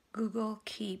Google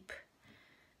Keep,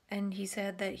 and he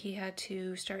said that he had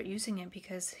to start using it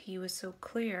because he was so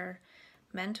clear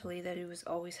mentally that he was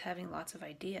always having lots of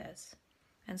ideas.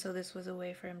 And so this was a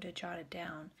way for him to jot it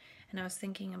down. And I was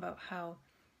thinking about how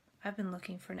I've been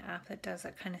looking for an app that does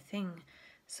that kind of thing,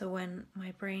 so when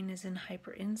my brain is in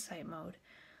hyper insight mode,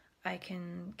 I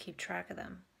can keep track of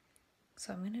them.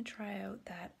 So I'm going to try out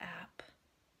that app.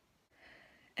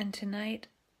 And tonight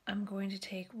I'm going to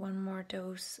take one more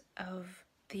dose of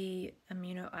the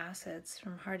amino acids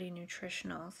from Hardy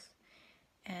Nutritionals,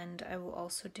 and I will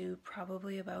also do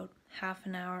probably about half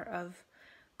an hour of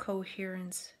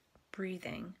coherence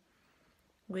breathing,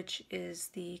 which is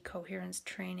the coherence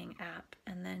training app,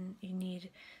 and then you need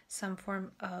some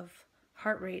form of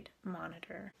heart rate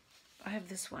monitor. I have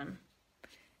this one.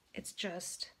 It's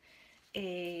just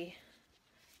a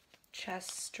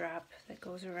chest strap that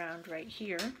goes around right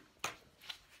here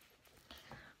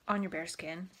on your bare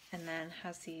skin, and then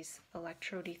has these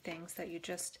electrode-y things that you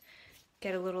just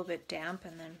get a little bit damp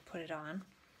and then put it on.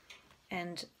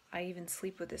 And I even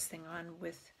sleep with this thing on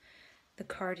with the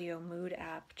Cardio Mood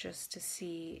app just to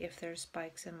see if there's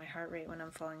spikes in my heart rate when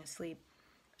I'm falling asleep.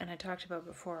 and I talked about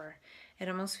before, it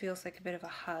almost feels like a bit of a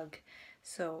hug.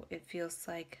 So it feels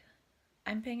like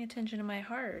I'm paying attention to my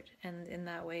heart, and in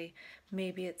that way,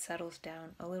 maybe it settles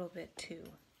down a little bit too.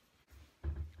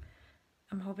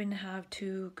 I'm hoping to have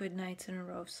 2 good nights in a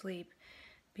row of sleep,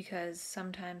 because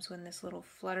sometimes when this little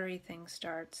fluttery thing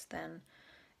starts, then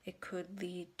it could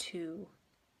lead to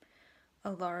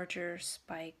a larger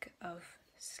spike of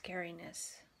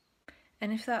scariness.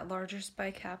 And if that larger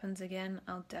spike happens again,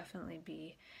 I'll definitely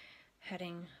be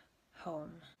heading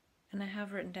home. And I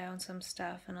have written down some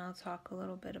stuff, and I'll talk a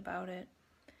little bit about it.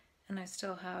 And I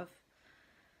still have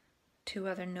 2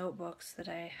 other notebooks that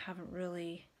I haven't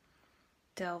really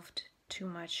delved too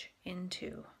much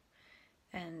into.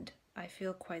 And I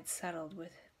feel quite settled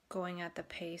with going at the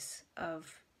pace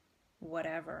of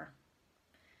whatever.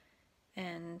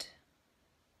 And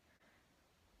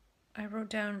I wrote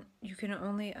down, you can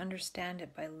only understand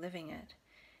it by living it,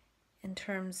 in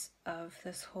terms of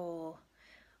this whole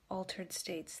altered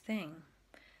states thing.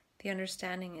 The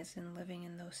understanding is in living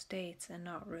in those states and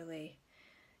not really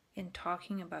in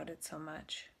talking about it so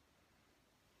much.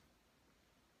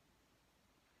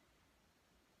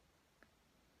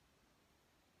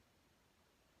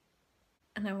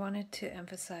 And I wanted to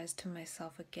emphasize to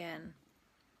myself again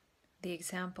the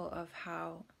example of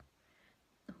how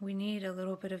we need a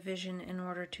little bit of vision in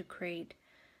order to create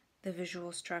the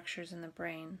visual structures in the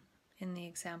brain, in the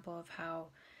example of how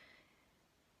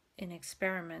in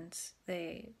experiments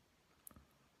they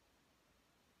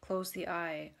close the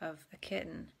eye of a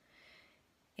kitten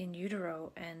in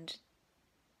utero, and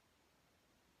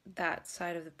that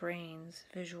side of the brain's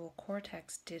visual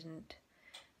cortex didn't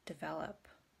develop.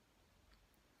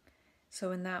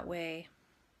 So in that way,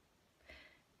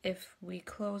 if we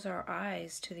close our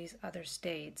eyes to these other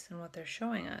states and what they're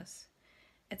showing us,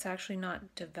 it's actually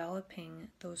not developing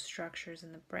those structures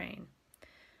in the brain.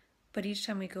 But each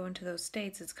time we go into those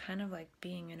states, it's kind of like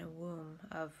being in a womb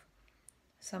of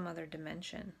some other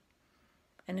dimension.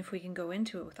 And if we can go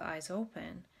into it with eyes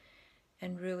open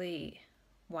and really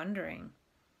wondering,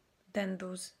 then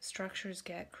those structures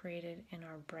get created in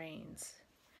our brains.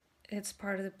 It's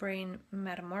part of the brain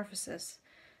metamorphosis.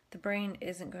 The brain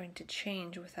isn't going to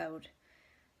change without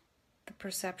the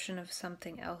perception of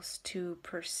something else to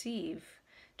perceive,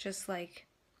 just like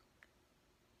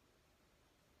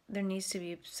there needs to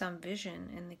be some vision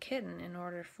in the kitten in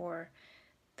order for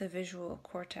the visual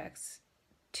cortex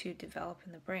to develop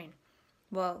in the brain.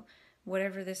 Well,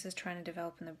 whatever this is trying to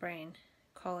develop in the brain,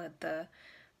 call it the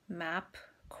map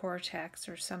cortex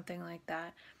or something like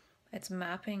that. It's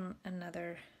mapping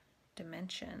another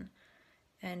dimension,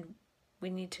 and we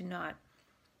need to not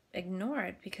ignore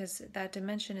it because that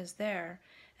dimension is there,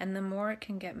 and the more it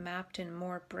can get mapped in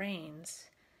more brains,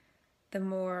 the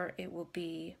more it will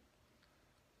be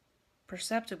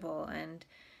perceptible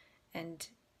and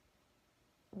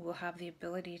we'll have the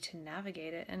ability to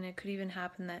navigate it. And it could even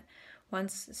happen that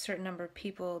once a certain number of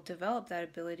people develop that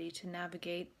ability to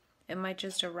navigate, it might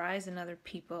just arise in other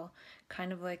people,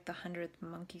 kind of like the 100th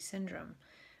monkey syndrome,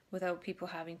 without people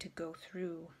having to go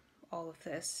through all of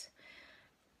this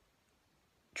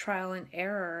trial and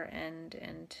error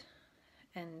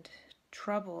and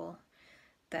trouble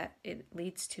that it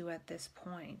leads to at this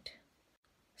point.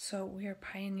 So we are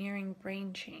pioneering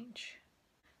brain change.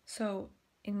 So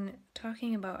in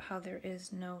talking about how there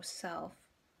is no self,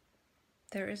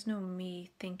 there is no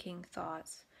me thinking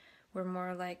thoughts. We're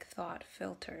more like thought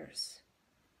filters.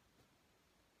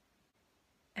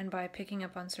 And by picking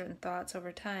up on certain thoughts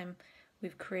over time,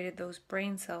 we've created those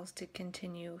brain cells to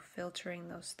continue filtering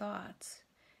those thoughts.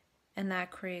 And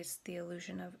that creates the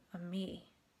illusion of a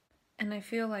me. And I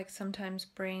feel like sometimes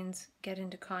brains get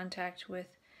into contact with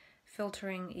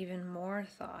filtering even more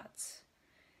thoughts.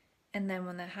 And then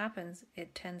when that happens,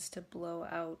 it tends to blow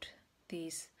out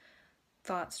these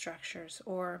thought structures.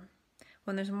 Or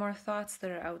when there's more thoughts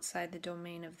that are outside the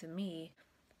domain of the me,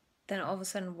 then all of a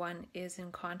sudden one is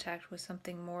in contact with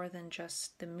something more than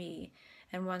just the me.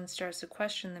 And one starts to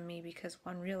question the me because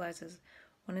one realizes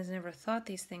one has never thought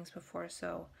these things before,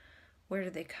 so where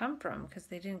did they come from? Because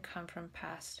they didn't come from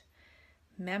past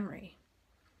memory.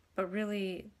 But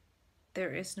really,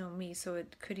 there is no me, so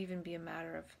it could even be a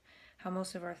matter of how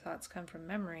most of our thoughts come from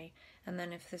memory. And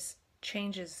then if this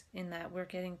changes in that we're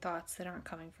getting thoughts that aren't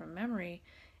coming from memory,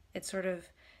 it sort of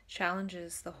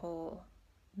challenges the whole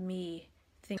me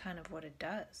thing, kind of what it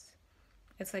does.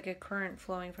 It's like a current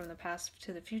flowing from the past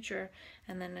to the future,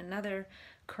 and then another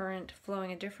current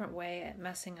flowing a different way,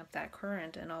 messing up that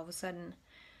current, and all of a sudden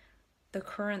the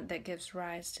current that gives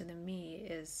rise to the me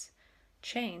is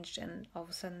changed, and all of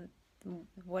a sudden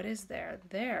what is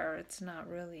there? It's not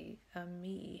really a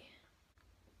me.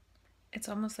 It's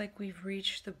almost like we've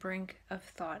reached the brink of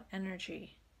thought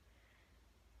energy,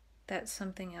 that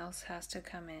something else has to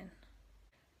come in.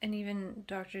 And even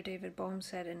Dr. David Bohm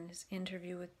said in his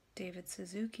interview with David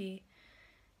Suzuki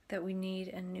that we need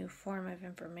a new form of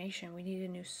information. We need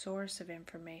a new source of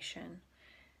information.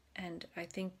 And I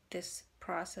think this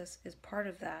process is part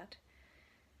of that.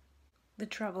 The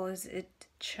trouble is it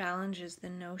challenges the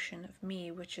notion of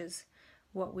me, which is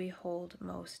what we hold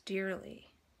most dearly.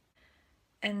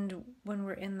 And when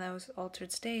we're in those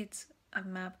altered states of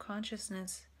map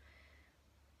consciousness,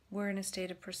 we're in a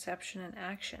state of perception and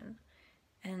action.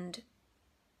 And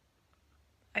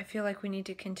I feel like we need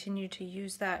to continue to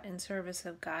use that in service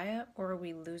of Gaia, or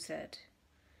we lose it.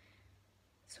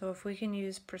 So if we can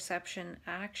use perception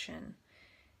action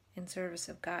in service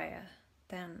of Gaia,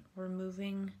 then we're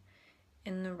moving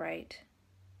in the right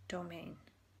domain.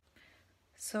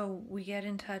 So we get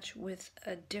in touch with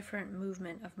a different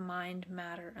movement of mind,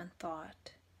 matter, and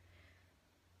thought.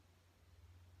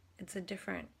 It's a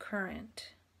different current.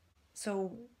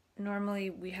 So normally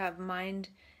we have mind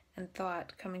and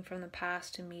thought coming from the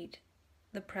past to meet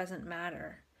the present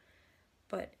matter.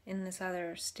 But in this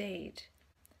other state,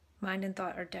 mind and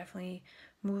thought are definitely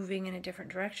moving in a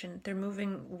different direction. They're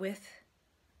moving with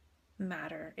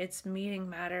matter. It's meeting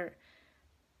matter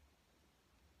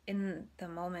in the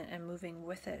moment and moving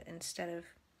with it instead of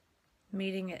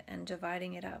meeting it and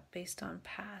dividing it up based on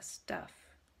past stuff.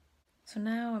 So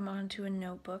now I'm on to a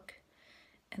notebook,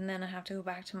 and then I have to go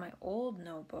back to my old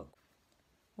notebook,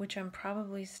 which I'm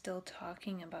probably still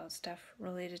talking about stuff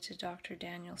related to Dr.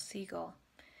 Daniel Siegel,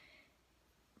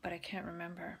 but I can't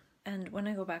remember. And when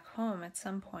I go back home at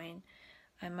some point,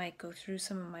 I might go through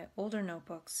some of my older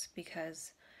notebooks,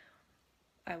 because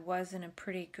I was in a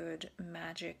pretty good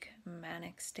manic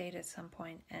state at some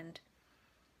point, and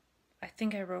I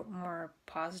think I wrote more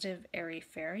positive,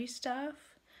 airy-fairy stuff,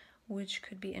 which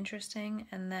could be interesting,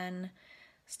 and then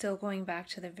still going back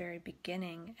to the very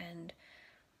beginning and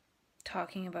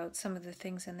talking about some of the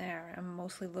things in there. I'm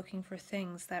mostly looking for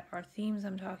things that are themes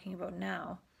I'm talking about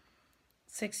now,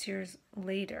 6 years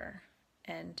later,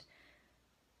 and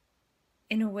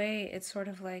in a way, it's sort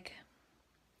of like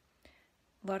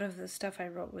a lot of the stuff I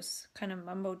wrote was kind of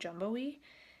mumbo-jumbo-y,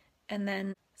 and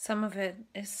then some of it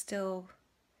is still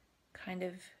kind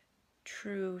of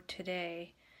true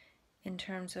today in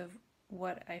terms of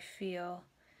what I feel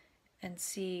and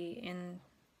see in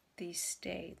these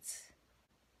states.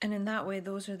 And in that way,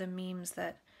 those are the memes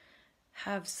that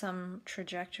have some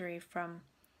trajectory from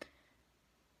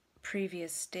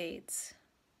previous states.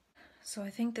 So I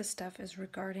think this stuff is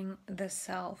regarding the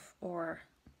self, or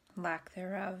lack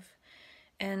thereof.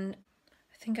 And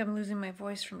I think I'm losing my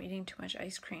voice from eating too much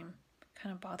ice cream. It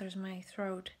kind of bothers my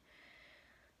throat,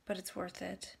 but it's worth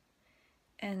it.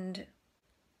 And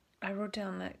I wrote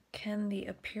down that, can the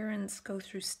appearance go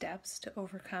through steps to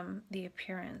overcome the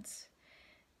appearance?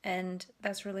 And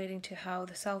that's relating to how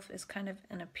the self is kind of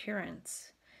an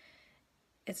appearance.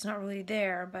 It's not really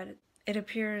there, but it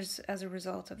appears as a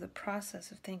result of the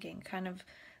process of thinking, kind of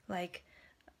like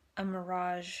a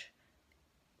mirage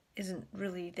isn't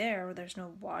really there, there's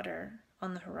no water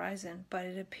on the horizon, but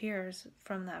it appears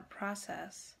from that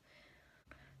process.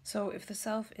 So if the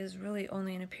self is really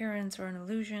only an appearance or an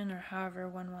illusion, or however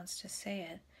one wants to say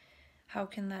it, how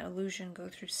can that illusion go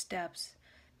through steps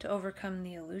to overcome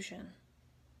the illusion?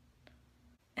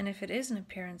 And if it is an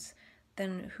appearance,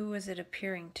 then who is it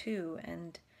appearing to?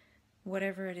 And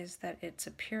whatever it is that it's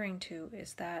appearing to,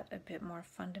 is that a bit more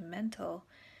fundamental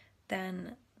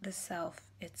than the self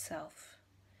itself?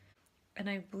 And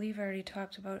I believe I already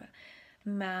talked about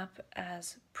map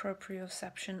as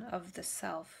proprioception of the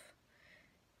self.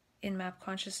 In map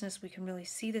consciousness, we can really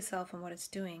see the self and what it's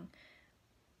doing,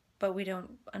 but we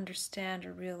don't understand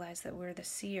or realize that we're the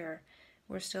seer.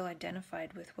 We're still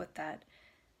identified with what that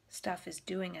stuff is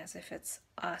doing, as if it's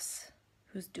us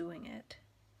who's doing it.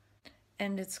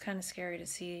 And it's kind of scary to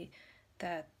see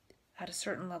that at a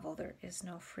certain level there is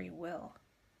no free will.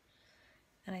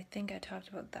 And I think I talked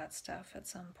about that stuff at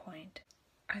some point.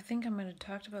 I think I'm going to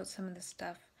talk about some of the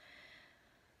stuff.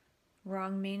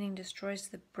 Wrong meaning destroys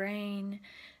the brain.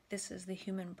 This is the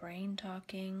human brain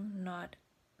talking, not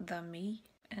the me.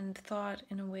 And thought,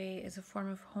 in a way, is a form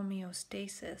of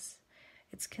homeostasis.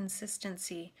 It's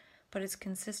consistency, but it's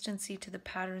consistency to the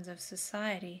patterns of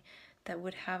society that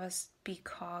would have us be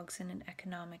cogs in an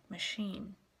economic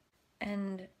machine.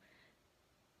 And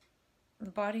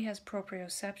the body has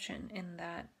proprioception in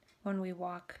that when we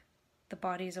walk, the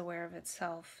body is aware of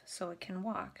itself, so it can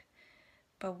walk.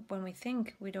 But when we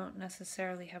think, we don't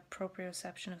necessarily have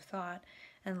proprioception of thought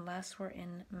unless we're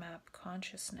in map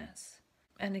consciousness.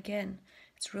 And again,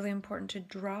 it's really important to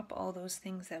drop all those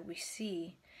things that we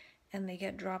see, and they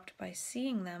get dropped by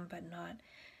seeing them but not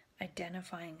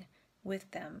identifying with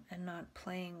them and not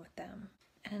playing with them.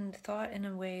 And thought, in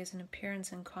a way, is an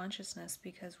appearance in consciousness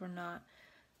because we're not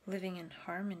living in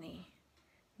harmony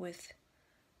with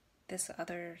this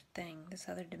other thing, this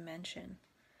other dimension.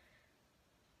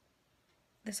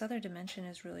 This other dimension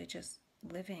is really just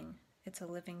living. It's a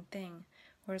living thing,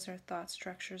 whereas our thought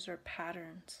structures are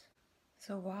patterns.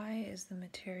 So why is the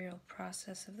material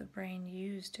process of the brain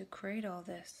used to create all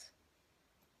this?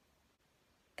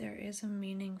 There is a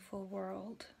meaningful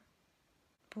world,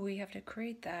 but we have to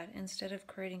create that. Instead of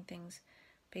creating things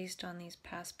based on these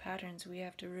past patterns, we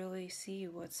have to really see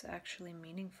what's actually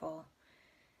meaningful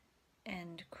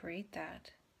and create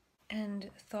that. And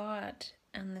thought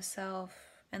and the self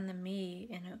and the me,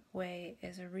 in a way,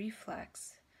 is a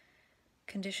reflex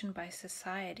conditioned by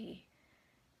society.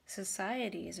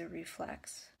 Society is a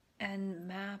reflex, and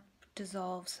map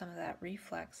dissolves some of that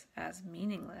reflex as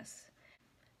meaningless.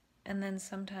 And then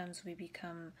sometimes we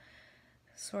become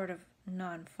sort of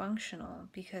non-functional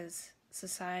because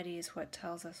society is what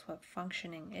tells us what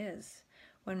functioning is,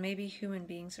 when maybe human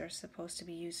beings are supposed to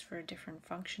be used for a different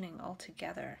functioning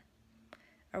altogether.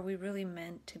 Are we really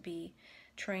meant to be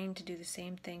trained to do the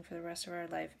same thing for the rest of our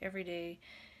life, every day,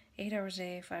 8 hours a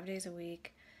day, 5 days a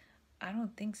week? I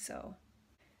don't think so.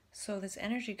 So this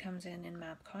energy comes in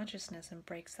map consciousness and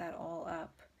breaks that all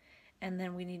up. And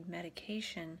then we need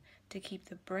medication to keep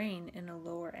the brain in a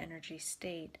lower energy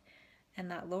state.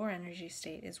 And that lower energy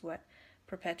state is what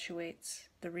perpetuates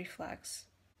the reflex.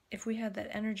 If we had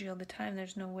that energy all the time,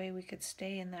 there's no way we could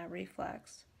stay in that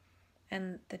reflex.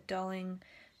 And the dulling,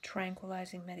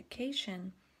 tranquilizing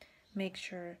medication makes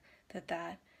sure that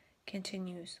that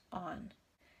continues on.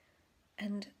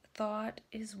 And thought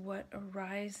is what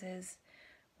arises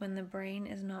when the brain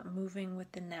is not moving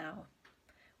with the now.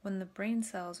 When the brain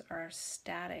cells are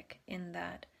static, in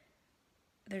that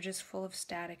they're just full of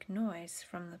static noise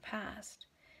from the past.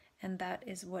 And that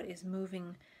is what is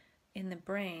moving in the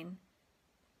brain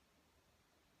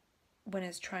when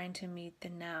it's trying to meet the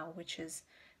now, which is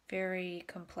very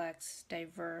complex,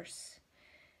 diverse,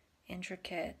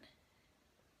 intricate.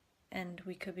 And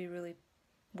we could be really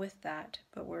with that,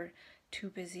 but we're too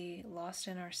busy, lost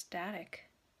in our static.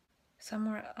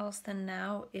 Somewhere else, the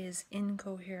now is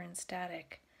incoherent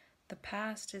static. The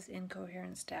past is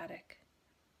incoherent static.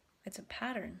 It's a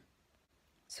pattern.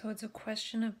 So it's a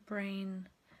question of brain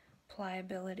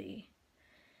pliability.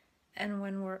 And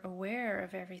when we're aware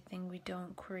of everything, we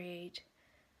don't create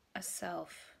a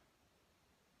self.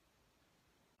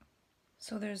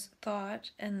 So there's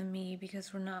thought and the me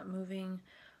because we're not moving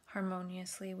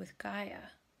harmoniously with Gaia.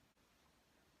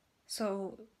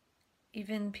 So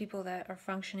even people that are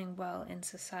functioning well in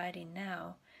society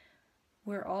now,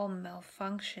 we're all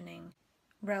malfunctioning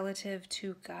relative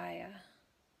to Gaia.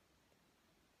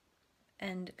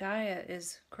 And Gaia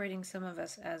is creating some of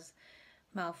us as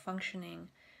malfunctioning,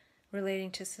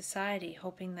 relating to society,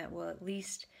 hoping that we'll at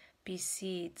least be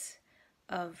seeds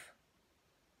of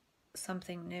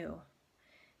something new.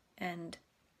 And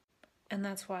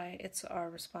that's why it's our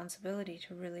responsibility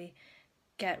to really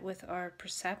get with our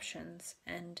perceptions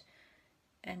and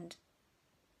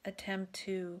attempt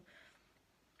to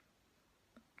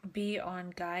be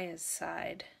on Gaia's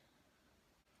side.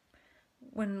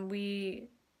 When we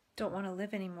don't want to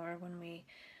live anymore, when we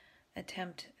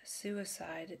attempt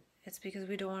suicide, it's because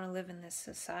we don't want to live in this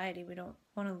society. We don't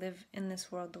want to live in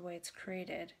this world the way it's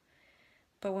created.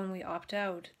 But when we opt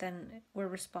out, then we're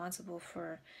responsible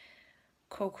for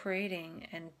co-creating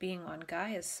and being on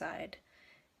Gaia's side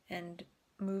and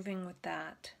moving with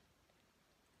that.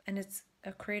 And it's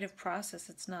a creative process.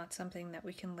 It's not something that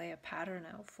we can lay a pattern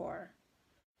out for.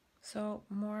 So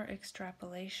more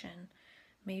extrapolation.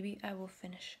 Maybe I will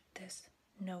finish this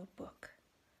notebook.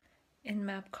 In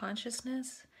map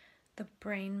consciousness, the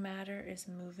brain matter is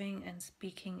moving and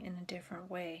speaking in a different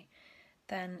way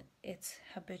than its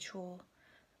habitual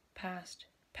past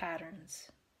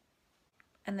patterns.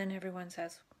 And then everyone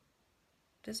says,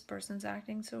 this person's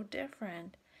acting so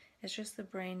different. It's just the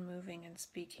brain moving and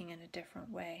speaking in a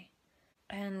different way.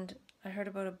 And I heard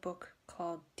about a book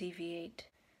called Delineate,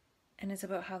 and it's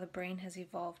about how the brain has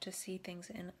evolved to see things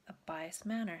in a biased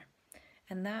manner.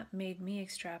 And that made me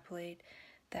extrapolate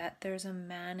that there's a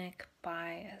manic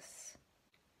bias,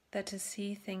 that to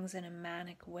see things in a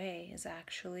manic way is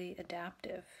actually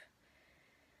adaptive.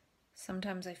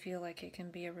 Sometimes I feel like it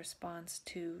can be a response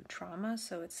to trauma,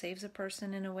 so it saves a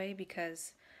person in a way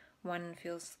because one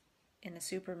feels in a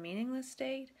super meaningless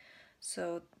state.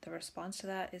 So the response to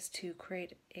that is to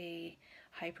create a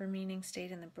hyper meaning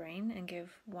state in the brain and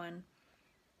give one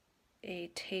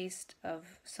a taste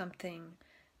of something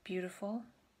beautiful,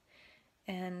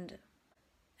 and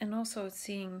also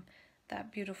seeing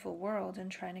that beautiful world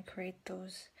and trying to create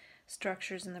those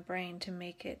structures in the brain to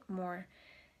make it more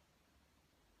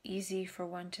easy for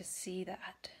one to see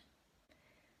that.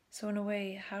 So in a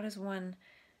way, how does one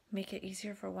make it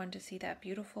easier for one to see that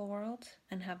beautiful world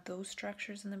and have those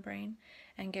structures in the brain,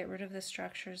 and get rid of the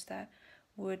structures that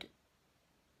would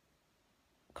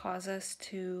cause us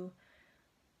to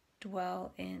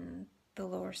dwell in the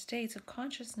lower states of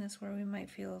consciousness where we might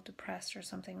feel depressed or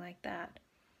something like that?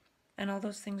 And all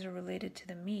those things are related to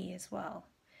the me as well.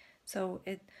 So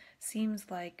it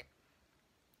seems like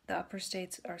the upper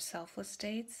states are selfless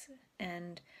states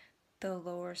and the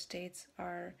lower states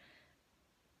are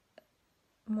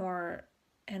more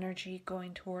energy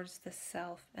going towards the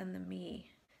self and the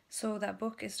me. So that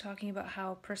book is talking about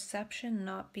how perception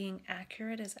not being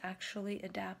accurate is actually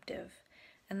adaptive.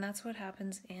 And that's what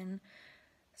happens in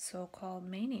so-called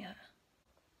mania.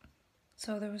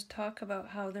 So there was talk about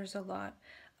how there's a lot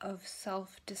of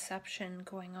self-deception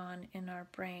going on in our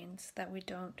brains that we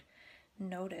don't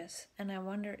notice. And I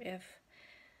wonder if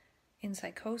in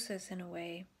psychosis, in a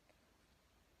way,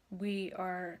 we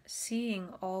are seeing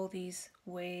all these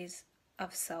ways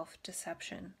of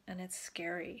self-deception, and it's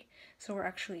scary. So we're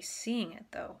actually seeing it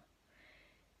though.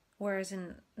 Whereas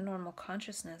in normal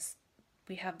consciousness,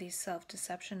 we have these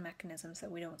self-deception mechanisms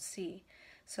that we don't see.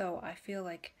 So I feel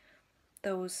like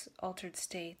those altered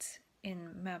states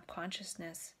in map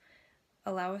consciousness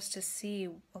allow us to see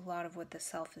a lot of what the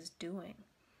self is doing.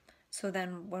 So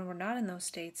then when we're not in those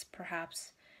states,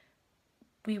 perhaps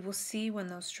we will see when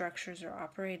those structures are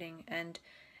operating and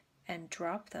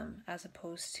drop them, as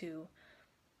opposed to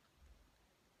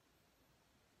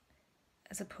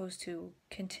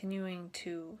continuing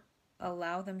to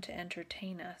allow them to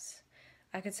entertain us.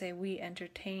 I could say we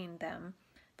entertain them,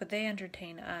 but they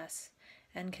entertain us.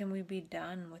 And can we be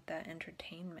done with that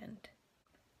entertainment?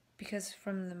 Because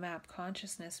from the map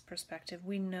consciousness perspective,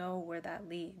 we know where that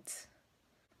leads.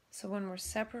 So when we're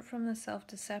separate from the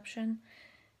self-deception,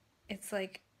 it's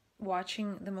like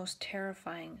watching the most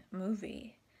terrifying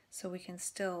movie. So we can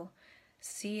still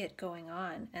see it going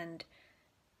on, and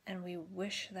we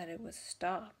wish that it would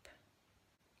stop.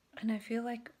 And I feel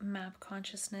like map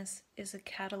consciousness is a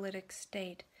catalytic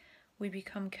state. We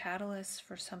become catalysts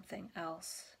for something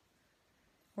else.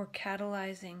 We're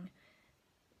catalyzing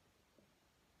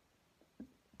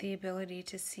the ability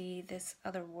to see this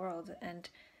other world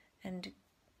and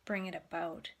bring it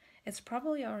about. It's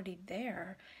probably already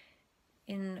there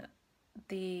in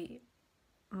the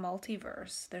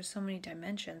multiverse. There's so many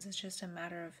dimensions. It's just a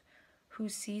matter of who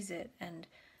sees it, and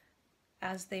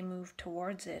as they move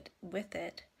towards it, with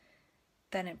it,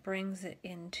 then it brings it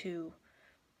into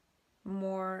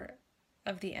more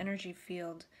of the energy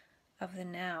field of the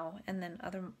now, and then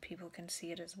other people can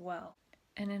see it as well.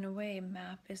 And in a way,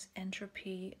 map is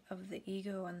entropy of the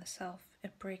ego and the self.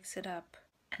 It breaks it up.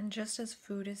 And just as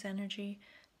food is energy,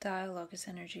 dialogue is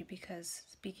energy, because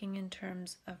speaking in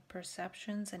terms of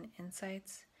perceptions and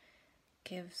insights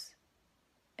gives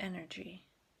energy.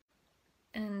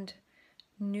 And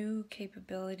new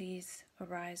capabilities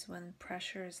arise when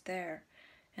pressure is there.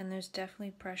 And there's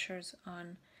definitely pressures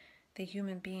on the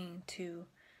human being to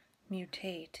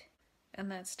mutate. And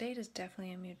that state is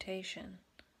definitely a mutation.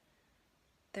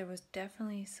 There was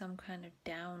definitely some kind of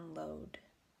download.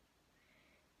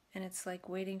 And it's like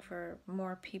waiting for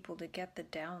more people to get the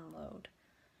download.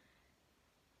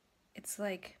 It's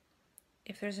like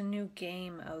if there's a new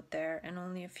game out there and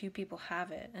only a few people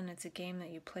have it, and it's a game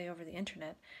that you play over the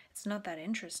internet, it's not that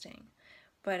interesting.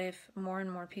 But if more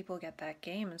and more people get that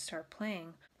game and start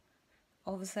playing,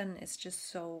 all of a sudden it's just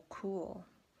so cool.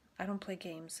 I don't play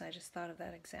games, I just thought of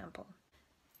that example.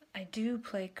 I do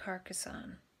play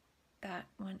Carcassonne. That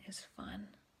one is fun.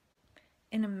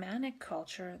 In a manic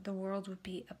culture, the world would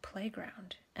be a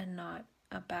playground and not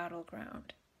a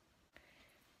battleground.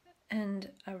 And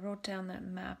I wrote down that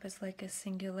map is like a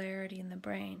singularity in the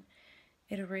brain.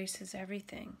 It erases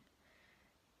everything.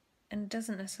 And it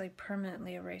doesn't necessarily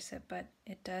permanently erase it, but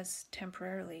it does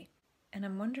temporarily. And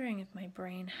I'm wondering if my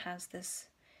brain has this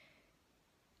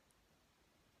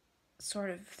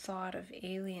sort of thought of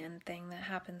alien thing that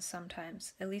happens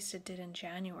sometimes. At least it did in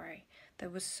January.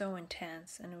 That was so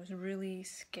intense and it was really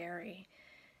scary.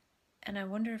 And I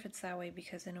wonder if it's that way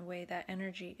because in a way that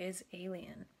energy is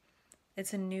alien.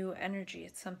 It's a new energy.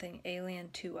 It's something alien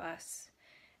to us.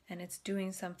 And it's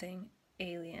doing something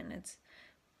alien. It's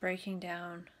breaking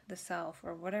down the self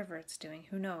or whatever it's doing.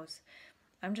 Who knows?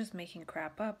 I'm just making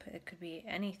crap up. It could be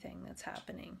anything that's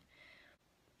happening.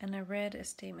 And I read a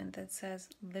statement that says,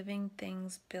 living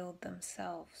things build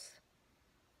themselves.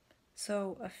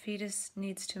 So a fetus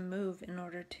needs to move in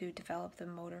order to develop the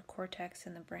motor cortex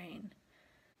in the brain.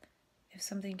 If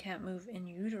something can't move in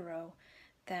utero,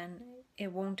 then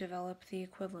it won't develop the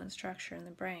equivalent structure in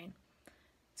the brain.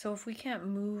 So if we can't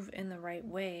move in the right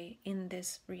way in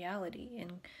this reality,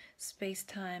 in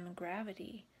space-time and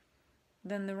gravity,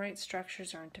 then the right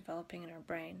structures aren't developing in our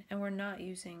brain, and we're not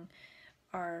using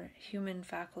our human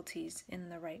faculties in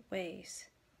the right ways.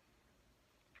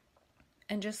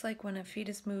 And just like when a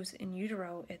fetus moves in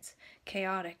utero, it's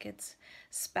chaotic, it's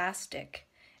spastic,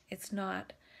 it's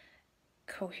not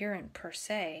coherent per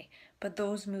se, but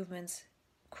those movements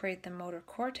create the motor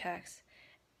cortex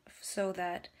so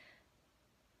that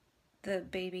the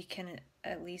baby can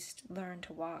at least learn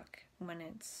to walk when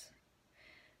it's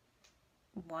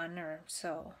 1 or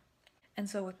so. And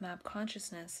so with map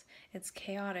consciousness, it's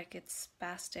chaotic, it's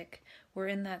spastic. We're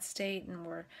in that state and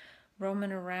we're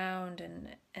roaming around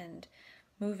and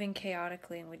moving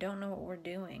chaotically, and we don't know what we're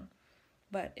doing.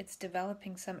 But it's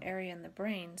developing some area in the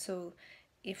brain. So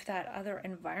if that other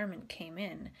environment came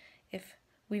in, if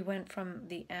we went from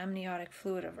the amniotic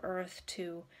fluid of Earth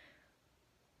to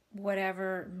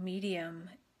whatever medium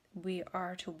we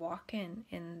are to walk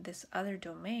in this other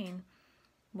domain,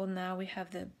 well, now we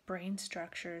have the brain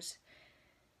structures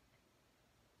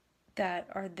that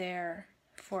are there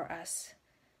for us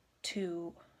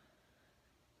to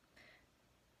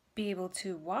be able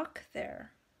to walk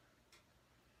there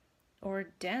or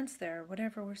dance there,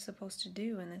 whatever we're supposed to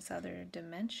do in this other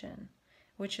dimension,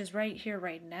 which is right here,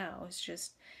 right now. It's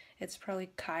just, it's probably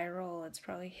chiral, it's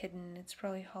probably hidden, it's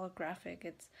probably holographic,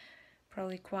 it's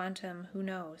probably quantum, who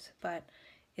knows, but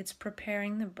it's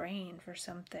preparing the brain for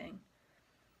something.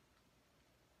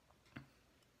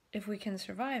 If we can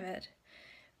survive it,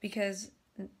 because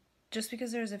just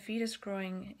because there's a fetus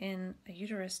growing in a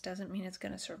uterus doesn't mean it's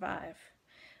going to survive.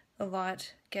 A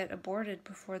lot get aborted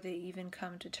before they even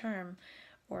come to term,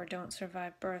 or don't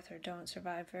survive birth, or don't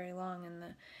survive very long in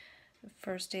the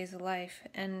first days of life.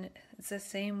 And it's the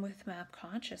same with map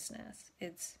consciousness.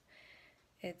 It's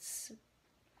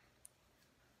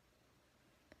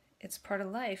part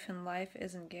of life, and life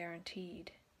isn't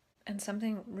guaranteed. And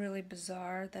something really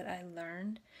bizarre that I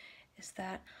learned is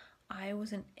that I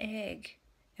was an egg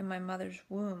in my mother's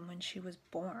womb when she was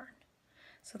born.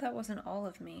 So that wasn't all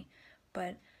of me,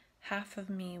 but half of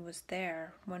me was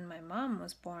there when my mom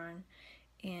was born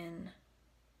in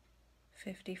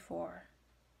 54.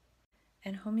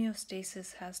 And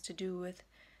homeostasis has to do with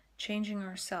changing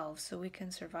ourselves so we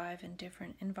can survive in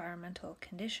different environmental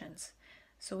conditions.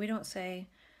 So we don't say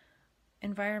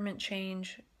environment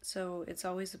change, so it's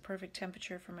always the perfect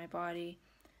temperature for my body.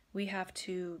 We have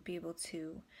to be able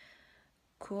to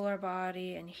cool our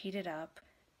body and heat it up.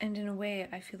 And in a way,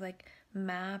 I feel like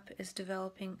MAP is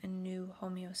developing a new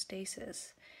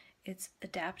homeostasis. It's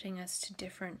adapting us to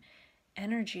different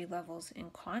energy levels in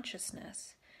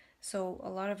consciousness. So a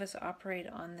lot of us operate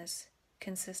on this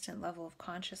consistent level of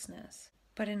consciousness.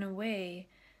 But in a way,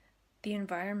 the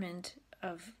environment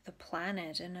of the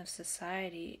planet and of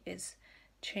society is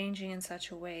changing in such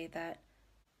a way that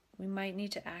we might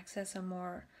need to access a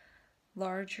more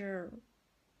larger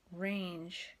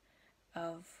range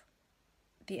of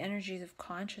the energies of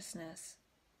consciousness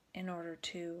in order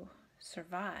to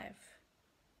survive.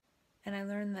 And I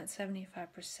learned that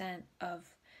 75%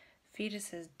 of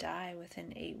fetuses die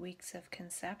within 8 weeks of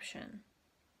conception.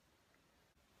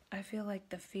 I feel like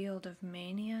the field of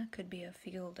mania could be a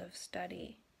field of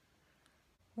study.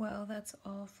 Well, that's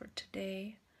all for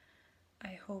today.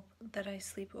 I hope that I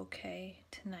sleep okay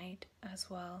tonight as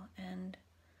well, and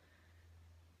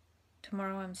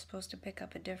tomorrow I'm supposed to pick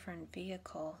up a different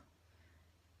vehicle,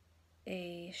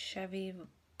 a Chevy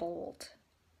Bolt.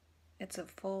 It's a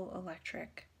full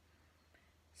electric,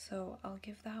 so I'll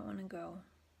give that one a go,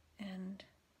 and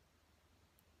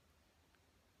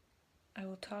I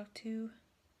will talk to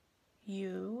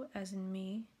you, as in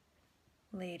me,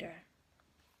 later.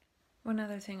 One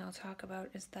other thing I'll talk about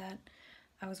is that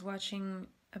I was watching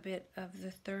a bit of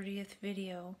the 30th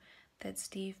video that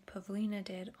Steve Pavlina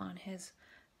did on his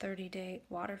 30-day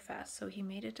water fast. So he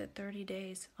made it to 30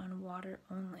 days on water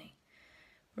only.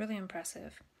 Really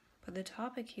impressive. But the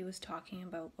topic he was talking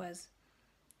about was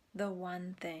the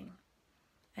one thing.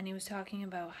 And he was talking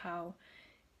about how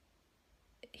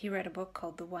he read a book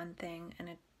called The One Thing, and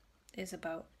it is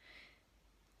about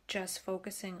just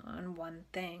focusing on one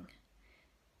thing.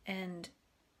 And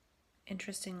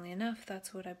interestingly enough,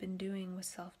 that's what I've been doing with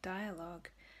self-dialogue.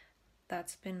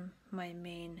 That's been my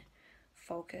main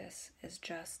focus, is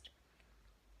just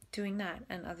doing that,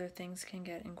 and other things can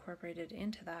get incorporated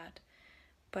into that.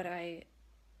 But I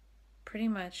pretty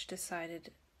much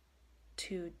decided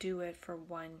to do it for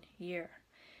 1 year.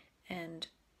 And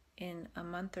in a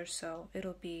month or so,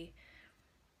 it'll be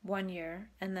 1 year,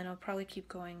 and then I'll probably keep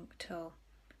going till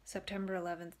September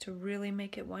 11th to really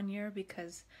make it 1 year,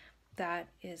 because that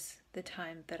is the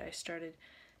time that I started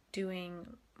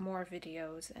doing more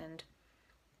videos and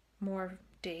more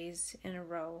days in a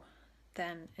row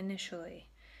than initially.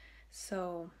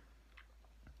 So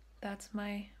that's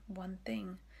my one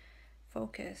thing,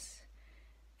 focus,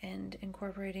 and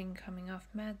incorporating coming off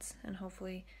meds, and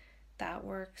hopefully that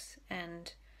works.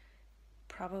 And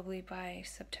probably by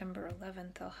September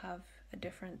 11th I'll have a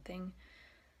different thing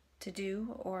to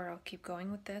do, or I'll keep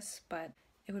going with this. But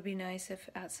it would be nice if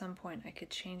at some point I could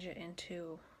change it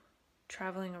into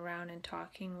traveling around and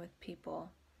talking with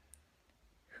people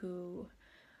who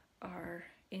are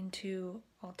into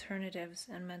alternatives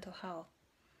and mental health.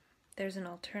 There's an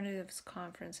alternatives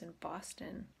conference in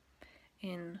Boston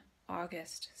in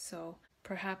August, so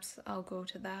perhaps I'll go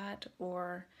to that,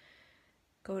 or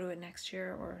go to it next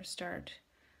year, or start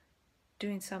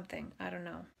doing something. I don't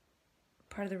know.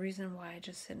 Part of the reason why I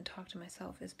just sit and talk to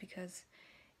myself is because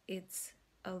it's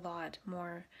a lot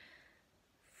more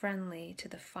friendly to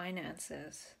the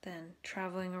finances than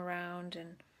traveling around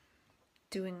and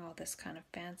doing all this kind of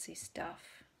fancy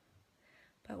stuff.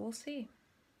 But we'll see.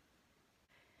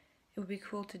 It would be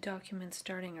cool to document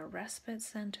starting a respite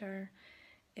center.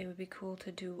 It would be cool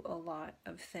to do a lot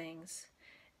of things,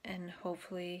 and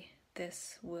hopefully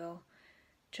this will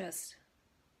just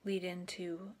lead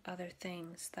into other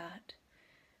things that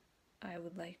I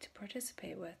would like to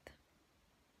participate with.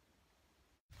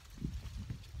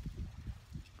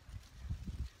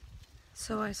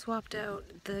 So I swapped out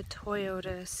the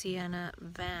Toyota Sienna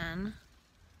van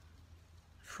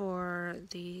for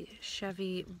the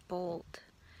Chevy Bolt,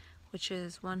 which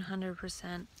is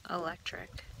 100%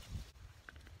 electric.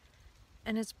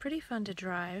 And it's pretty fun to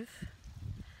drive.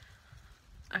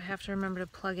 I have to remember to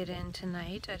plug it in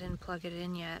tonight. I didn't plug it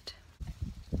in yet.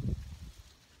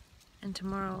 And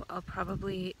tomorrow I'll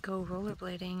probably go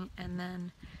rollerblading and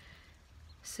then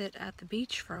sit at the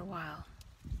beach for a while.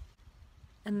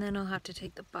 And then I'll have to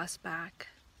take the bus back.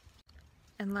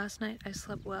 And last night I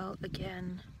slept well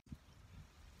again.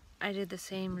 I did the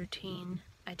same routine.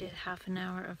 I did half an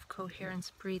hour of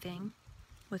coherence breathing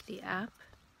with the app,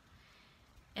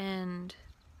 and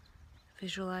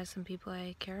visualized some people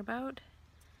I care about.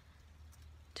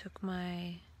 Took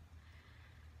my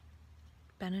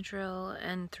Benadryl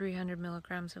and 300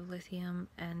 milligrams of lithium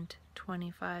and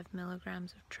 25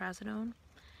 milligrams of trazodone.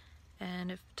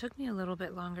 And it took me a little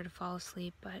bit longer to fall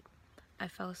asleep, but I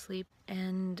fell asleep,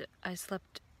 and I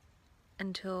slept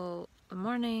until the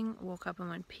morning, woke up and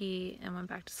went pee, and went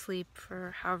back to sleep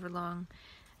for however long,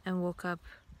 and woke up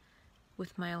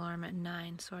with my alarm at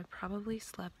 9, so I probably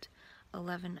slept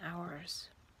 11 hours.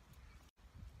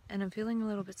 And I'm feeling a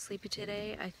little bit sleepy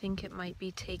today. I think it might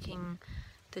be taking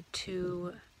the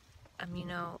 2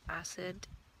 amino acid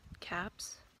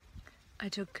caps. I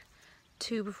took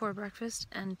 2 before breakfast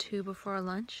and 2 before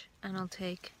lunch, and I'll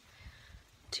take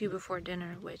 2 before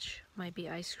dinner, which might be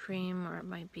ice cream, or it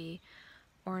might be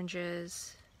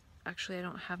oranges. Actually, I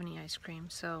don't have any ice cream,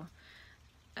 so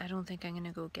I don't think I'm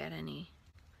gonna go get any.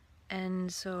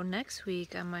 And so next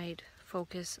week I might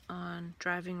focus on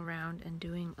driving around and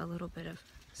doing a little bit of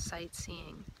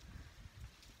sightseeing,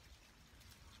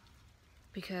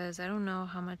 because I don't know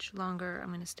how much longer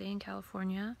I'm gonna stay in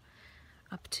California,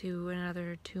 up to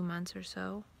another 2 months or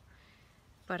so,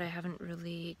 but I haven't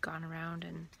really gone around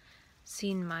and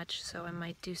seen much, so I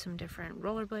might do some different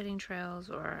rollerblading trails,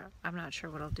 or I'm not sure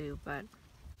what I'll do. But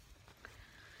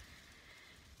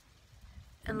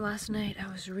and last night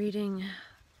I was reading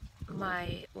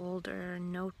my older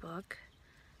notebook,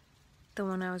 the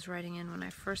one I was writing in when I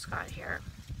first got here,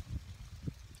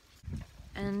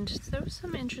 and there was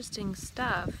some interesting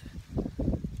stuff.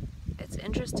 It's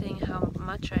interesting how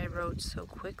much I wrote so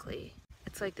quickly.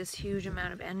 It's like this huge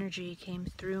amount of energy came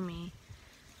through me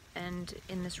and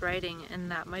in this writing,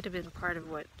 and that might have been part of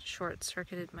what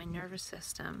short-circuited my nervous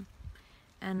system.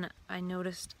 And I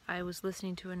noticed I was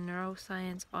listening to a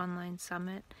neuroscience online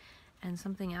summit and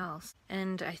something else,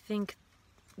 and I think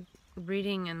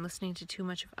reading and listening to too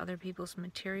much of other people's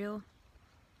material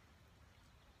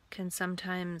can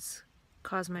sometimes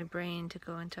cause my brain to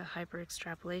go into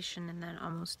hyper-extrapolation and then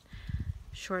almost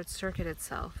short-circuit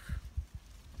itself.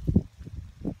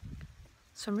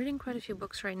 So I'm reading quite a few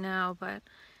books right now, but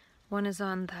one is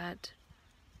on that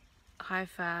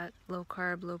high-fat,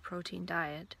 low-carb, low-protein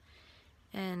diet,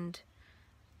 and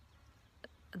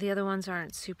the other ones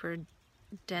aren't super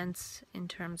dense in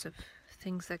terms of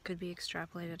things that could be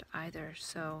extrapolated either,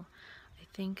 so I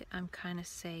think I'm kind of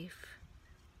safe.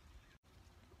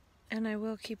 And I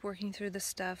will keep working through the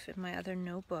stuff in my other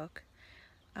notebook.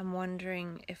 I'm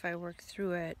wondering if I work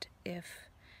through it, if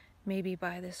maybe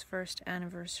by this first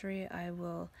anniversary I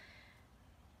will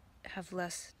have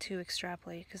less to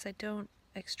extrapolate, because I don't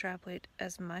extrapolate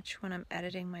as much when I'm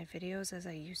editing my videos as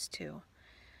I used to.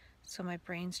 So my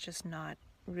brain's just not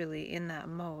really in that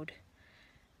mode,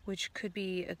 which could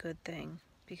be a good thing,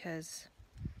 because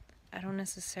I don't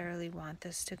necessarily want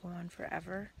this to go on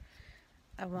forever.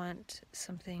 I want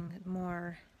something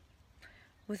more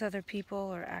with other people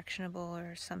or actionable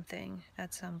or something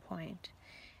at some point.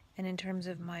 And in terms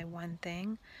of my one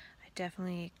thing, I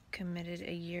definitely committed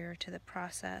a year to the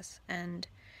process, and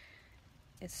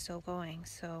it's still going.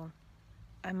 So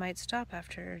I might stop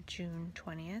after June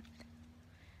 20th,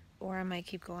 or I might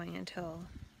keep going until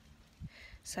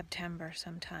September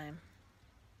sometime.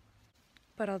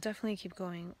 But I'll definitely keep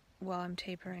going while I'm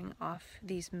tapering off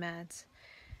these meds,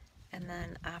 and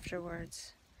then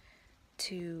afterwards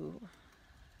to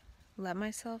let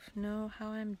myself know how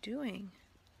I'm doing.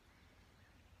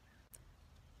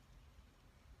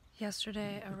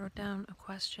 Yesterday I wrote down a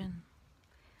question.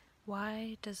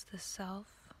 Why does the self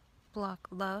block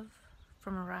love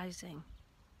from arising?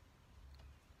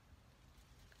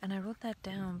 And I wrote that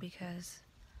down because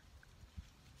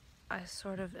I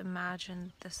sort of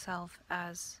imagined the self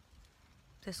as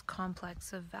this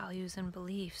complex of values and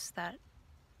beliefs that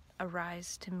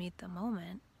arise to meet the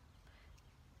moment.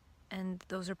 And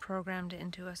those are programmed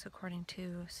into us according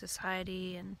to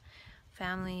society and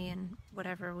family and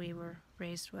whatever we were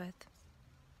raised with.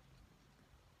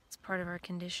 It's part of our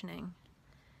conditioning.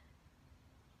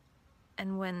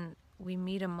 And when we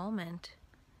meet a moment,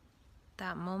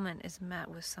 that moment is met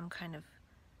with some kind of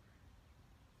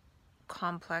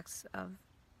complex of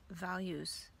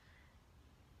values.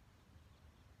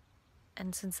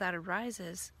 And since that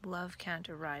arises, love can't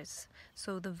arise.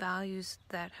 So the values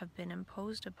that have been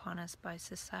imposed upon us by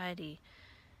society,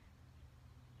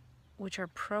 which are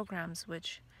programs,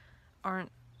 which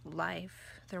aren't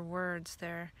life, they're words,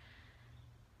 they're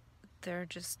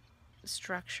just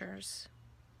structures.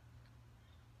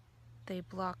 They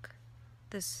block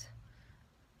this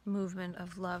movement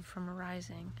of love from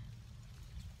arising.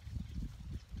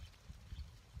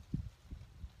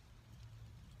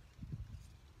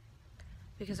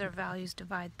 Because our values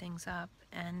divide things up,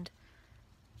 and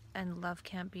love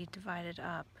can't be divided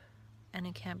up, and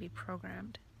it can't be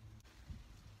programmed.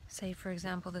 Say, for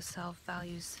example, the self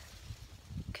values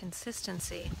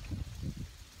consistency,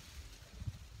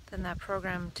 then that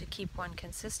program to keep one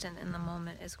consistent in the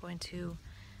moment is going to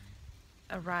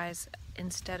arise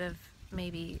instead of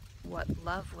maybe what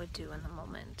love would do in the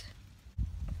moment.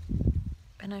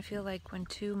 And I feel like when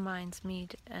two minds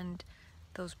meet and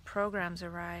those programs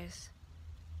arise,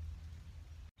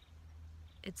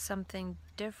 it's something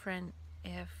different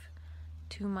if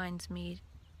two minds meet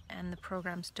and the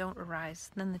programs don't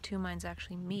arise. Then the two minds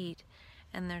actually meet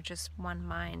and they're just one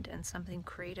mind and something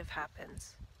creative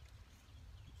happens.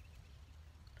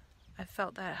 I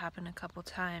felt that happen a couple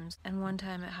times, and one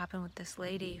time it happened with this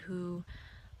lady who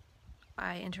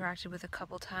I interacted with a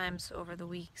couple times over the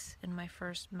weeks in my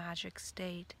first magic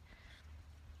state,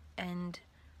 and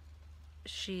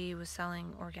she was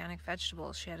selling organic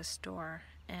vegetables. She had a store,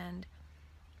 and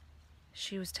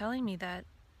she was telling me that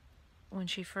when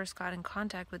she first got in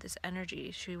contact with this energy,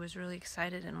 she was really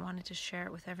excited and wanted to share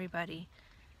it with everybody.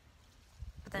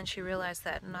 But then she realized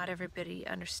that not everybody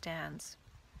understands.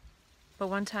 But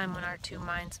one time when our two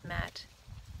minds met,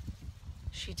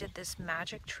 she did this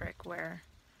magic trick where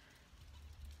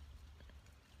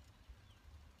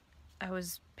I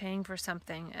was paying for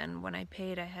something, and when I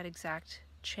paid, I had exact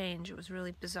change. It was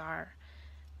really bizarre,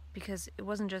 because it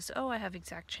wasn't just, oh, I have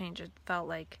exact change. It felt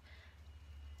like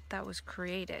that was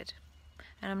created.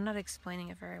 And I'm not explaining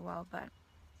it very well, but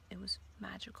it was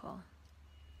magical.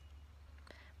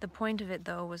 The point of it,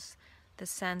 though, was the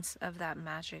sense of that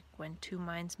magic when two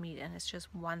minds meet and it's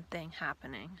just one thing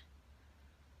happening.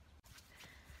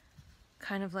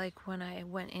 Kind of like when I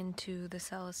went into the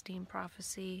Celestine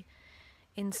prophecy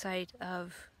insight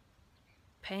of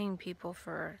paying people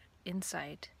for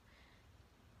insight.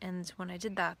 And when I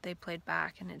did that, they played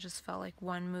back, and it just felt like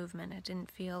one movement. It didn't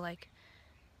feel like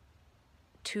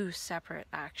two separate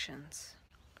actions.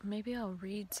 Maybe I'll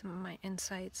read some of my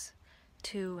insights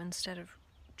too, instead of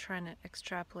trying to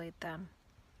extrapolate them.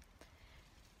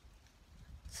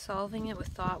 Solving it with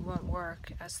thought won't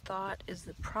work, as thought is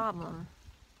the problem,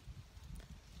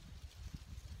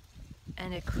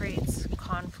 and it creates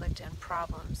conflict and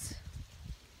problems.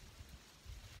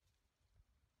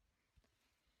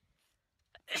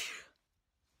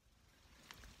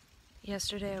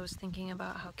 Yesterday I was thinking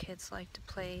about how kids like to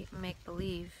play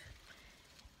make-believe,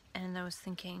 And I was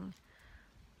thinking,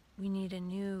 we need a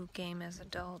new game as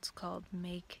adults called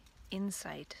Make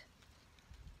Insight,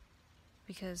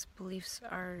 because beliefs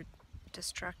are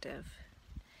destructive.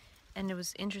 And it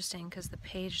was interesting because the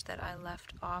page that I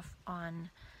left off on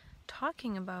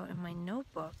talking about in my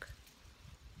notebook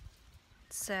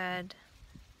said,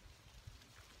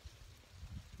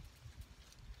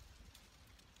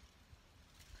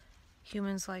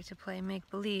 humans like to play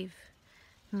make-believe,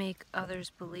 make others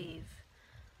believe.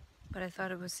 But I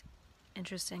thought it was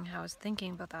interesting how I was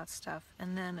thinking about that stuff,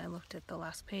 and then I looked at the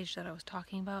last page that I was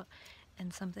talking about,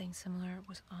 and something similar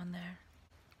was on there.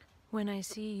 When I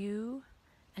see you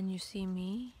and you see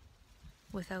me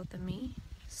without the me,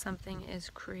 something is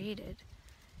created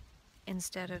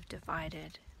instead of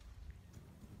divided.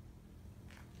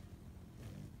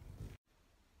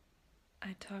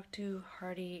 I talked to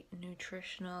Hardy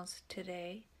Nutritionals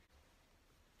today,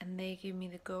 and they gave me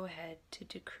the go-ahead to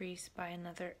decrease by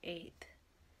another 1/8.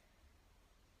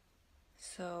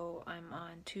 So I'm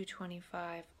on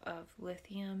 225 of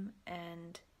lithium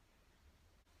and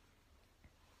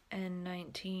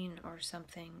 19 or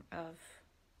something of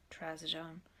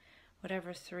trazodone,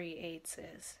 whatever 3/8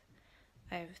 is.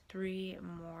 I have 3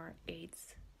 more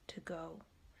 8s to go.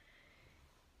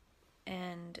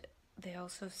 And they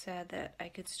also said that I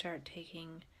could start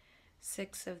taking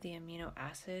 6 of the amino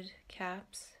acid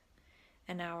caps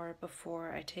an hour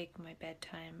before I take my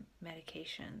bedtime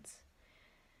medications,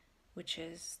 which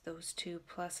is those 2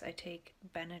 plus I take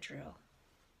Benadryl.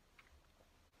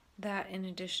 That in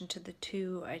addition to the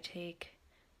 2 I take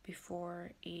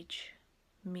before each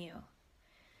meal.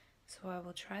 So I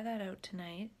will try that out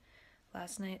tonight.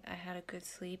 Last night I had a good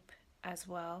sleep as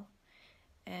well,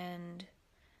 and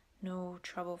no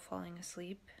trouble falling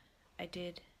asleep. I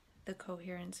did the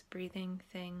coherence breathing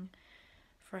thing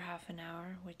for half an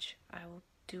hour, which I will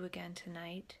do again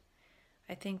tonight.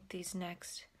 I think these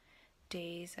next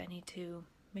days I need to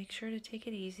make sure to take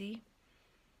it easy.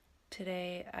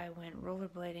 Today I went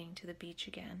rollerblading to the beach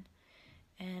again,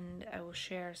 and I will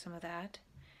share some of that.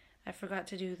 I forgot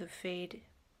to do the fade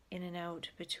in and out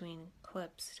between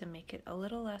clips to make it a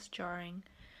little less jarring,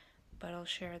 but I'll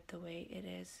share it the way it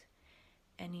is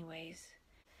anyways.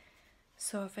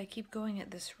 So if I keep going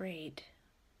at this rate,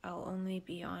 I'll only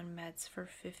be on meds for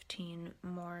 15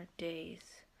 more days,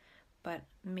 but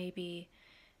maybe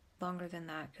longer than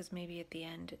that, because maybe at the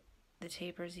end the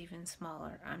taper's even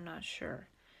smaller. I'm not sure.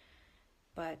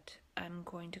 But I'm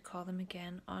going to call them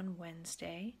again on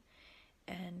Wednesday,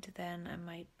 and then I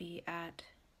might be at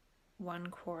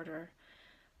 1/4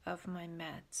 of my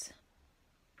meds.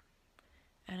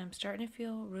 And I'm starting to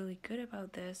feel really good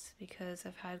about this because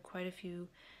I've had quite a few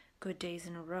good days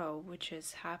in a row, which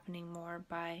is happening more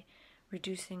by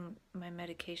reducing my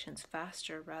medications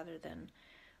faster rather than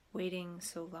waiting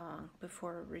so long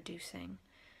before reducing.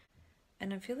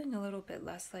 And I'm feeling a little bit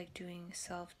less like doing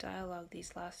self-dialogue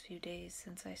these last few days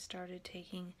since I started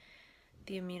taking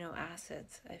the amino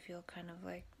acids. I feel kind of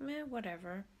like, meh,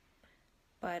 whatever.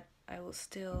 But I will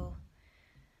still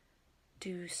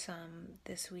do some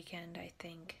this weekend, I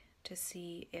think, to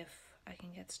see if I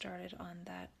can get started on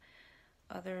that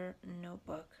other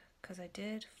notebook, because I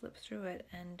did flip through it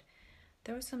and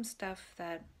there was some stuff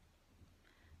that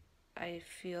I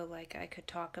feel like I could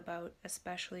talk about,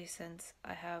 especially since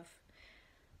I have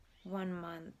 1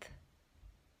 month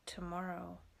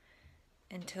tomorrow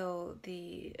until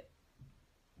the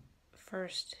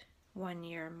first 1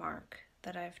 year mark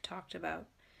that I've talked about.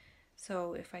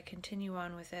 So if I continue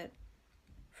on with it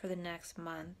for the next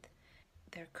month,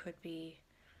 there could be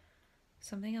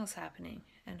something else happening,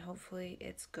 and hopefully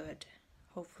it's good.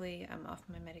 Hopefully I'm off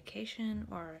my medication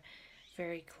or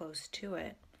very close to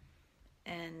it,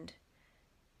 and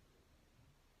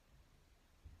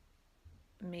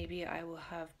maybe I will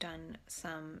have done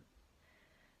some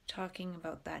talking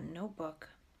about that notebook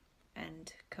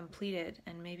and completed,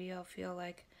 and maybe I'll feel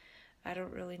like I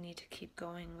don't really need to keep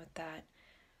going with that,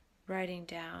 writing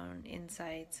down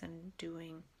insights and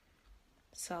doing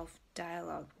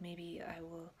self-dialogue. Maybe I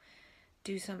will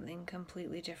do something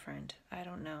completely different. I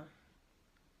don't know.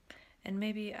 And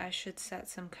maybe I should set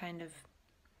some kind of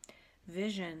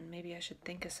vision. Maybe I should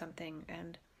think of something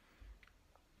and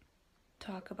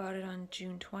talk about it on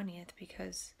June 20th,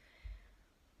 because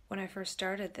when I first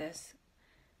started this,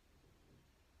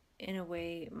 in a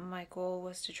way, my goal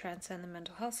was to transcend the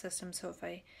mental health system. So if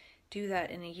I do that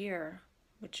in a year,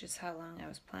 which is how long I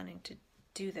was planning to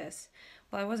do this,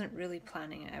 well, I wasn't really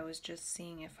planning it. I was just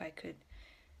seeing if I could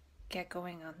get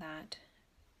going on that,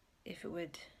 if it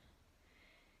would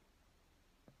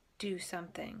do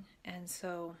something. And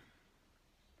so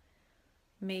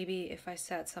maybe if I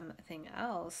set something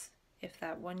else if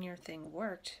that 1 year thing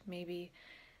worked, maybe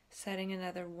setting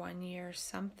another 1 year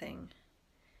something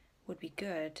would be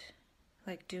good,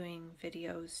 like doing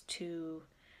videos to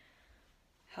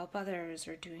help others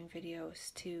or doing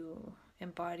videos to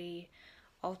embody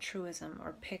altruism,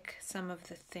 or pick some of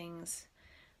the things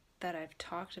that I've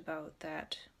talked about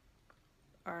that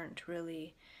aren't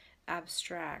really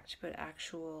abstract but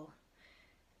actual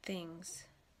things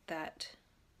that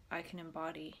I can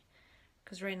embody.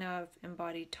 Because right now I've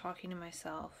embodied talking to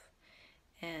myself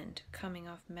and coming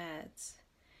off meds,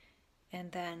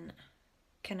 and then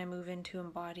can I move into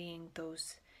embodying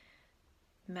those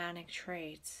manic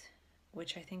traits,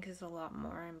 which I think is a lot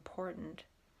more important.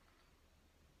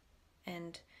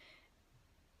 And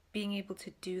being able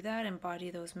to do that,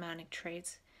 embody those manic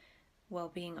traits while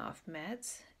being off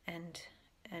meds and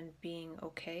being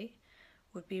okay,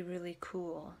 would be really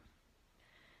cool.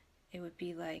 It would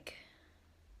be like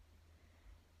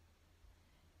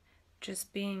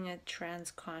just being a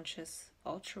trans-conscious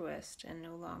altruist and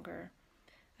no longer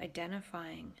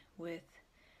identifying with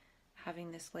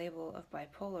having this label of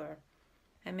bipolar.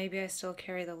 And maybe I still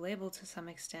carry the label to some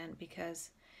extent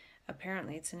because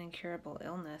apparently it's an incurable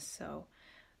illness, so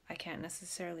I can't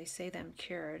necessarily say that I'm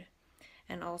cured.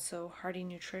 And also, Hardy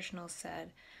Nutritionals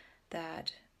said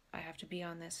that I have to be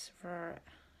on this for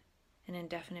an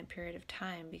indefinite period of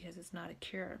time because it's not a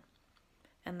cure.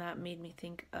 And that made me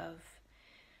think of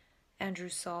Andrew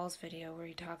Saul's video where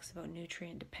he talks about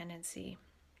nutrient dependency.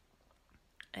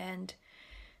 And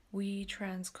we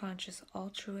trans-conscious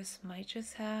altruists might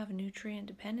just have nutrient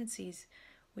dependencies.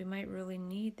 We might really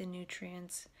need the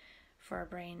nutrients for our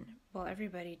brain. Well,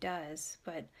 everybody does,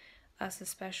 but us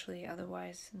especially.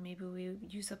 Otherwise, maybe we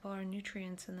use up all our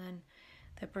nutrients and then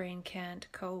the brain can't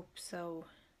cope. So,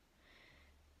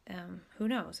 who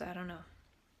knows? I don't know.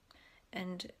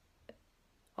 And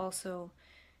also,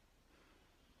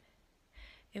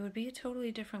 it would be a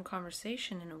totally different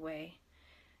conversation in a way,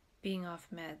 being off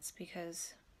meds,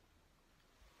 because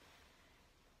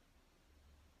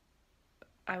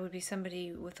I would be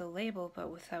somebody with a label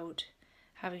but without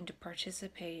having to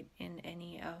participate in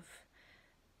any of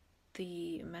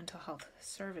the mental health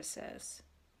services.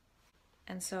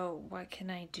 And so what can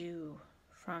I do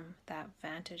from that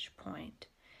vantage point?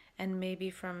 And maybe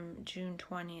from June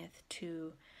 20th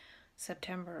to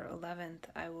September 11th,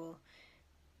 I will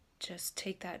just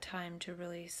take that time to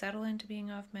really settle into being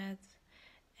off meds,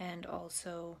 and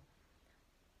also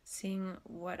seeing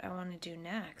what I want to do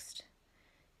next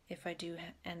if I do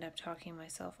end up talking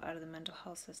myself out of the mental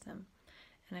health system.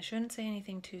 And I shouldn't say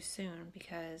anything too soon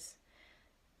because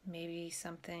maybe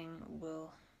something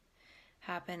will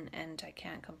happen and I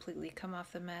can't completely come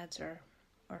off the meds, or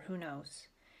who knows.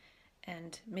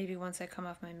 And maybe once I come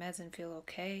off my meds and feel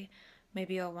okay,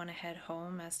 maybe I'll want to head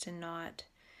home as to not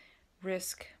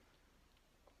risk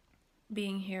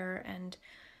being here and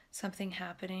something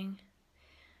happening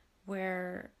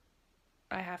where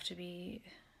I have to be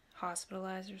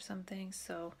hospitalized or something.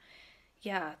 So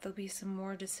yeah, there'll be some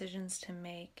more decisions to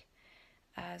make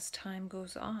as time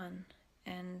goes on,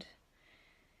 and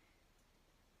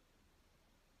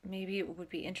maybe it would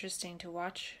be interesting to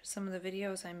watch some of the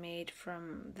videos I made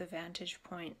from the vantage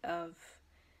point of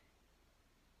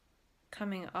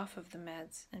coming off of the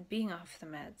meds and being off the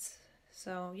meds.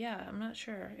 So yeah, I'm not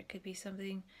sure. It could be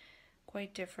something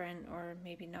quite different or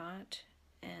maybe not,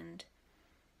 and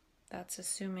that's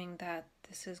assuming that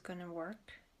this is going to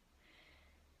work.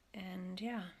 And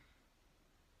yeah,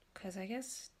 because I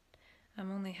guess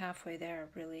I'm only halfway there,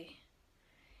 really.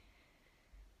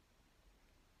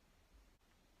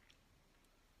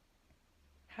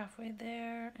 Halfway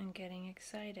there and getting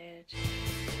excited.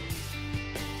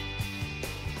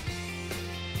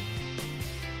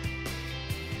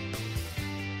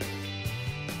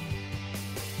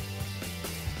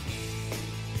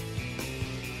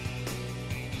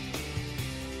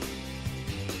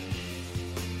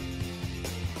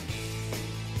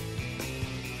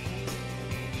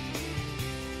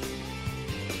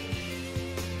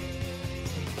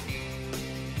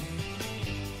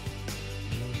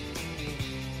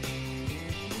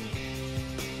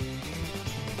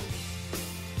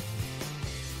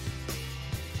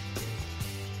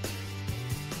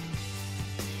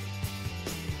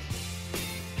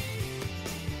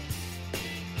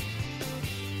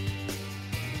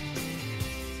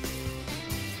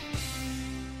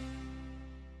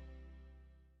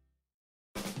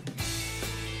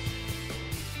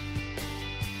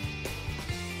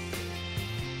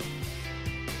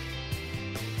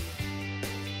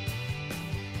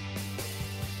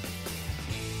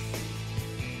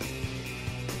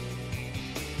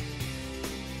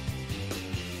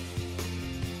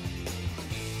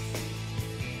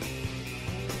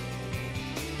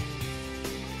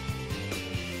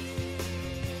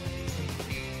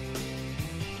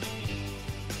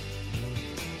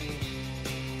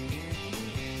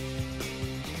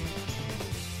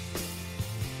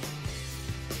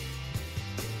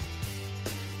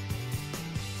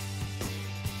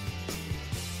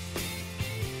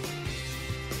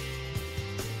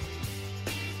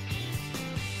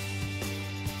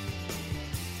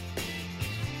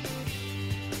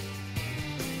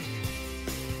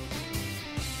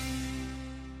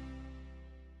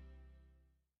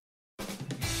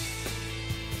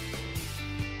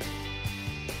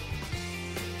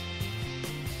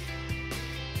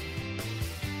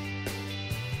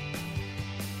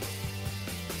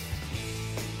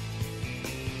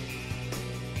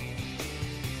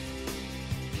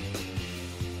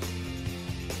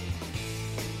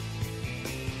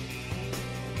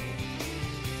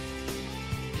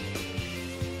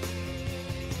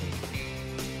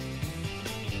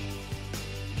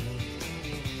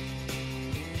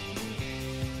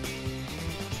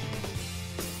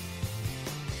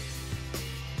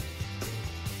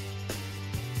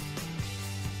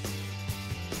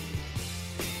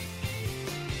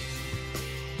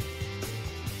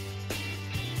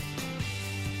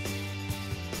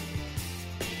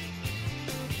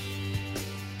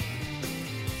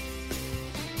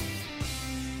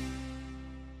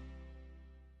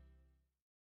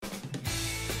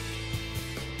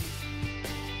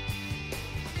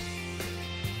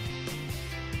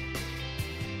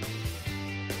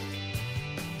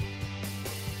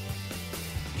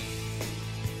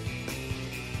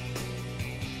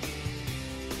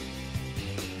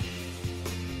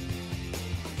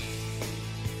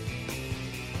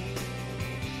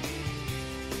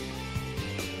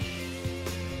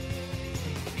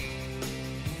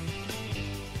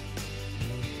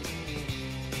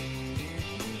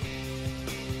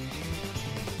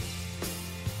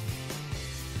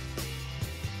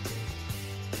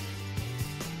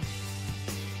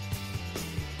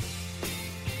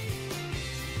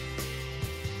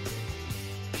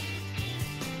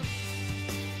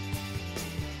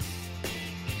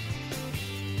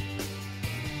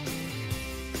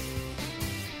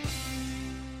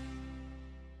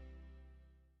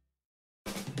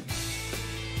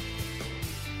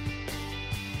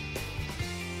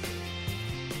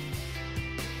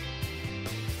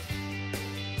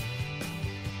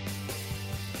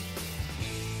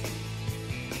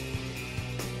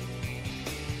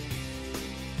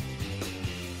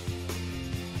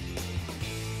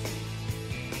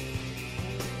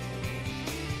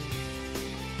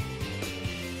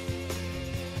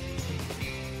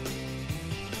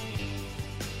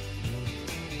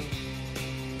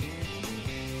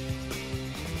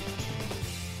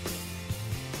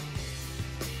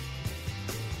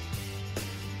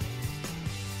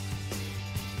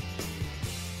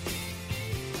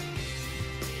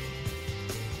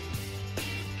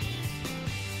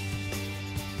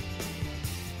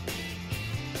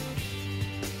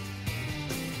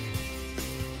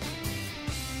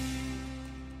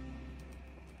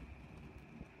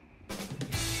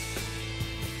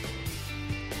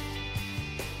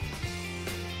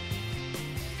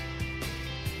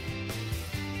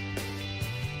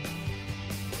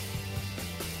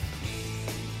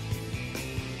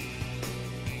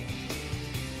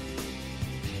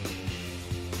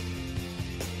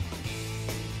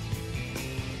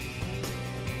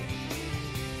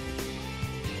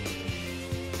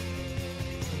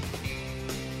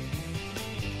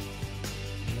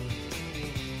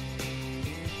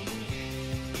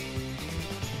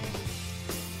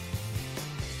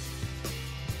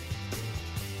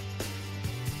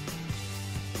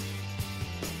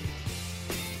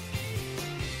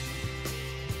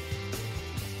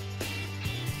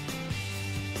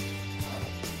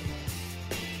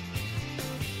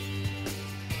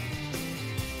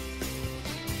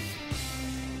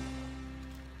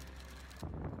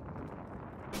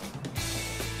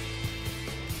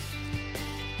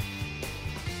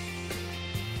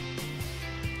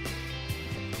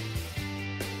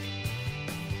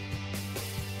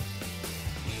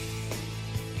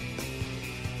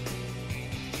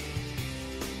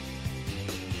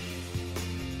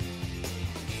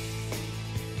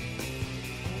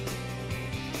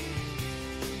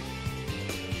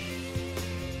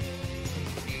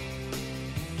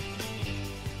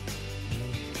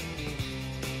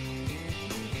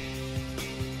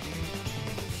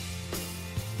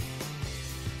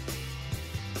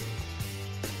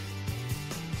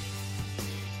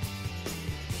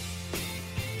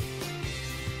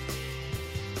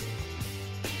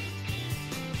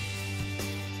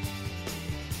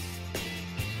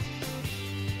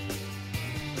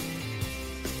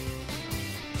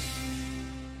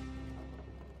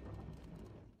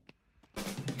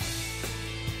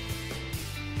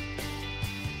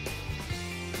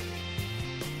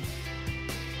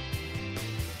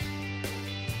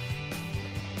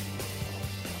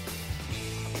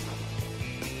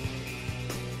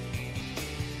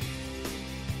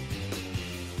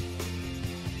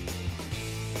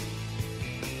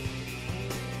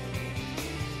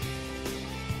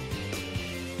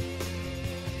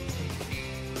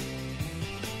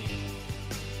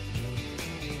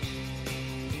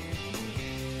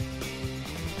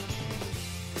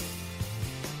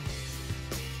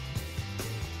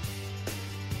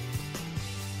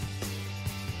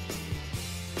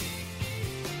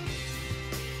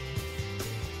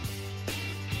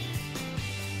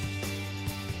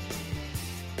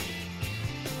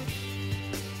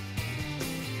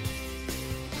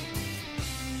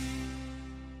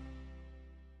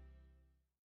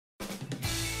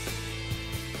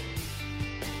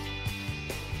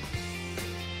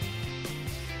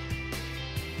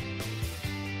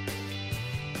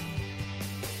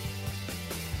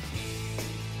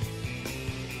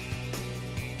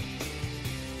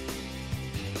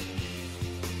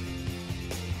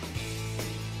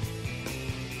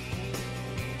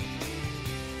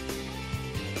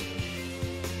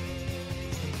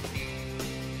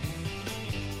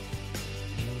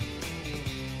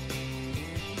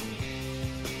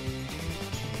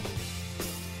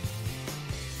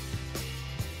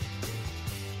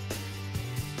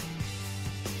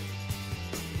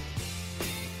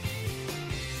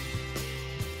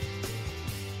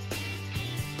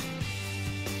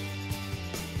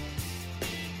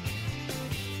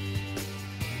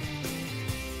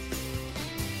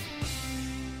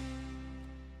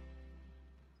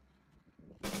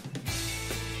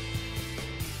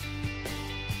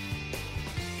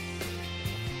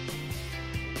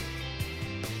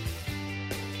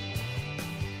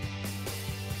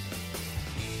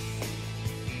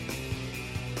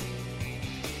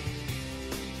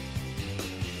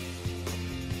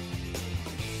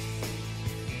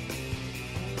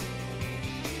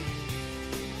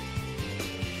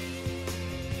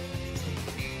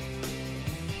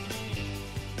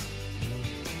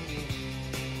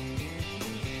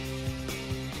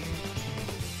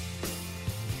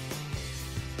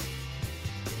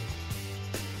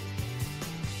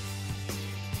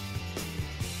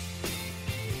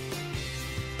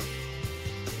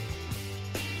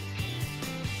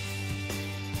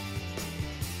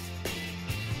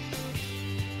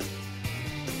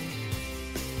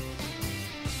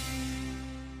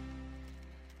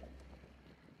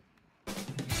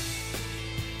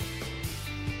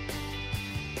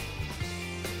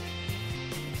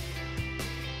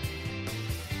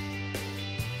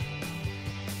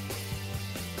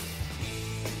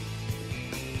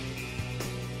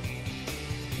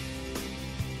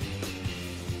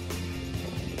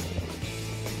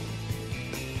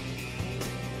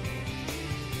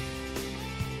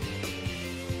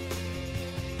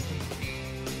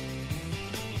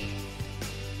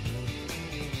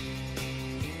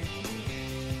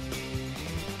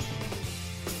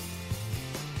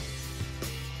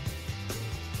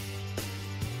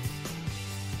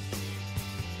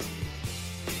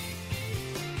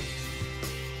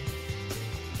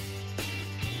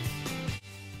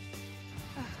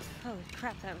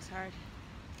 Crap, that was hard.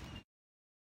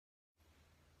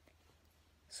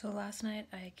 So last night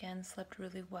I again slept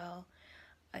really well.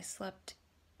 I slept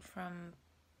from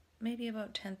maybe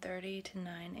about 10:30 to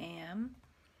 9 a.m.,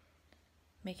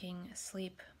 making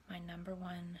sleep my number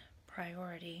one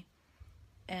priority.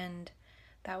 And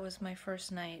that was my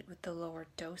first night with the lower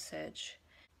dosage,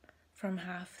 from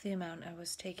half the amount I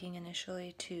was taking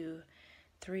initially to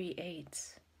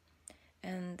 3/8.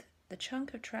 And the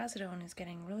chunk of trazodone is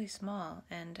getting really small,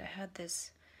 and I had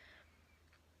this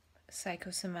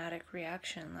psychosomatic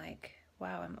reaction like,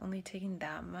 wow, I'm only taking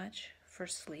that much for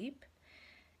sleep.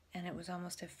 And it was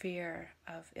almost a fear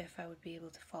of if I would be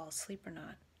able to fall asleep or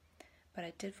not. But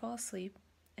I did fall asleep,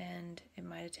 and it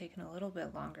might have taken a little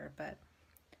bit longer, but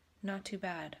not too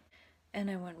bad. And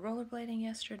I went rollerblading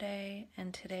yesterday,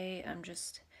 and today I'm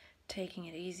just taking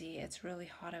it easy. It's really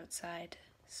hot outside,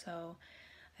 so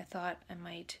I thought I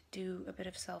might do a bit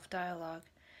of self-dialogue,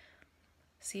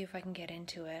 see if I can get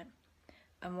into it.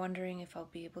 I'm wondering if I'll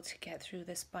be able to get through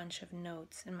this bunch of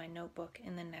notes in my notebook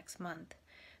in the next month,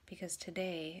 because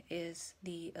today is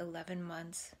the 11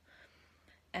 months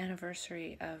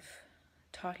anniversary of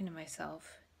talking to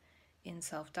myself in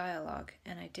self-dialogue,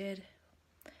 and I did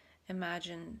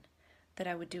imagine that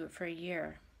I would do it for a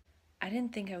year. I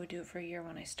didn't think I would do it for a year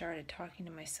when I started talking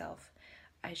to myself.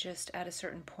 I just, at a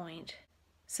certain point,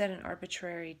 set an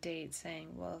arbitrary date saying,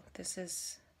 well, this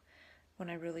is when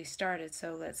I really started,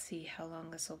 so let's see how long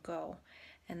this will go.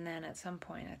 And then at some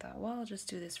point I thought, well, I'll just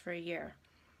do this for a year.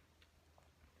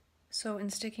 So in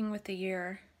sticking with the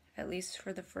year, at least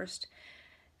for the first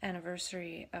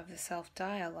anniversary of the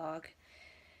self-dialogue,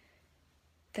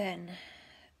 then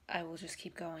I will just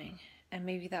keep going. And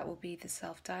maybe that will be the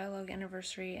self-dialogue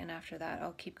anniversary, and after that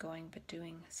I'll keep going, but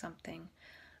doing something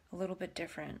a little bit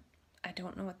different. I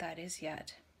don't know what that is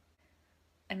yet.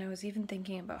 And I was even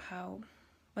thinking about how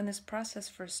when this process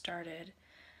first started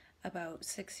about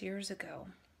 6 years ago,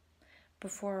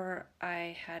 before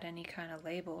I had any kind of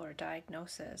label or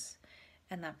diagnosis,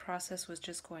 and that process was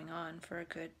just going on for a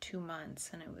good 2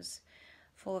 months, and it was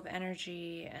full of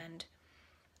energy, and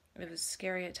it was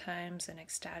scary at times and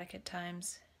ecstatic at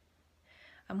times.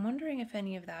 I'm wondering if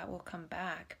any of that will come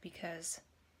back, because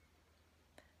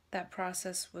that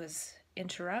process was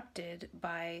interrupted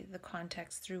by the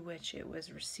context through which it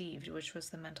was received, which was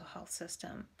the mental health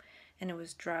system. And it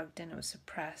was drugged and it was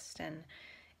suppressed, and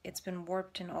it's been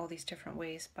warped in all these different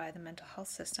ways by the mental health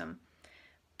system.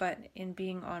 But in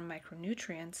being on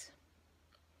micronutrients,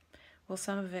 will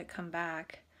some of it come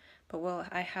back, but will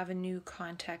I have a new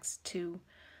context to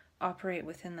operate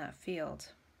within that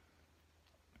field?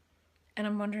 And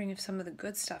I'm wondering if some of the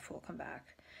good stuff will come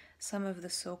back, some of the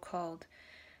so-called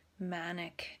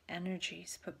manic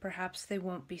energies, but perhaps they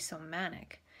won't be so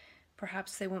manic.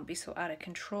 Perhaps they won't be so out of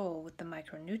control with the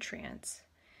micronutrients.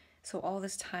 So all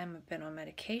this time I've been on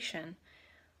medication,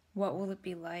 what will it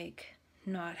be like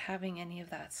not having any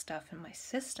of that stuff in my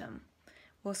system?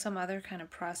 Will some other kind of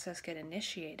process get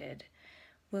initiated?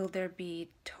 Will there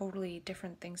be totally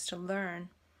different things to learn?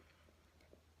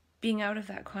 Being out of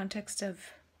that context of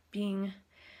being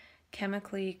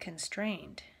chemically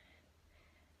constrained,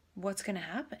 what's going to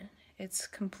happen? It's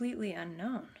completely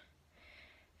unknown.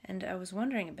 And I was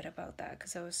wondering a bit about that,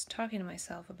 because I was talking to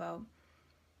myself about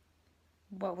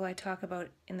what will I talk about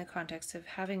in the context of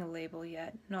having a label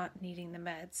yet not needing the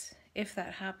meds, if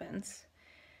that happens.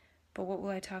 But what will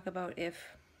I talk about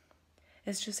if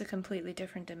it's just a completely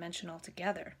different dimension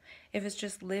altogether? If it's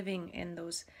just living in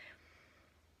those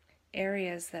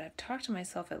areas that I've talked to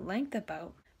myself at length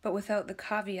about, but without the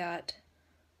caveat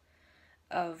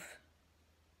of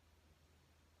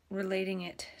relating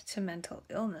it to mental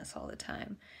illness all the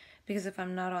time. Because if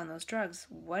I'm not on those drugs,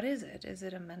 what is it? Is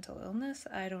it a mental illness?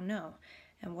 I don't know.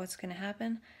 And what's going to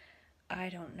happen? I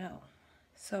don't know.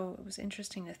 So it was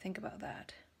interesting to think about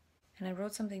that. And I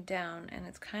wrote something down, and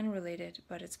it's kind of related,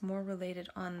 but it's more related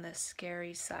on the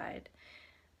scary side.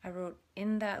 I wrote,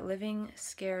 in that living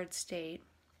scared state,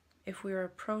 if we are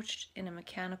approached in a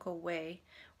mechanical way,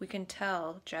 we can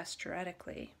tell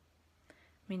gesturetically,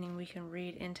 meaning we can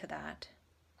read into that.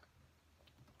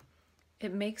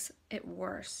 It makes it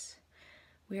worse.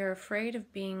 We are afraid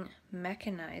of being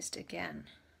mechanized again.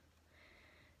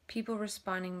 People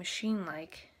responding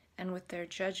machine-like, and with their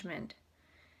judgment,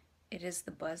 it is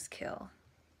the buzzkill.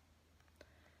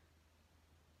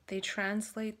 They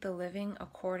translate the living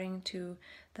according to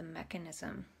the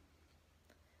mechanism.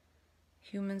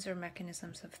 Humans are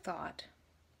mechanisms of thought.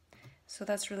 So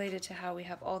that's related to how we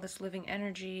have all this living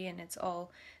energy, and it's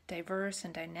all diverse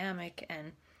and dynamic,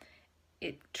 and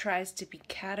it tries to be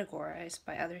categorized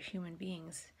by other human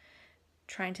beings,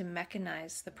 trying to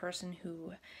mechanize the person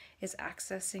who is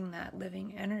accessing that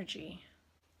living energy.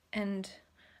 And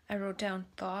I wrote down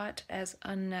thought as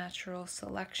unnatural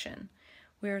selection.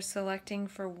 We are selecting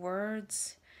for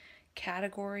words,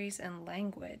 categories, and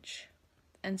language,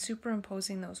 and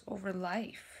superimposing those over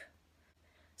life.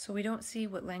 So we don't see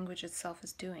what language itself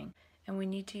is doing, and we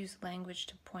need to use language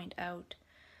to point out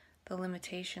the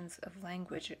limitations of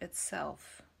language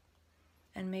itself.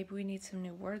 And maybe we need some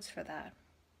new words for that.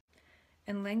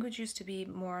 And language used to be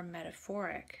more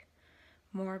metaphoric,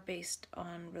 more based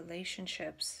on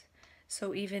relationships.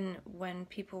 So even when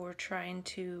people were trying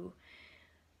to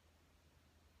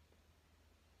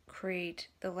create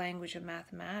the language of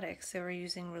mathematics, they were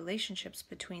using relationships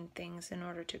between things in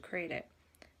order to create it.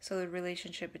 So the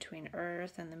relationship between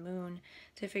Earth and the Moon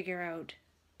to figure out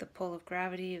the pull of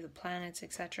gravity of the planets,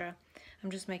 etc.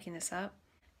 I'm just making this up.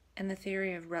 And the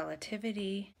theory of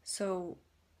relativity. So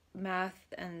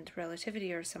math and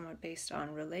relativity are somewhat based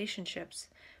on relationships,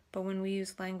 but when we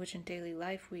use language in daily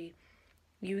life, we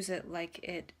use it like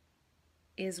it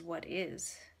is what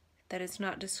is, that it's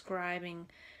not describing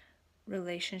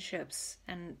relationships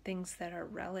and things that are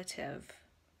relative.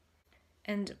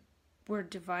 And we're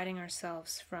dividing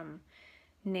ourselves from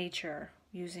nature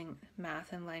using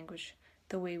math and language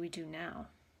the way we do now.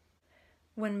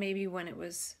 When maybe when it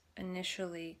was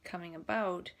initially coming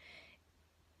about,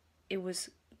 it was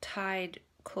tied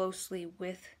closely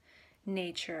with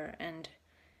nature and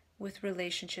with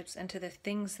relationships and to the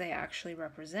things they actually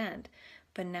represent.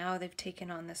 But now they've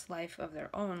taken on this life of their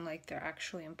own, like they're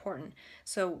actually important.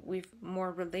 So we've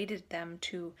more related them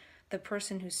to the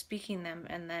person who's speaking them,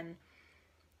 and then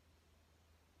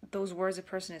those words a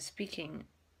person is speaking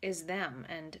is them,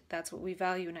 and that's what we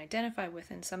value and identify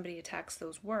with, and somebody attacks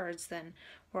those words, then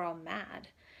we're all mad.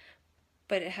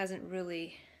 But it hasn't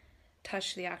really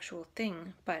touched the actual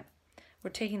thing, but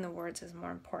we're taking the words as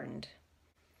more important.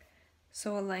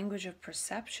 So a language of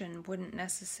perception wouldn't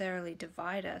necessarily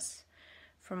divide us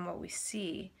from what we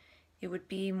see. It would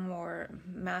be more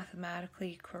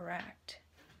mathematically correct.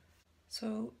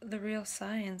 So the real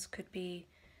science could be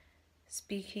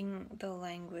speaking the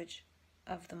language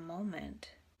of the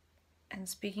moment and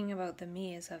speaking about the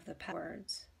me as of the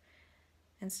words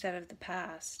instead of the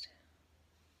past.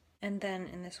 And then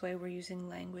in this way we're using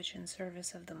language in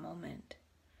service of the moment,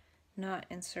 not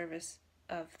in service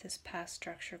of this past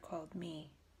structure called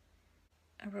me.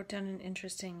 I wrote down an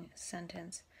interesting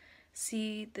sentence.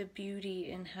 See the beauty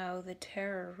in how the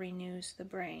terror renews the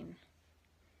brain.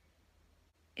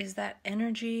 Is that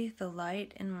energy the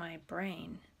light in my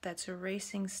brain that's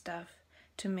erasing stuff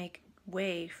to make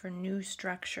way for new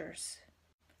structures?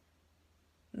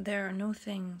 There are no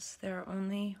things, there are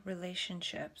only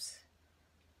relationships.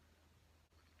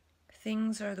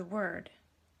 Things are the word.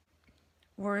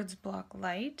 Words block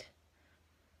light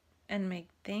and make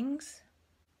things,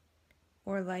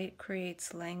 or light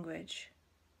creates language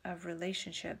of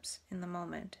relationships in the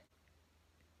moment.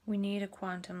 We need a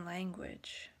quantum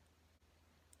language.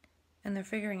 And they're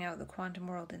figuring out the quantum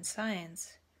world in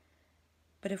science.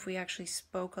 But if we actually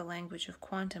spoke a language of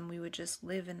quantum, we would just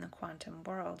live in the quantum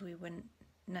world. We wouldn't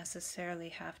necessarily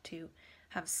have to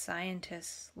have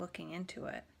scientists looking into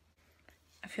it.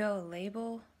 I feel a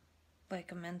label,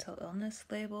 like a mental illness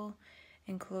label,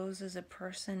 encloses a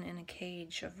person in a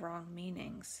cage of wrong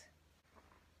meanings.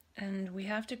 And we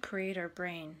have to create our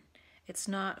brain. It's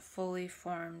not fully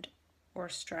formed or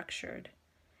structured.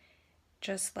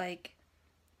 Just like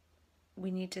we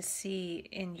need to see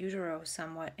in utero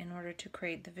somewhat in order to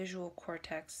create the visual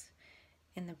cortex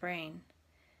in the brain.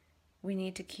 We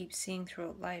need to keep seeing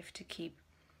throughout life to keep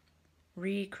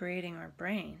recreating our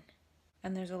brain.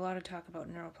 And there's a lot of talk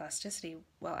about neuroplasticity.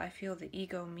 Well, I feel the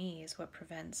ego me is what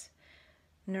prevents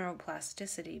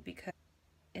neuroplasticity, because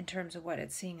in terms of what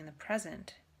it's seeing in the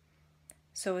present.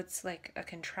 So it's like a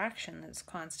contraction that's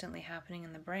constantly happening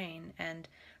in the brain, and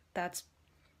that's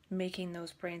making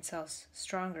those brain cells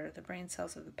stronger, the brain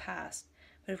cells of the past.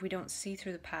 But if we don't see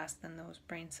through the past, then those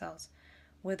brain cells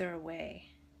wither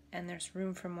away, and there's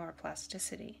room for more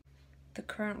plasticity. The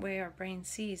current way our brain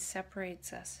sees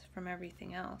separates us from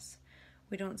everything else.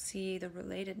 We don't see the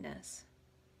relatedness.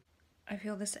 I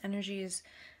feel this energy is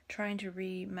trying to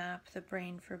remap the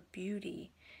brain for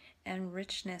beauty and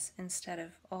richness instead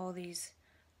of all these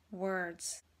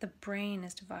words. The brain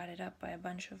is divided up by a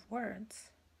bunch of words.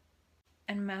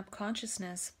 And map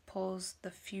consciousness pulls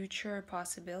the future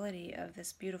possibility of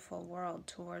this beautiful world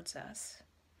towards us.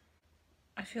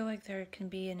 I feel like there can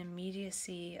be an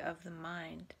immediacy of the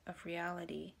mind, of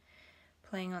reality,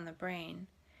 playing on the brain,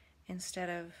 instead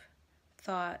of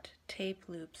thought tape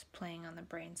loops playing on the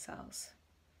brain cells.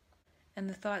 And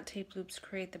the thought tape loops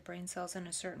create the brain cells in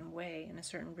a certain way, in a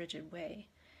certain rigid way.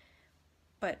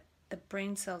 But the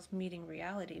brain cells meeting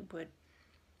reality would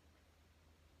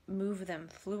move them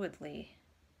fluidly,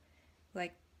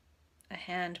 like a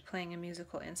hand playing a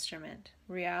musical instrument.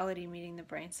 Reality meeting the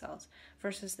brain cells,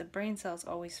 versus the brain cells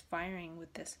always firing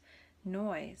with this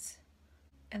noise.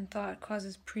 And thought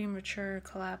causes premature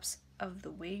collapse of the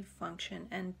wave function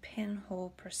and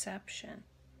pinhole perception,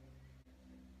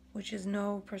 which is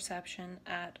no perception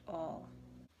at all.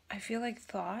 I feel like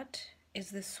thought is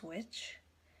the switch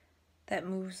that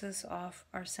moves us off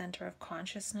our center of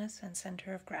consciousness and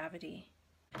center of gravity.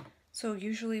 So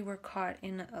usually we're caught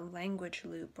in a language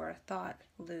loop or a thought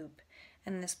loop,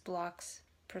 and this blocks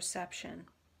perception,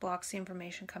 blocks the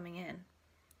information coming in.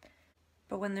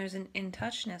 But when there's an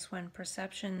in-touchness, when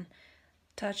perception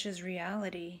touches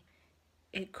reality,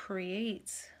 it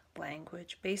creates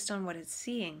language based on what it's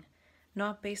seeing,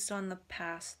 not based on the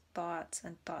past thoughts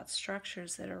and thought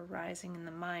structures that are arising in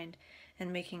the mind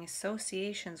and making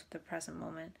associations with the present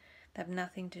moment that have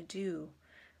nothing to do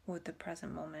with the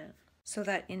present moment. So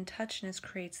that in-touchness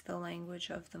creates the language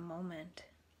of the moment.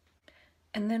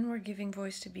 And then we're giving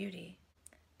voice to beauty.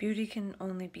 Beauty can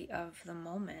only be of the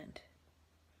moment.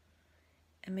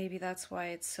 And maybe that's why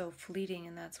it's so fleeting,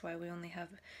 and that's why we only have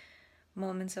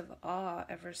moments of awe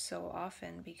ever so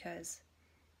often, because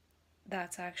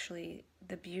that's actually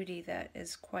the beauty that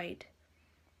is quite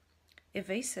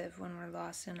evasive when we're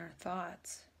lost in our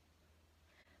thoughts.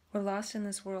 We're lost in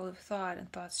this world of thought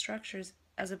and thought structures,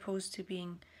 as opposed to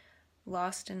being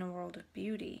lost in a world of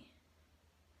beauty.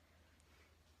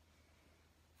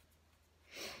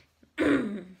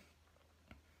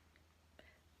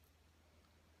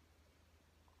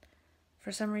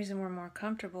 For some reason, we're more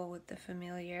comfortable with the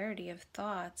familiarity of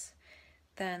thoughts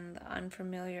than the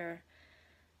unfamiliar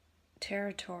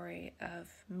territory of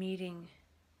meeting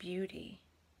beauty.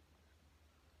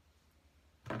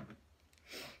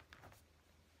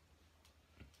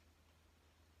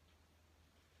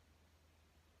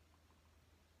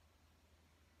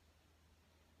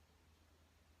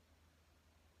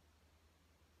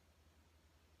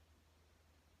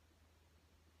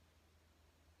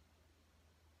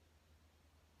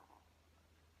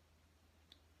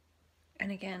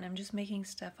 And again, I'm just making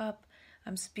stuff up.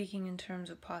 I'm speaking in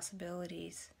terms of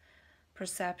possibilities,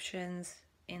 perceptions,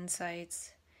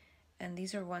 insights, and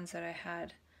these are ones that I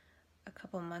had a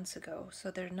couple months ago.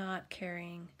 So they're not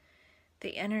carrying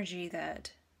the energy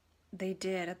that they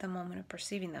did at the moment of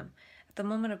perceiving them. At the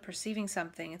moment of perceiving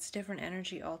something, it's different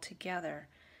energy altogether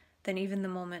than even the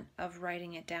moment of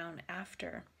writing it down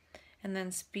after. And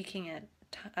then speaking it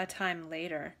a time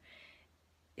later,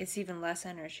 it's even less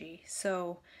energy.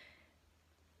 So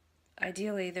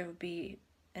ideally, there would be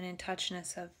an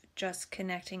in-touchness of just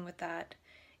connecting with that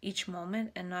each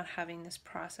moment and not having this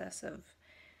process of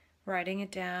writing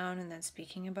it down and then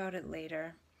speaking about it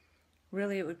later.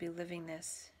 Really, it would be living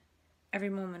this every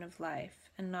moment of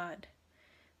life and not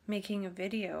making a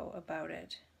video about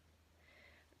it.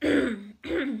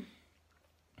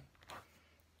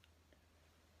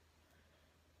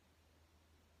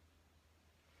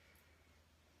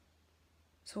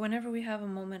 So whenever we have a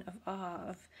moment of awe,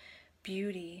 of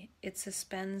beauty, it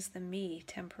suspends the me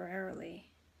temporarily,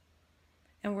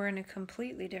 and we're in a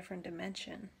completely different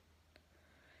dimension.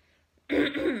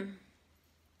 And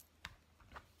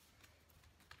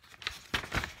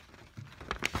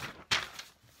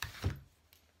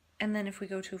then if we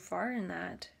go too far in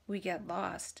that, we get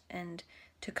lost, and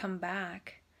to come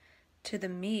back to the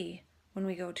me when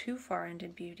we go too far into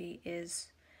beauty is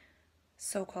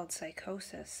so-called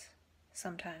psychosis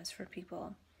sometimes for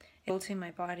people. Jolting my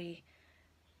body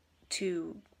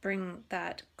to bring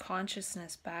that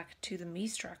consciousness back to the me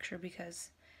structure, because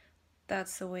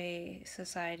that's the way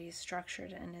society is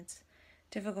structured, and it's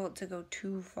difficult to go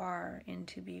too far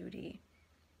into beauty.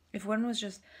 If one was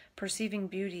just perceiving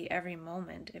beauty every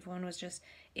moment, if one was just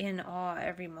in awe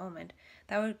every moment,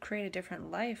 that would create a different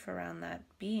life around that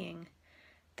being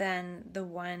than the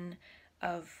one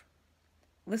of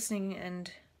listening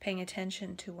and paying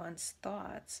attention to one's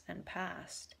thoughts and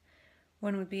past.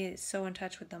 One would be so in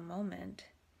touch with the moment.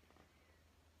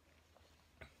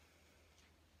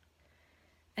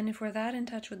 And if we're that in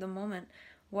touch with the moment,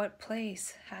 what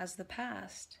place has the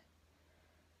past?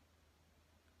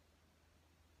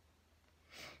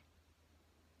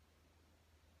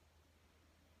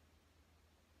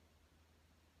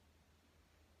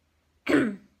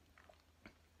 And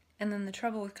then the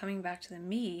trouble with coming back to the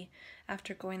me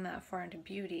after going that far into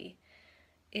beauty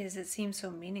is it seems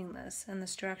so meaningless, and the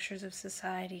structures of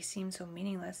society seem so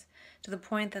meaningless, to the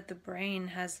point that the brain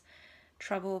has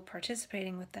trouble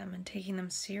participating with them and taking them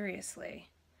seriously.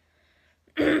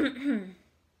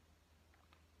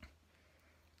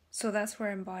 So that's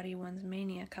where embody one's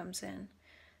mania comes in.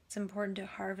 It's important to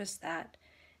harvest that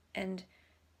and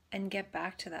get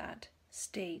back to that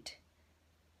state.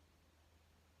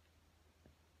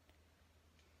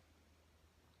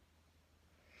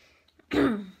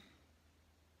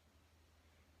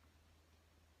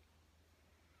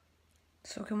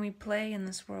 So can we play in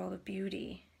this world of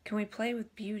beauty? Can we play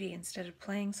with beauty instead of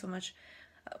playing so much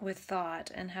with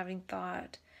thought and having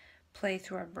thought play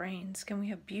through our brains? Can we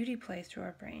have beauty play through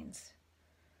our brains?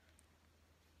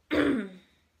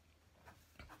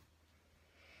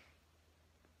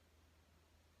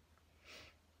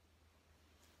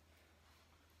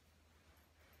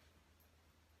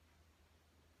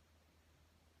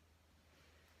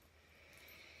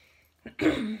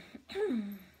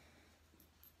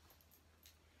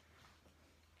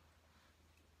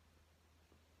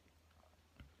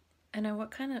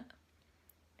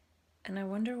 And I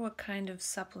wonder what kind of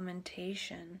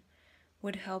supplementation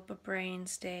would help a brain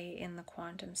stay in the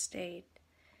quantum state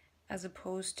as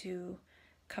opposed to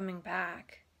coming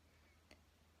back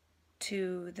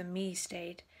to the me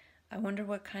state. I wonder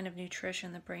what kind of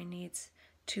nutrition the brain needs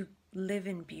to live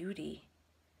in beauty.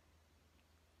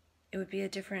 It would be a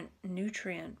different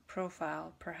nutrient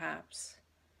profile, perhaps.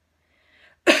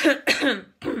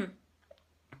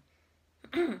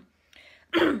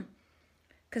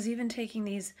 Because even taking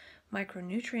these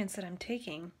micronutrients that I'm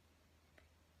taking,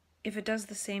 if it does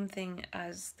the same thing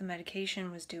as the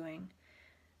medication was doing,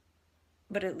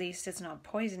 but at least it's not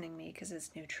poisoning me because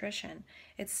it's nutrition,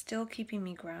 it's still keeping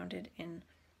me grounded in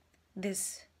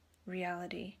this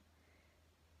reality.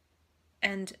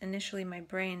 And initially my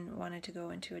brain wanted to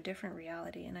go into a different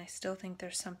reality, and I still think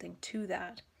there's something to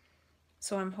that.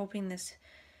 So I'm hoping this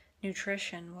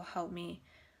nutrition will help me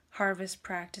harvest,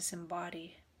 practice,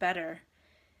 embody better,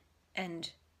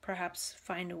 and perhaps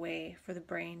find a way for the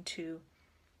brain to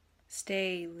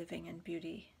stay living in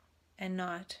beauty and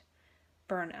not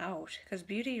burn out, because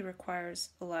beauty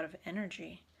requires a lot of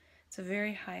energy. It's a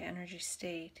very high energy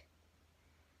state.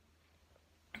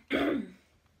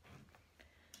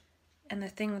 And the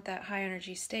thing with that high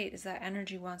energy state is that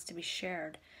energy wants to be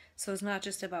shared. So it's not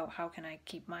just about how can I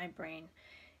keep my brain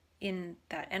in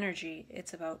that energy,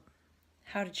 it's about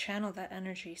how to channel that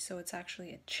energy so it's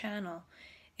actually a channel.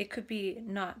 It could be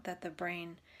not that the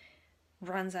brain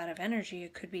runs out of energy,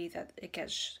 it could be that it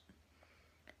gets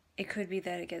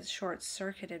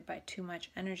short-circuited by too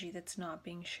much energy that's not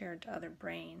being shared to other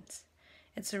brains.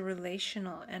 It's a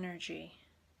relational energy.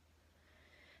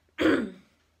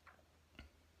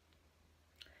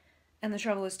 And the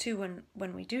trouble is too,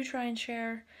 when we do try and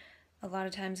share, a lot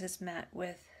of times it's met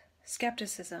with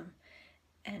skepticism,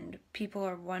 and people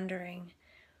are wondering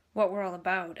what we're all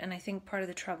about. And I think part of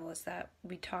the trouble is that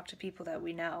we talk to people that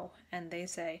we know, and they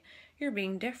say, you're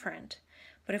being different.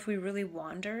 But if we really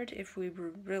wandered, if we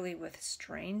were really with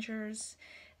strangers,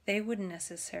 they wouldn't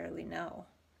necessarily know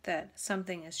that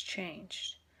something has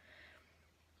changed.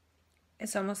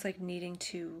 It's almost like needing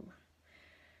to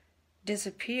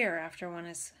disappear after one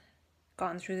has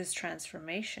gone through this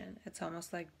transformation. It's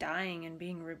almost like dying and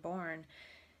being reborn.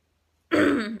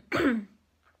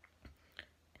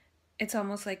 It's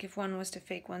almost like if one was to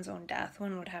fake one's own death,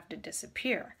 one would have to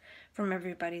disappear from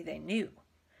everybody they knew.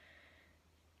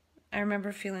 I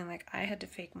remember feeling like I had to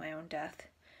fake my own death,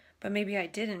 but maybe I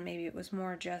didn't. Maybe it was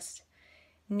more just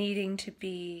needing to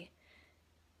be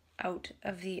out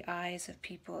of the eyes of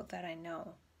people that I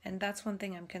know. And that's one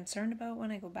thing I'm concerned about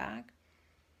when I go back.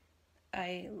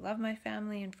 I love my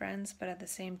family and friends, but at the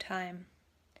same time,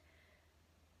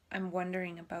 I'm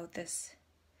wondering about this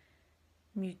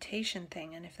mutation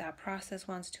thing, and if that process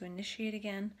wants to initiate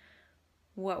again,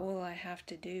 what will I have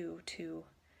to do to,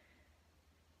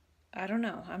 I don't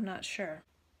know, I'm not sure.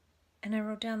 And I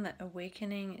wrote down that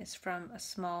awakening is from a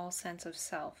small sense of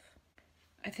self.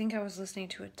 I think I was listening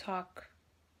to a talk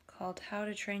called How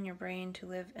to Train Your Brain to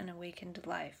Live an Awakened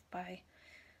Life by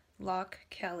Locke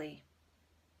Kelly,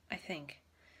 I think.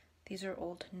 These are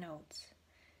old notes.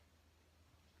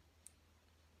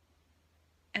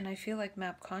 And I feel like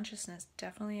map consciousness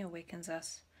definitely awakens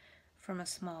us from a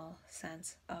small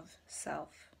sense of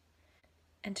self.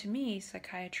 And to me,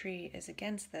 psychiatry is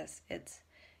against this. It's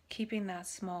keeping that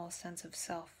small sense of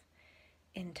self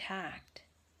intact.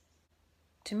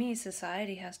 To me,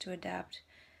 society has to adapt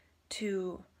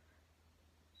to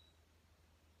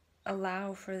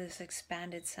allow for this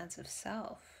expanded sense of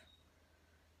self.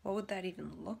 What would that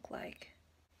even look like?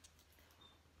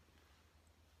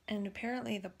 And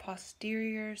apparently the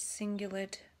posterior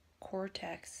cingulate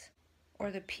cortex, or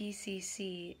the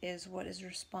PCC, is what is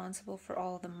responsible for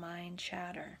all the mind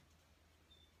chatter.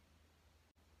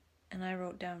 And I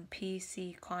wrote down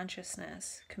PC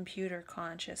consciousness, computer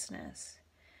consciousness.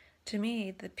 To me,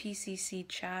 the PCC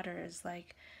chatter is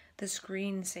like the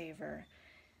screensaver.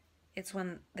 It's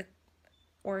when the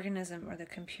organism or the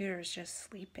computer is just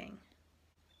sleeping.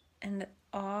 And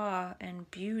awe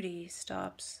and beauty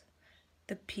stops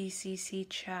the PCC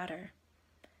chatter.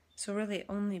 So really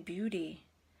only beauty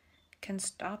can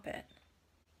stop it.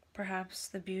 Perhaps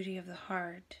the beauty of the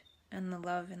heart and the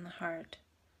love in the heart.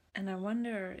 And I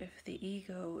wonder if the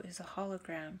ego is a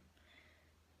hologram.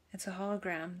 It's a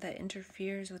hologram that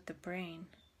interferes with the brain.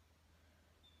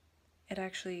 It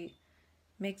actually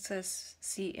makes us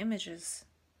see images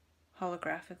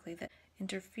holographically that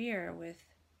interfere with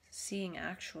seeing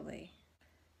actually.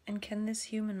 And can this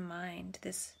human mind,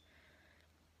 this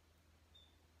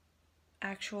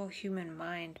actual human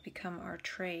mind, become our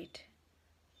trait?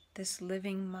 This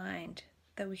living mind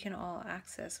that we can all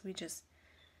access. We just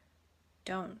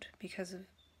don't because of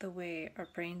the way our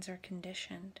brains are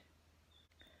conditioned.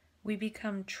 We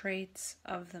become traits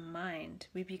of the mind.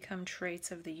 We become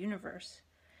traits of the universe.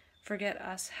 Forget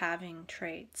us having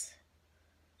traits.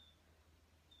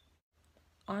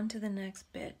 On to the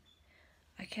next bit.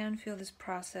 I can feel this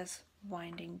process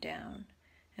winding down.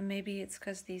 And maybe it's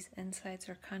because these insights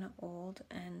are kind of old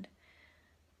and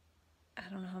I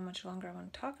don't know how much longer I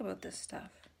want to talk about this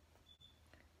stuff.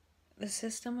 The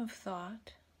system of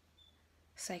thought,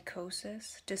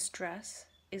 psychosis, distress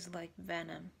is like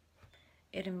venom.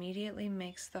 It immediately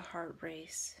makes the heart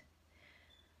race.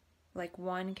 Like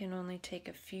one can only take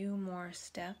a few more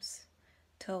steps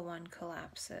till one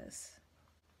collapses.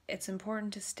 It's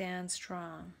important to stand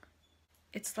strong.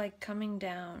 It's like coming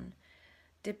down,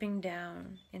 dipping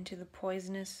down into the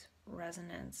poisonous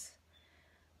resonance.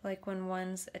 Like when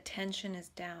one's attention is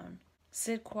down,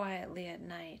 sit quietly at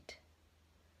night.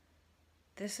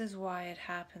 This is why it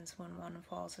happens when one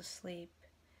falls asleep,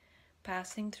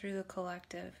 passing through the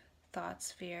collective thought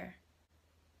sphere.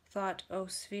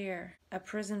 Thought-o-sphere, a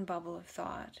prison bubble of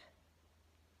thought.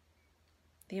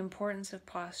 The importance of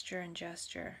posture and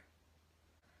gesture.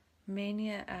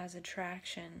 Mania as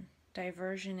attraction,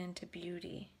 diversion into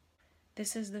beauty.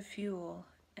 This is the fuel,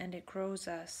 and it grows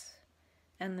us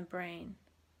and the brain.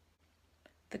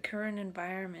 The current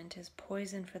environment is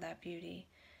poison for that beauty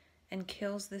and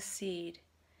kills the seed,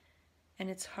 and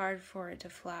it's hard for it to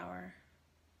flower.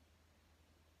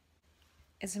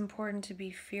 It's important to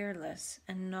be fearless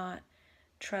and not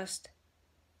trust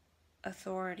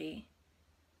authority,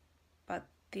 but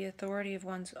the authority of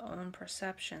one's own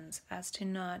perceptions, as to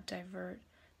not divert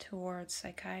towards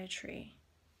psychiatry.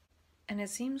 And it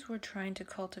seems we're trying to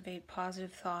cultivate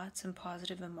positive thoughts and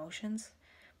positive emotions,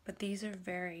 but these are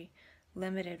very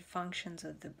limited functions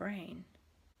of the brain.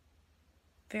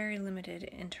 Very limited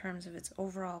in terms of its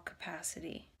overall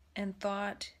capacity. And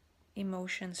thought,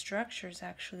 emotion structures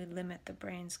actually limit the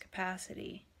brain's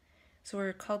capacity. So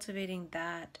we're cultivating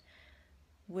that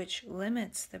which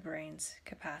limits the brain's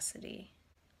capacity.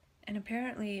 And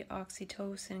apparently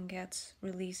oxytocin gets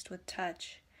released with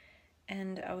touch.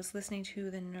 And I was listening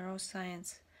to the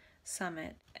Neuroscience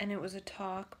Summit, and it was a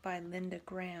talk by Linda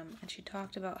Graham, and she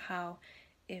talked about how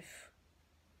if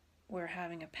we're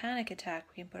having a panic attack,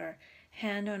 we can put our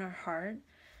hand on our heart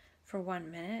for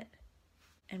 1 minute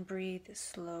and breathe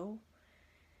slow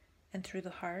and through the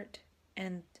heart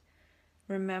and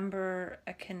remember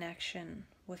a connection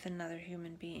with another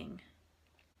human being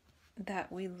that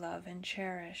we love and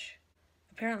cherish.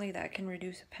 Apparently that can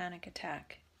reduce a panic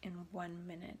attack in 1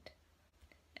 minute.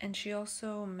 And she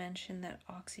also mentioned that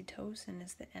oxytocin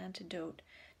is the antidote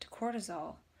to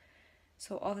cortisol.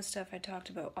 So all the stuff I talked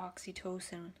about,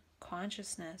 oxytocin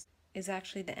consciousness, is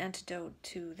actually the antidote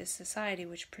to this society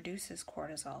which produces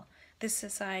cortisol. This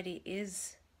society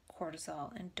is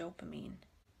cortisol and dopamine.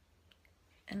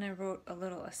 And I wrote a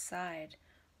little aside.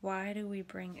 Why do we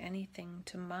bring anything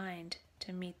to mind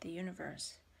to meet the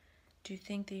universe? Do you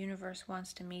think the universe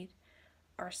wants to meet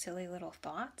our silly little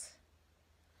thoughts?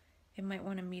 It might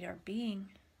want to meet our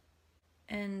being.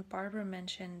 And Barbara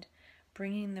mentioned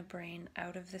bringing the brain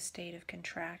out of the state of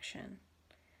contraction,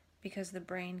 because the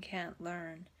brain can't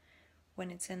learn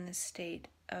when it's in this state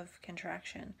of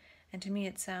contraction. And to me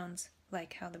it sounds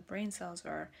like how the brain cells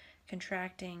are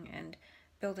contracting and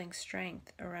building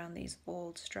strength around these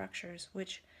old structures,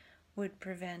 which would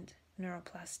prevent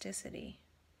neuroplasticity.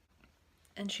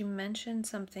 And she mentioned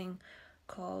something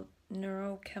called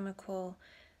neurochemical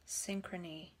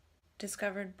synchrony,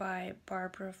 discovered by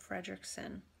Barbara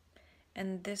Fredrickson.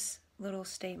 And this little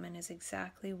statement is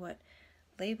exactly what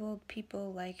labeled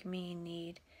people like me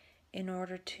need in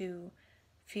order to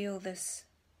feel this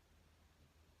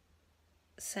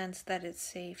sense that it's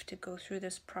safe to go through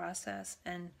this process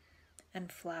and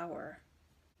flower.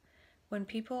 When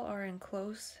people are in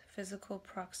close physical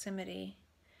proximity,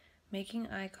 making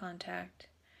eye contact,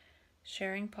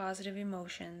 sharing positive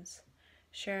emotions,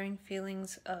 sharing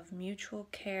feelings of mutual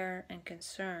care and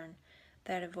concern,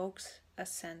 that evokes a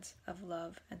sense of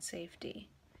love and safety.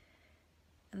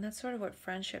 And that's sort of what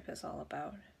friendship is all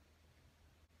about.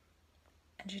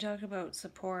 And she talked about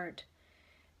support,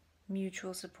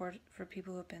 mutual support for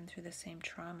people who have been through the same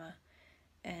trauma.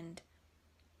 And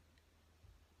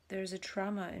there's a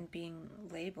trauma in being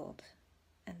labeled.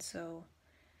 And so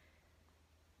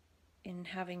in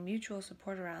having mutual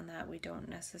support around that, we don't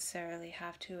necessarily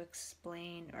have to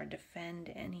explain or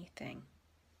defend anything.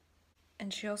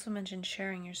 And she also mentioned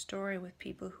sharing your story with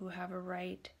people who have a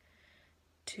right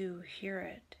to hear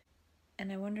it.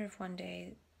 And I wonder if one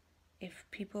day, if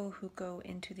people who go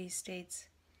into these states,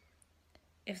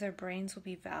 if their brains will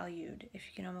be valued, if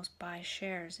you can almost buy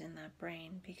shares in that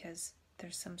brain because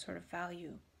there's some sort of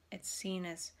value. It's seen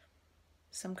as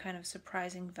some kind of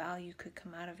surprising value could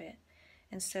come out of it,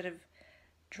 instead of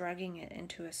drugging it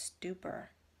into a stupor.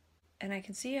 And I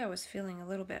can see I was feeling a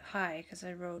little bit high because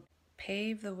I wrote,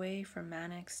 "Pave the way for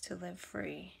manics to live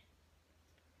free."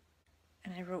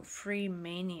 And I wrote free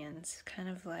manians, kind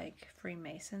of like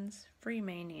Freemasons, free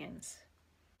manians.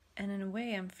 And in a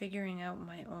way, I'm figuring out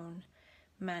my own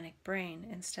manic brain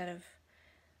instead of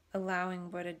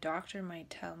allowing what a doctor might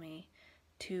tell me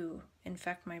to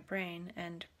infect my brain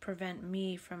and prevent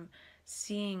me from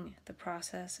seeing the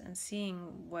process and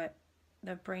seeing what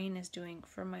the brain is doing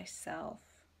for myself.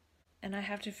 And I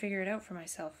have to figure it out for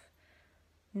myself.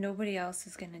 Nobody else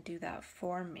is going to do that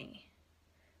for me.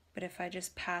 But if I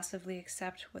just passively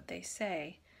accept what they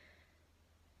say,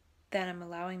 then I'm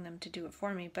allowing them to do it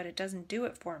for me, but it doesn't do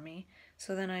it for me.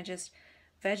 So then I just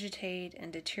vegetate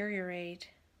and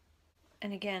deteriorate.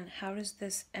 And again, how does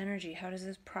this energy, how does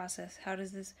this process, how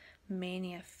does this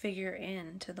mania figure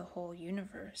into the whole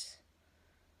universe?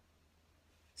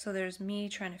 So there's me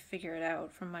trying to figure it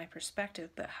out from my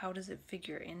perspective, but how does it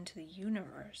figure into the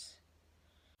universe?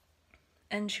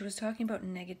 And she was talking about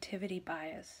negativity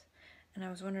bias. And I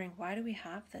was wondering, why do we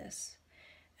have this?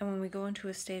 And when we go into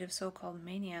a state of so-called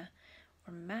mania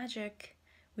or magic,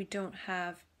 we don't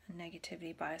have a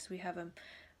negativity bias. We have a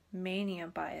mania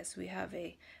bias. We have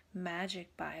a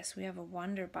magic bias. We have a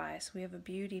wonder bias. We have a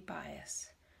beauty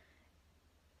bias.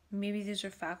 Maybe these are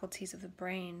faculties of the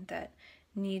brain that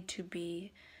need to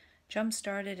be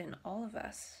jump-started in all of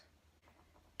us.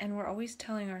 And we're always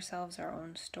telling ourselves our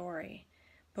own story.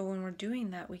 But when we're doing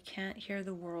that, we can't hear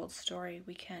the world's story.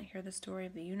 We can't hear the story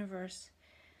of the universe.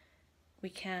 We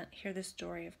can't hear the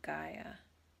story of Gaia.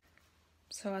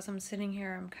 So as I'm sitting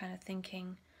here, I'm kind of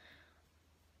thinking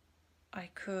I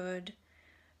could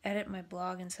edit my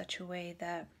blog in such a way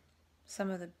that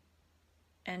some of the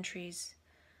entries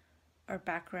are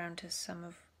background to some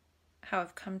of how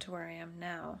I've come to where I am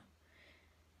now.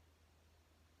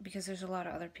 Because there's a lot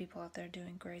of other people out there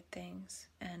doing great things,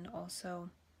 and also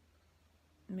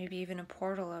maybe even a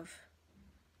portal of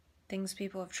things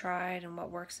people have tried and what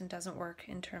works and doesn't work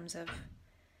in terms of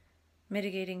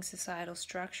mitigating societal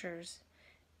structures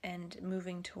and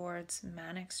moving towards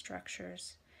manic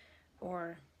structures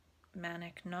or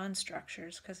manic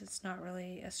non-structures, because it's not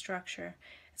really a structure.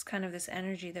 It's kind of this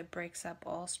energy that breaks up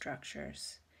all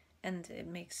structures, and it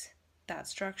makes that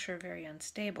structure very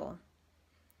unstable.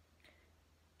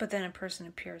 But then a person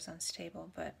appears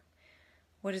unstable. But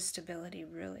what is stability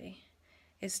really?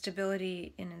 Is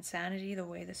stability in insanity, the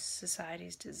way the society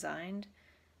is designed,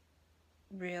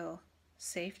 real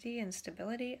safety and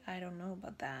stability? I don't know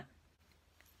about that.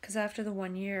 Because after the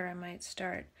 1 year, I might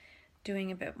start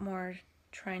doing a bit more,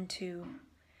 trying to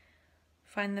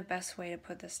find the best way to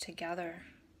put this together,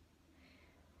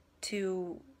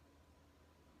 to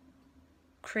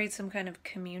create some kind of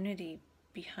community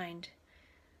behind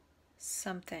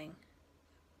something.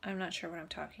 I'm not sure what I'm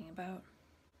talking about.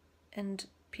 And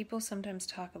people sometimes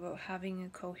talk about having a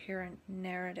coherent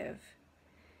narrative.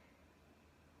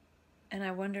 And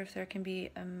I wonder if there can be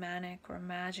a manic or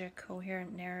magic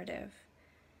coherent narrative.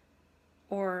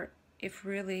 Or if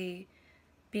really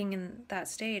being in that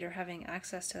state or having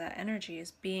access to that energy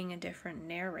is being a different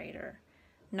narrator,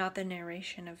 not the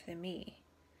narration of the me.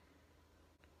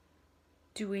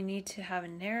 Do we need to have a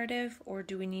narrative, or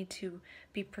do we need to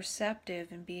be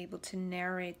perceptive and be able to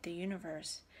narrate the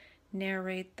universe,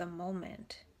 narrate the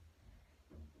moment?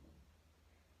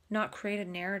 Not create a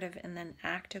narrative and then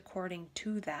act according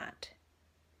to that.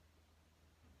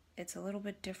 It's a little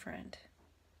bit different.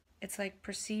 It's like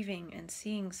perceiving and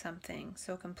seeing something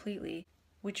so completely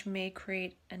which may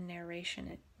create a narration.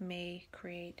 It may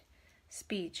create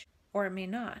speech, or it may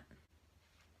not.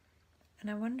 And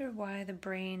I wonder why the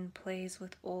brain plays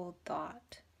with old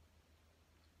thought.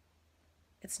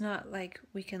 It's not like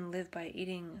we can live by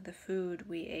eating the food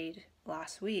we ate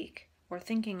last week or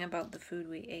thinking about the food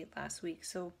we ate last week.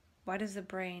 So why does the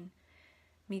brain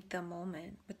meet the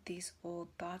moment with these old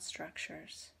thought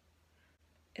structures?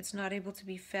 It's not able to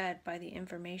be fed by the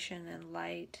information and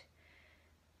light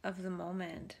of the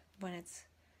moment when it's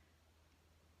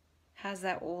has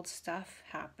that old stuff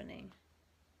happening.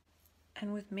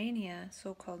 And with mania,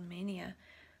 so-called mania,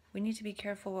 we need to be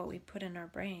careful what we put in our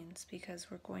brains, because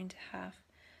we're going to have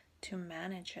to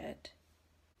manage it.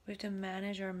 We have to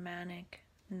manage our manic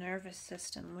nervous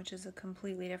system, which is a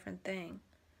completely different thing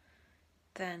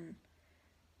than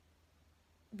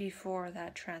before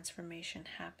that transformation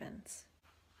happens.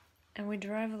 And we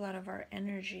derive a lot of our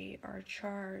energy, our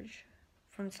charge,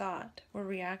 from thought. We're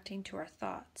reacting to our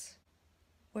thoughts.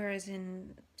 Whereas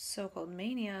in so-called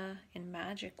mania, in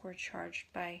magic, we're charged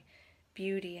by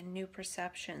beauty and new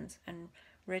perceptions and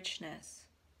richness.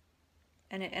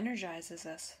 And it energizes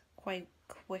us quite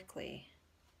quickly.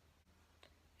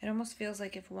 It almost feels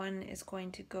like if one is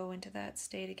going to go into that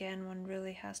state again, one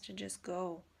really has to just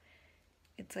go.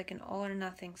 It's like an all or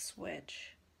nothing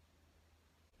switch.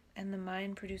 And the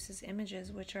mind produces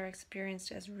images which are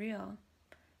experienced as real.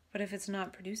 But if it's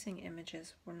not producing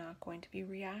images, we're not going to be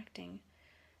reacting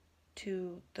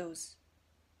to those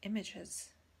images.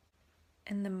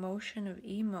 And the motion of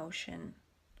emotion,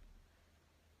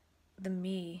 the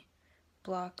me,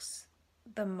 blocks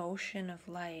the motion of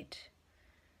light.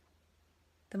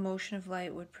 The motion of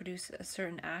light would produce a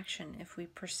certain action if we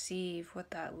perceive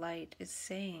what that light is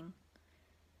saying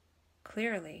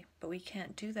clearly, but we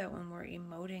can't do that when we're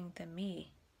emoting the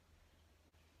me.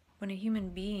 When a human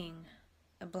being,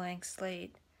 a blank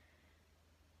slate,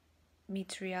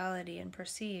 meets reality and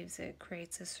perceives, it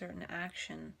creates a certain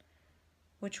action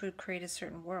which would create a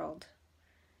certain world.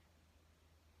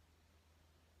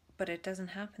 But it doesn't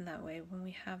happen that way when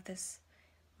we have this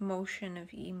motion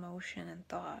of emotion and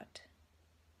thought.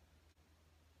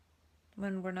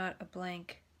 When we're not a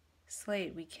blank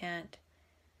slate, we can't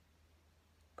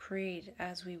create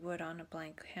as we would on a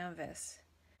blank canvas.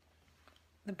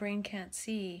 The brain can't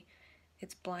see.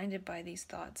 It's blinded by these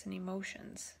thoughts and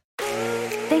emotions.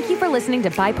 Thank you for listening to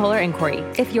Bipolar Inquiry.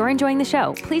 If you're enjoying the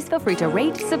show, please feel free to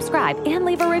rate, subscribe, and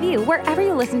leave a review wherever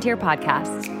you listen to your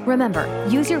podcasts. Remember,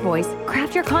 use your voice,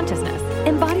 craft your consciousness,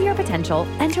 embody your potential,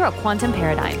 enter a quantum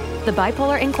paradigm. The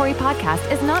Bipolar Inquiry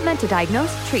podcast is not meant to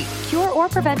diagnose, treat, cure, or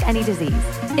prevent any disease.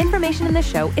 Information in this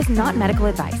show is not medical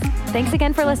advice. Thanks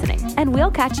again for listening, and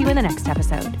we'll catch you in the next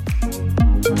episode.